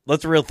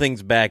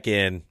things back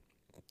in,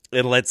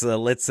 and let's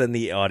send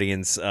the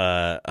audience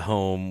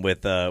home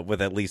with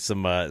at least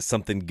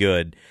something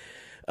good.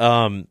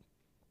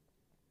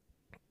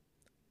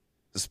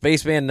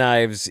 Spaceman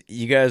Knives,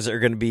 you guys are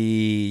going to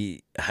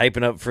be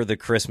hyping up for the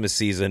Christmas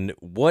season.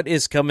 What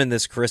is coming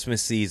this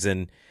Christmas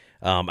season?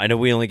 I know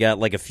we only got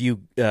like a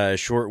few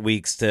short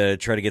weeks to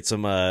try to get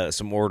some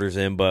orders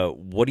in, but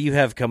what do you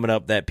have coming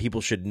up that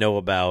people should know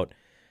about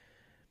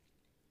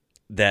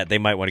that they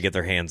might want to get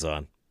their hands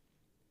on?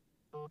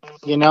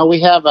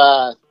 We have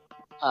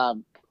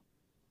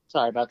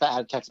sorry about that. I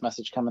had a text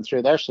message coming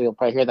through there, so you'll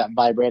probably hear that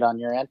vibrate on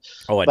your end.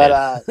 Oh,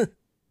 I did.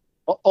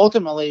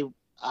 Ultimately,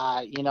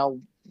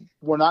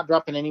 we're not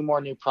dropping any more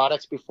new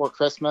products before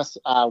Christmas.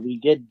 We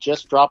did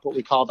just drop what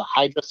we call the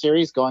Hydra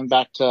series, going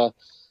back to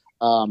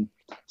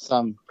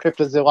some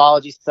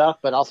cryptozoology stuff,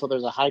 but also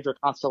there's a Hydra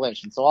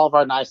constellation. So all of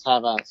our knives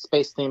have a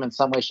space theme in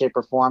some way, shape,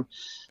 or form.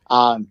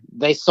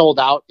 They sold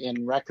out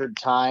in record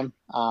time.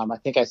 I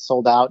think I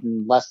sold out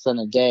in less than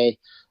a day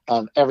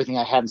of everything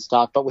I had in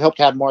stock. But we hope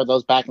to have more of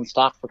those back in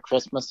stock for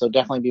Christmas, so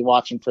definitely be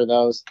watching for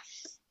those.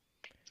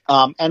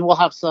 And we'll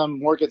have some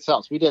more good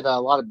sales. We did a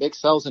lot of big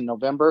sales in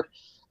November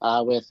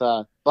with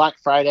Black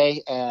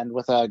Friday, and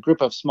with a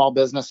group of small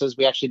businesses.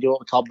 We actually do what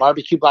we call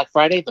Barbecue Black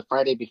Friday, the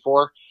Friday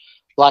before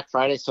Black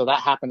Friday. So that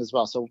happened as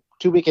well. So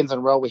 2 weekends in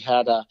a row, we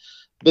had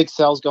big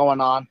sales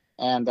going on,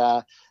 and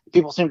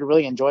people seem to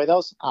really enjoy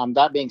those.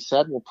 That being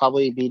said, we'll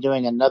probably be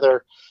doing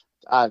another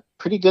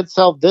pretty good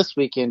sale this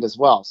weekend as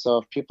well. So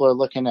if people are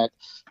looking at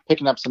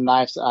picking up some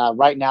knives,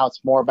 right now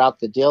it's more about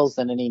the deals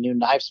than any new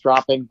knives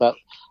dropping. But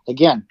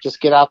again, just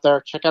get out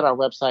there, check out our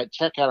website,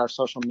 check out our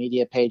social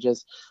media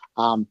pages,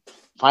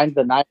 find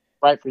the knife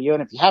right for you.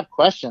 And if you have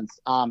questions,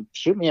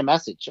 shoot me a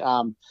message.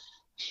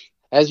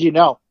 As you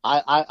know,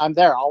 I'm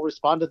there. I'll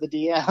respond to the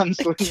DMs.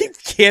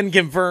 Can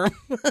confirm.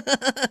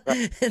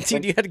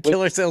 Dude, you had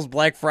killer sales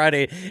Black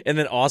Friday and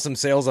then awesome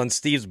sales on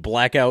Steve's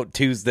Blackout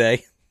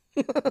Tuesday.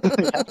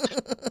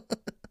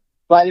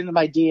 Slide into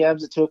my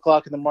DMs at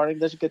 2:00 in the morning.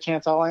 There's a good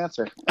chance I'll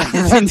answer.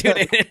 Dude,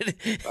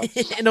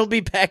 and it'll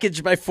be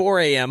packaged by 4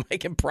 a.m. I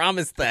can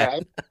promise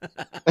that.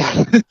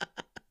 Right?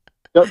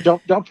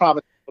 don't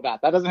promise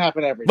that. That doesn't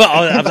happen every day.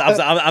 Well,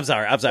 I'm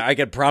sorry. I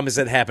can promise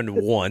it happened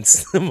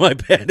once. My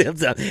bad.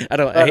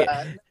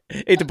 I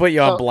hate to put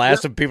you on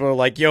blast when people are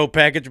like, "Yo,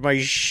 package my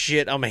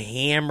shit. I'm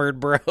hammered,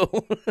 bro."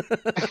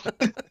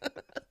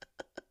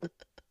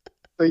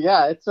 So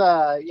yeah, it's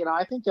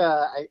I think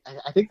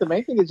I think the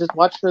main thing is just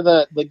watch for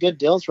the good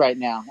deals right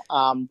now.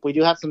 We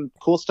do have some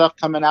cool stuff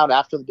coming out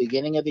after the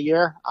beginning of the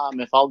year,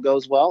 if all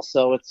goes well.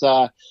 So it's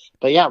but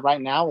yeah, right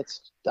now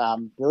it's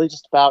really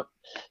just about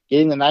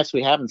getting the knives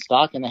we have in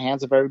stock in the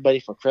hands of everybody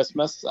for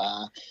Christmas.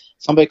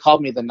 Somebody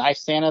called me the Knife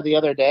Santa the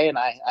other day, and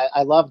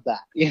I loved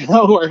that.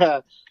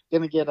 We're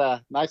gonna get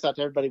knives out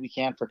to everybody we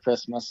can for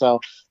Christmas.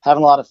 So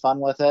having a lot of fun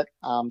with it.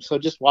 So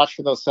just watch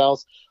for those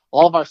sales.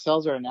 All of our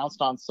sales are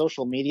announced on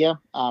social media.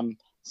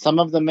 Some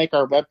of them make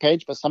our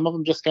webpage, but some of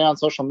them just stay on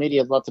social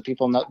media. Lots of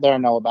people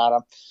know about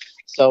them.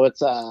 So it's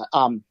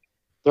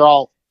they're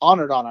all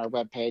honored on our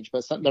webpage,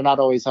 but they're not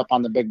always up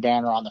on the big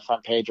banner on the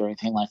front page or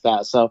anything like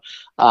that. So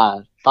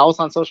follow us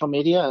on social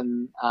media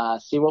and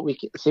see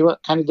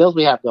what kind of deals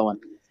we have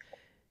going.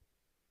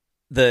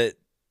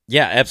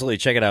 Yeah, absolutely.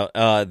 Check it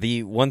out.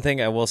 The one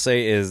thing I will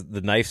say is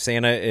the Knife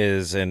Santa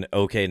is an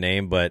okay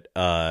name, but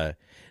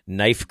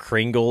Knife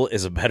Kringle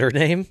is a better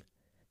name.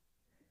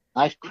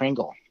 Knife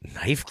Kringle.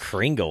 Knife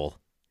Kringle.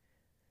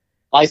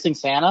 Slicing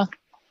Santa.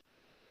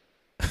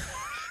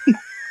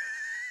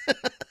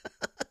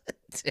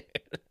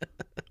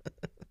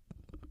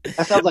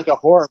 That sounds like a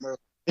horror movie.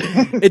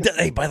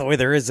 Hey, by the way,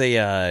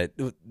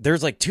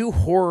 there's like 2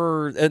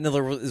 horror. And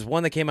there was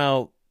one that came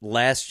out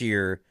last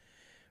year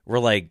where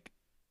like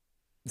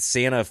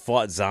Santa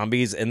fought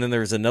zombies, and then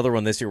there's another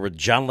one this year where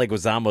John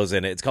Leguizamo's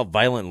in it. It's called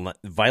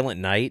Violent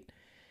Night.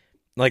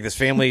 Like this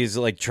family is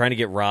like trying to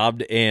get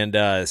robbed,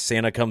 and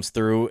Santa comes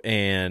through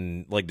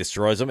and like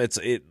destroys them.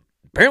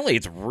 Apparently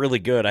it's really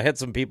good. I had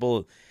some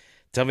people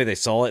tell me they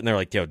saw it and they're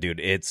like, "Yo,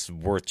 dude, it's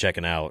worth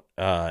checking out."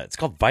 It's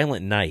called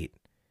Violent Night.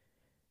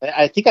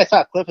 I think I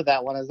saw a clip of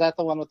that one. Is that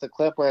the one with the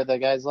clip where the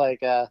guy's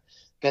like,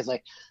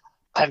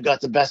 "I've got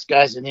the best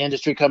guys in the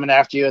industry coming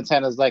after you," and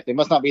Santa's like, "They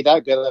must not be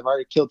that good. I've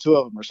already killed 2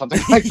 of them," or something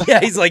like that.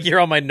 Yeah, he's like, "You're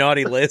on my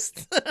naughty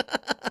list."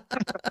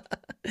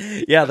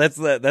 Yeah, that's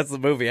the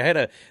movie.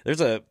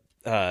 There's a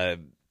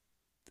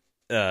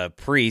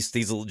priest.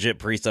 He's a legit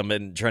priest. I've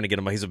been trying to get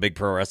him. He's a big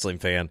pro wrestling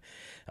fan.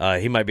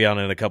 He might be on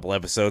in a couple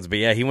episodes, but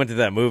yeah, he went to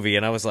that movie,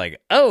 and I was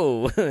like,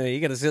 "Oh, you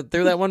gonna sit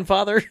through that one,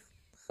 Father?"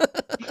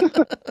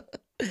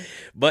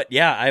 But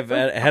yeah, I've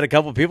had a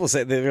couple people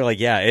say they're like,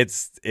 "Yeah,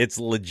 it's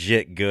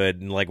legit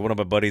good." And like one of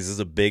my buddies is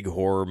a big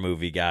horror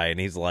movie guy, and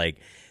he's like,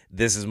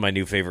 "This is my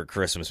new favorite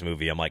Christmas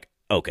movie." I'm like,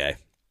 "Okay."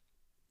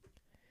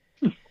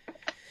 But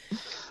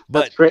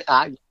that's great.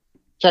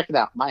 Check it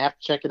out. Might have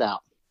to check it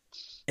out.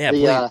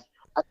 Yeah,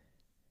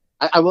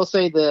 I will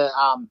say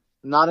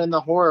not in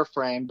the horror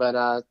frame, but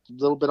a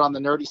little bit on the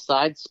nerdy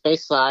side,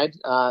 space side.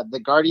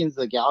 The Guardians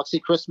of the Galaxy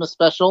Christmas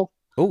special.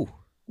 Oh,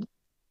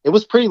 it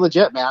was pretty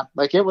legit, man.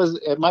 Like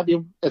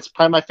it's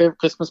probably my favorite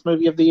Christmas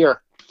movie of the year.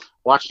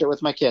 Watched it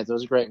with my kids. It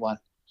was a great one.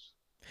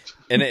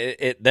 And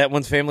that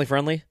one's family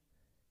friendly?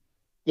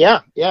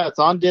 Yeah, it's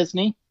on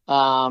Disney.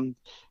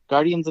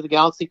 Guardians of the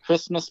Galaxy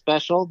Christmas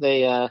special.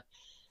 They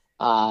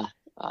I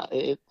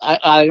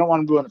don't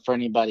want to ruin it for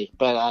anybody,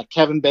 but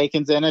Kevin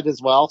Bacon's in it as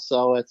well,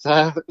 so it's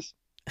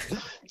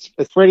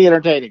it's pretty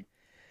entertaining.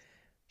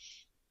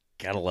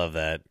 Gotta love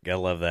that.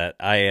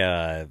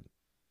 I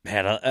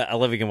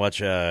love you can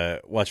watch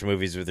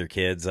movies with your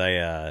kids.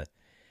 I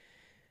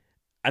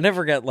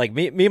never got like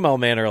me and my old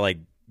man are like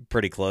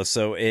pretty close,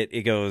 so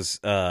it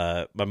goes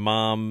my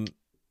mom,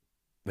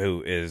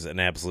 who is an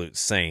absolute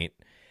saint,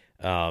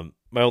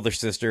 my older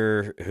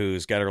sister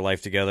who's got her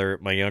life together,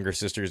 my younger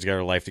sister who's got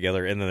her life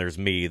together, and then there's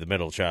me, the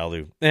middle child,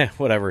 who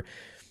whatever.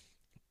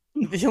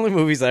 The only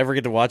movies I ever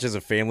get to watch as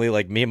a family,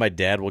 like me and my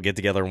dad will get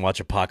together and watch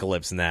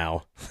Apocalypse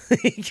Now.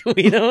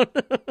 we don't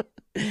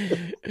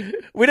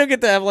we don't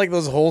get to have like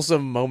those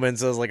wholesome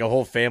moments as like a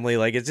whole family.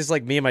 Like it's just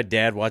like me and my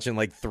dad watching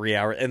like 3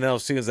 hours, and then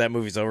as soon as that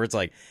movie's over, it's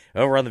like,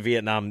 oh, we're on the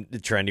Vietnam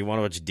trend. You want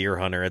to watch Deer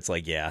Hunter? It's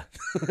like, yeah,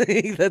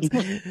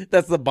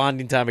 that's the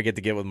bonding time I get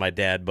to get with my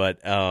dad. But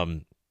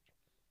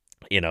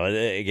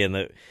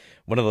again,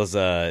 one of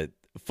those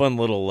fun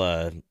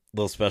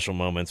little special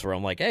moments where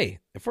I'm like, hey,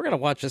 if we're gonna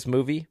watch this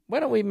movie, why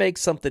don't we make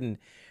something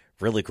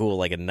really cool,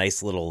 like a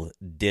nice little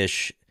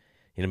dish,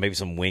 maybe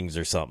some wings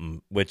or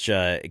something, which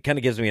it kind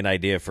of gives me an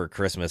idea for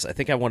Christmas. I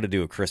think I want to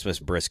do a Christmas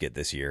brisket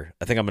this year.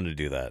 I think I'm going to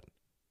do that.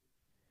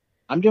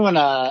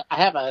 I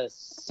have a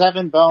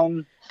seven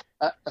bone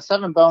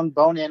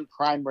bone-in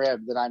prime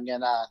rib that I'm going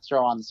to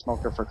throw on the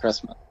smoker for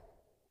Christmas.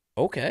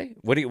 Okay.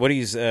 What are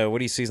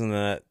you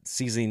seasoning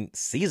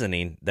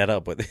that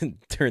up with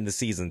during the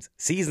seasons?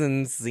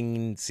 Season,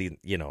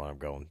 you know where I'm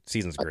going.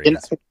 Season's great.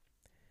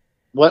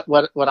 What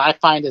I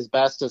find is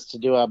best is to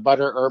do a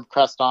butter herb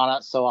crust on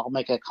it. So I'll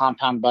make a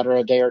compound butter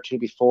a day or two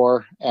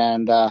before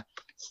and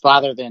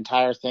slather the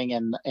entire thing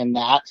in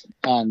that,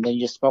 and then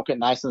you just smoke it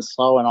nice and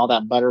slow, and all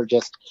that butter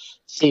just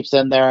seeps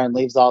in there and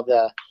leaves all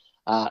the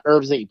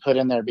herbs that you put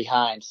in there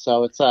behind.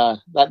 So it's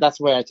that's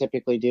the way I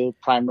typically do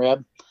prime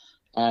rib.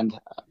 And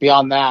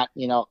beyond that,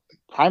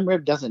 prime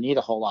rib doesn't need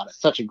a whole lot. It's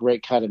such a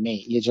great cut of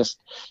meat. You just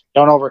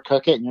don't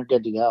overcook it, and you're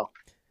good to go.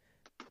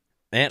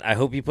 Man, I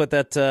hope you put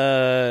that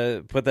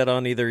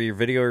on either your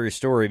video or your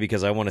story,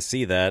 because I want to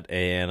see that,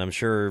 and I'm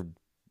sure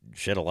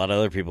a lot of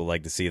other people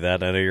like to see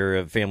that. I know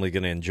your family's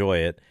going to enjoy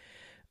it.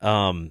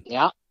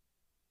 Yeah.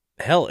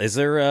 Hell, is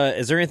there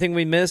anything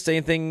we missed?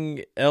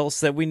 Anything else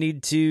that we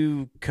need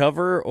to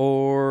cover,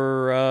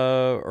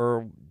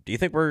 or do you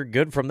think we're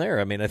good from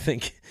there? I mean, I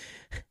think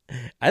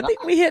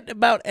we hit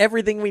about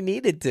everything we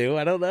needed to.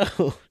 I don't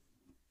know.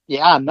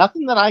 Yeah,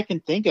 nothing that I can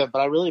think of, but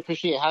I really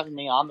appreciate having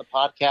me on the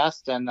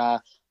podcast, and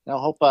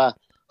hope a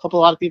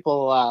lot of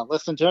people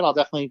listen to it. I'll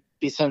definitely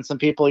be sending some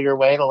people your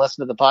way to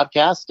listen to the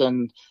podcast,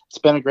 and it's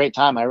been a great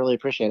time. I really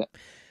appreciate it.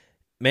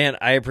 Man,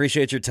 I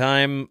appreciate your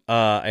time.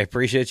 I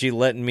appreciate you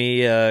letting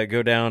me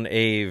go down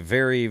a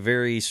very,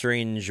 very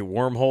strange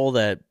wormhole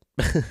that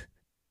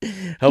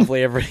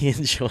hopefully everybody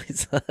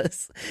enjoys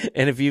us.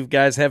 And if you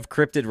guys have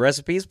cryptid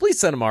recipes, please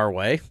send them our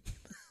way.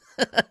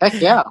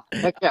 Heck yeah.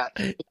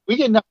 If we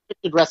get enough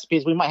cryptid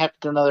recipes, we might have to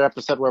do another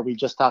episode where we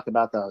just talk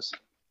about those.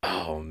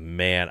 Oh,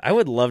 man. I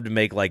would love to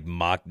make, like,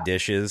 mock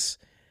dishes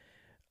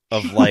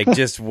of, like,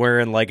 just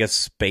wearing, like, a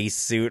space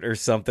suit or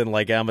something.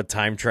 Like, I'm a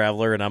time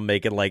traveler and I'm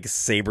making, like,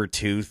 saber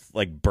tooth,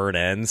 like, burnt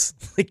ends.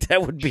 Like,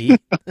 that would be...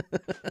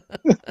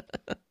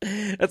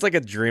 That's like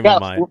a dream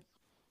of mine.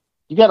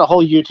 You got a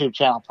whole YouTube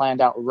channel planned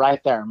out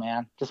right there,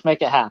 man. Just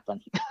make it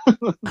happen.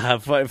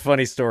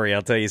 Funny story.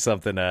 I'll tell you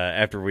something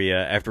after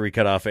we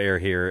cut off air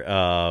here.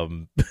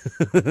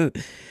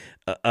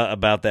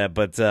 About that,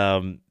 but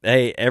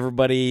hey,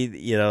 everybody,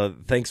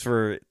 thanks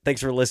for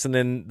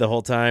listening the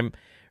whole time.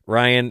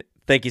 Ryan,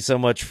 thank you so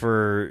much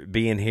for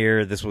being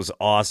here. This was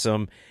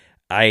awesome.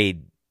 I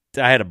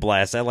had a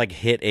blast. I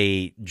hit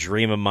a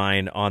dream of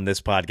mine on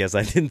this podcast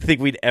I didn't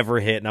think we'd ever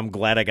hit, and I'm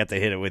glad I got to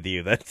hit it with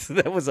you.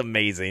 That was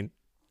amazing.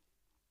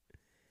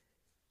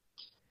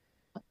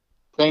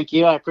 Thank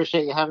you. I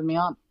appreciate you having me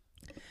on.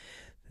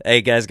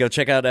 Hey guys, go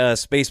check out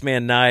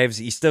Spaceman Knives.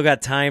 You still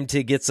got time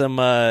to get some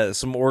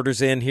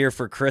orders in here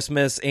for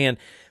Christmas. And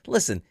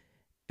listen,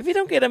 if you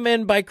don't get them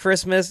in by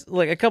Christmas,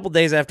 like a couple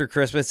days after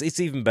Christmas,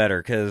 it's even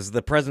better because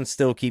the presents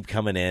still keep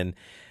coming in.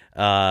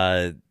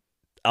 I'll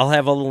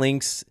have all the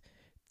links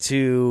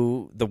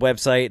to the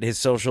website, his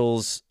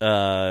socials,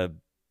 in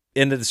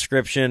the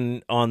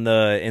description on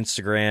the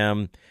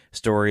Instagram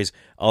stories,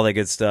 all that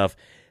good stuff.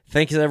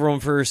 Thank you everyone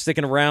for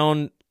sticking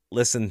around.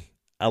 Listen,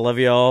 I love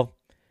you all.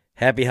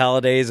 Happy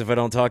holidays if I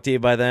don't talk to you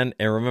by then.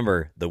 And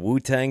remember, the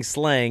Wu-Tang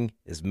slang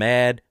is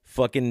mad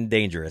fucking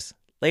dangerous.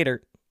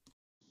 Later.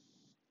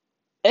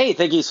 Hey,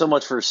 thank you so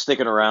much for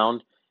sticking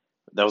around.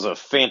 That was a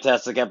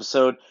fantastic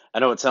episode. I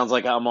know it sounds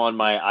like I'm on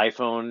my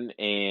iPhone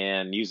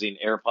and using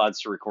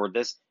AirPods to record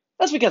this.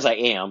 That's because I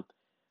am.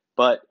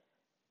 But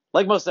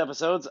like most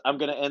episodes, I'm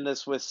going to end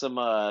this with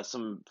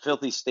some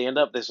filthy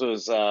stand-up. This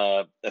was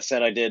a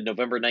set I did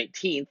November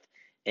 19th.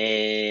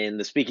 And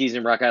the Speakeasy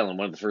in Rock Island,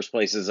 one of the first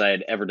places I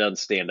had ever done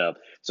stand-up.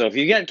 So if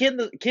you got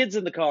kids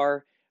in the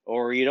car,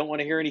 or you don't want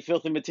to hear any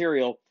filthy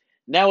material,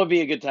 now would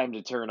be a good time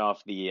to turn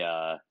off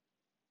the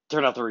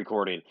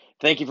recording.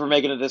 Thank you for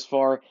making it this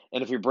far,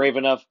 and if you're brave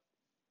enough,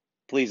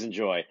 please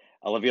enjoy.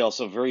 I love you all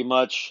so very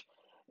much,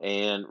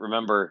 and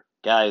remember,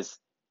 guys,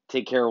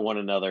 take care of one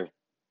another.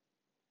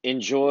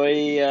 Enjoy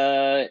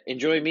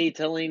me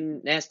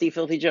telling nasty,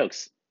 filthy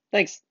jokes.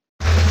 Thanks.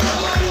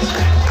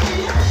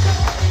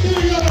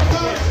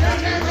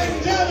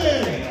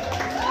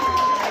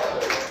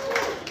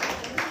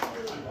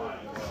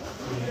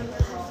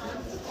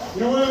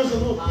 When I was a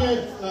little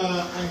kid,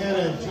 I had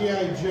a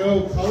G.I.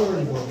 Joe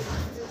coloring book,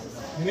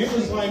 and it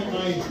was like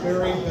my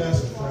very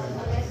best friend.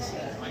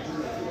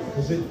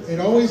 Because it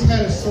always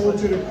had a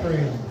soldier to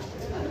crayon.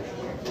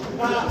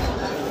 Take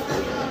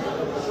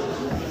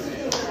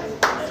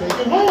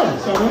it home.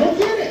 Someone will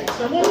get it.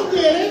 Someone will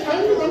get it.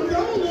 I'm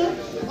telling you.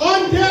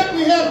 On deck,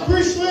 we have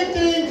Chris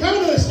Lichten.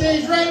 Come to the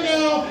stage right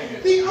now.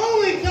 The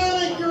only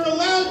comic you're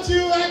allowed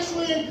to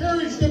actually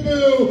encourage to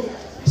boo,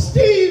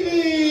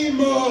 Stevie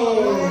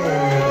Moore.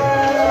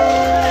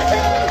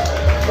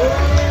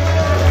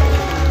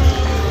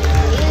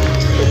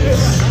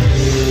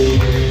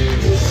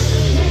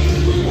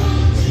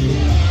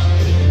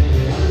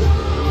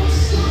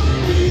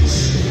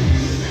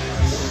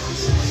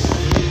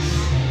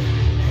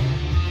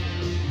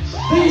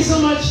 Thank you so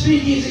much,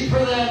 Speakeasy,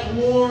 for that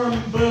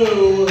warm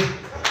boo.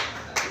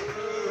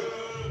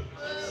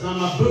 It's not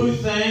my boo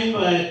thing,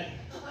 but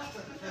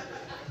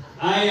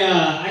I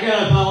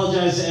gotta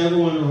apologize to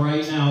everyone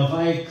right now. If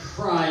I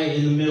cry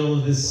in the middle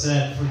of this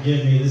set,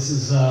 forgive me. This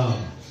is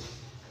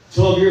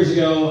 12 years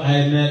ago.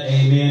 I met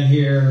a man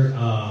here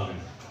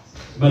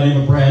by the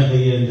name of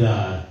Bradley, and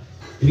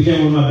he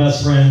became one of my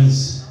best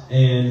friends.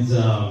 And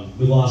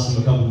we lost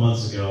him a couple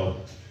months ago.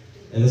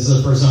 And this is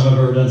the first time I've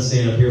ever done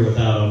stand-up here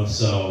without him,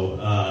 so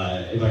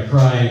if I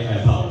cry, I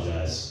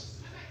apologize.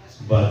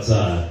 But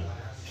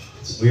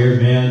it's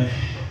weird, man.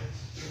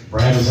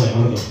 Brad was like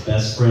one of the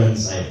best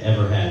friends I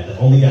ever had, the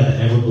only guy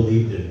that ever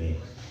believed in me.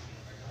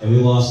 And we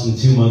lost him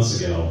 2 months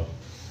ago.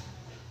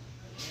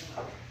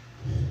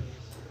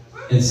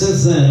 And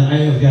since then, I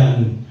have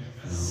gotten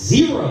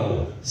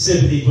 0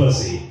 sympathy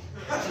pussy.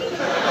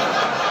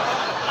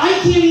 I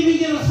can't even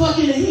get a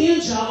fucking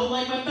hand job. I'm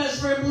like, my best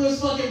friend blew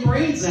his fucking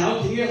brains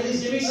out. Can you at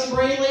least give me some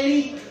brain,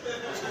 lady?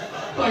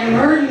 Fucking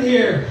hurting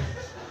here.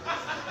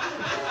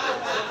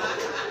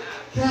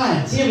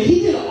 God damn it, he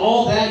did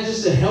all that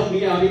just to help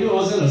me out. He knew I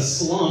was in a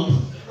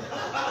slump.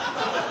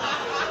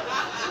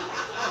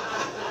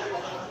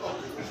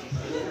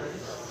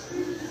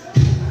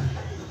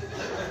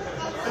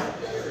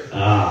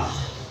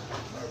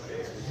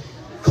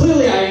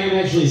 Clearly I am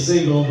actually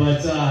single,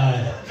 but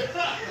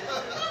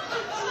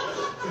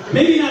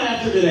maybe not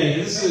after today.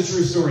 This is a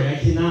true story. I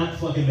cannot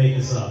fucking make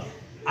this up.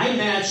 I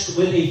matched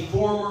with a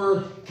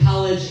former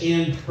college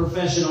and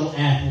professional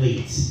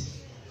athlete.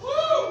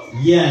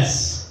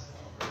 Yes.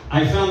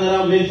 I found that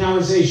out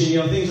mid-conversation. You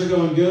know, things are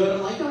going good.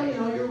 I'm like, oh, you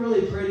know, you're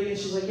really pretty. And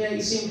she's like, yeah, you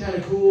seem kind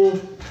of cool.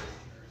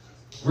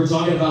 We're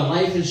talking about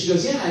life. And she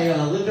goes, yeah,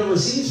 I lived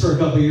overseas for a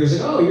couple of years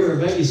ago. Oh, you're a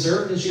vet, you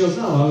served? And she goes,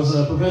 no, I was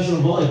a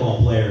professional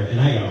volleyball player.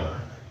 And I go,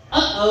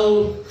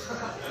 uh-oh.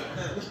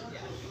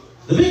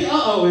 The big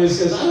uh-oh is,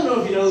 because I don't know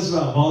if you know this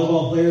about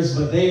volleyball players,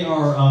 but they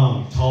are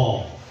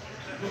tall.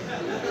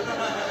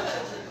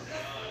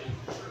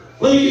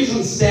 Let me give you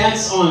some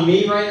stats on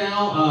me right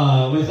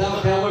now.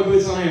 Without cowboy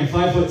boots on, I am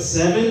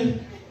 5'7",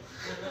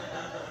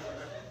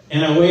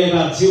 and I weigh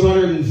about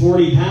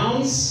 240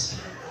 pounds.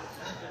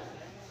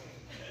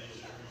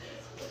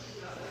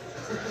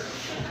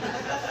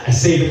 I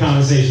saved the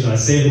conversation.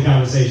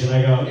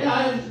 I go, yeah,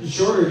 I'm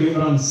shorter than you,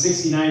 but I'm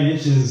 69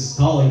 inches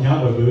tall in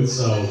cowboy boots,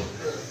 so.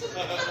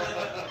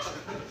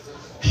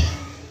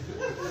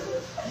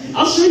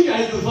 I'll show you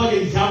guys the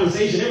fucking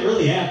conversation. It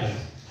really happened.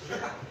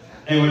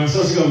 Anyway, I'm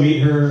supposed to go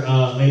meet her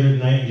later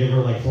tonight and give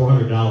her like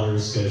 $400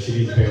 because she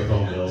needs to pay her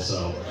phone bill,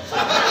 so.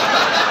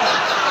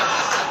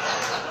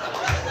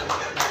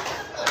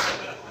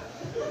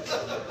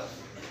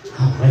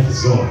 Life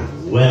is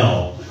going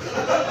well.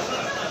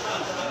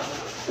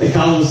 Like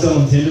Colin was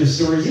telling Tinder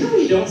stories. You know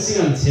what you don't see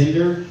on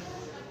Tinder?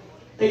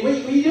 Like,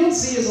 what you don't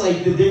see is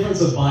like the difference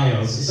of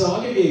bios. So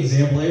I'll give you an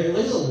example.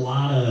 There's a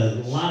lot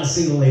of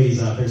single ladies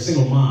out there,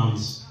 single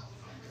moms.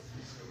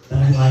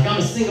 I'm like, I'm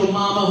a single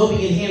mom, I hope you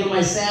can handle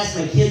my sass,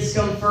 my kids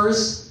come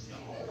first.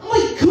 I'm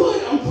like,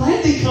 good, I'm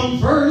glad they come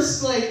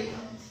first. Like,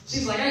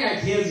 she's like, I got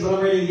kids, but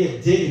I'm ready to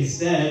get dick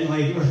instead.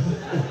 Like, what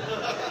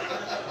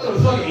the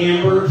fuck,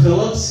 Amber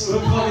Phillips?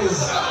 What the fuck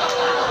is...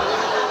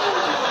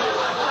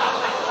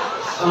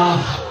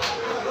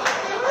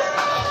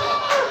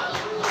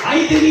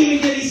 I didn't even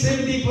get any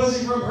sympathy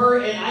pussy from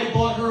her, and I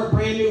bought her a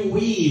brand new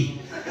weave.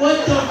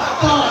 What the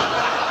fuck?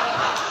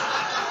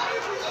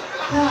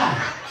 God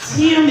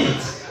damn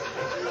it.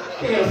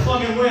 I gotta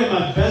fucking win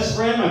my best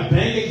friend, my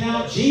bank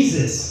account,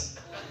 Jesus.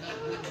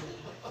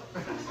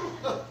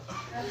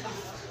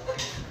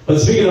 But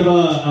speaking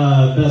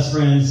of best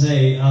friends,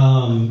 hey,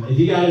 if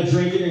you got a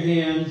drink in your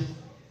hand,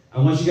 I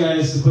want you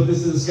guys to put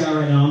this to the sky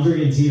right now. I'm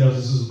drinking Tito's.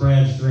 This was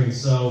Brad's drink.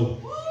 So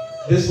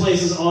this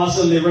place is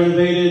awesome. They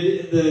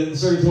renovated the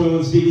Circuit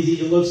 21 Speakeasy.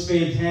 It looks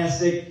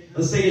fantastic.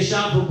 Let's take a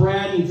shot for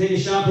Brad and take a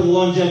shot for the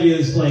longevity of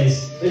this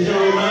place. Ladies and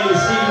gentlemen, my name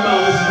is Stephen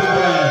Bell. This is for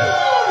Brad.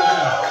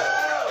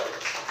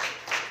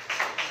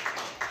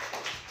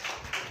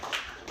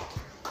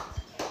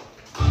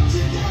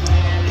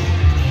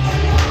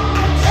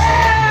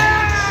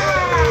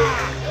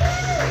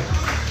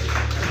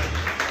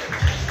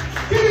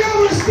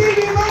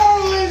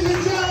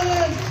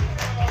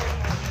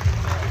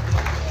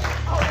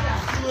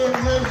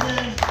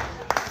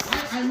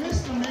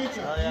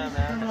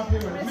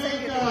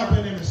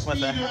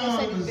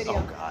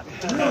 Oh, God.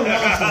 Really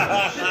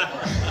awesome.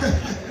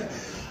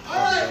 All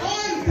right,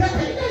 on deck.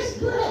 You guys,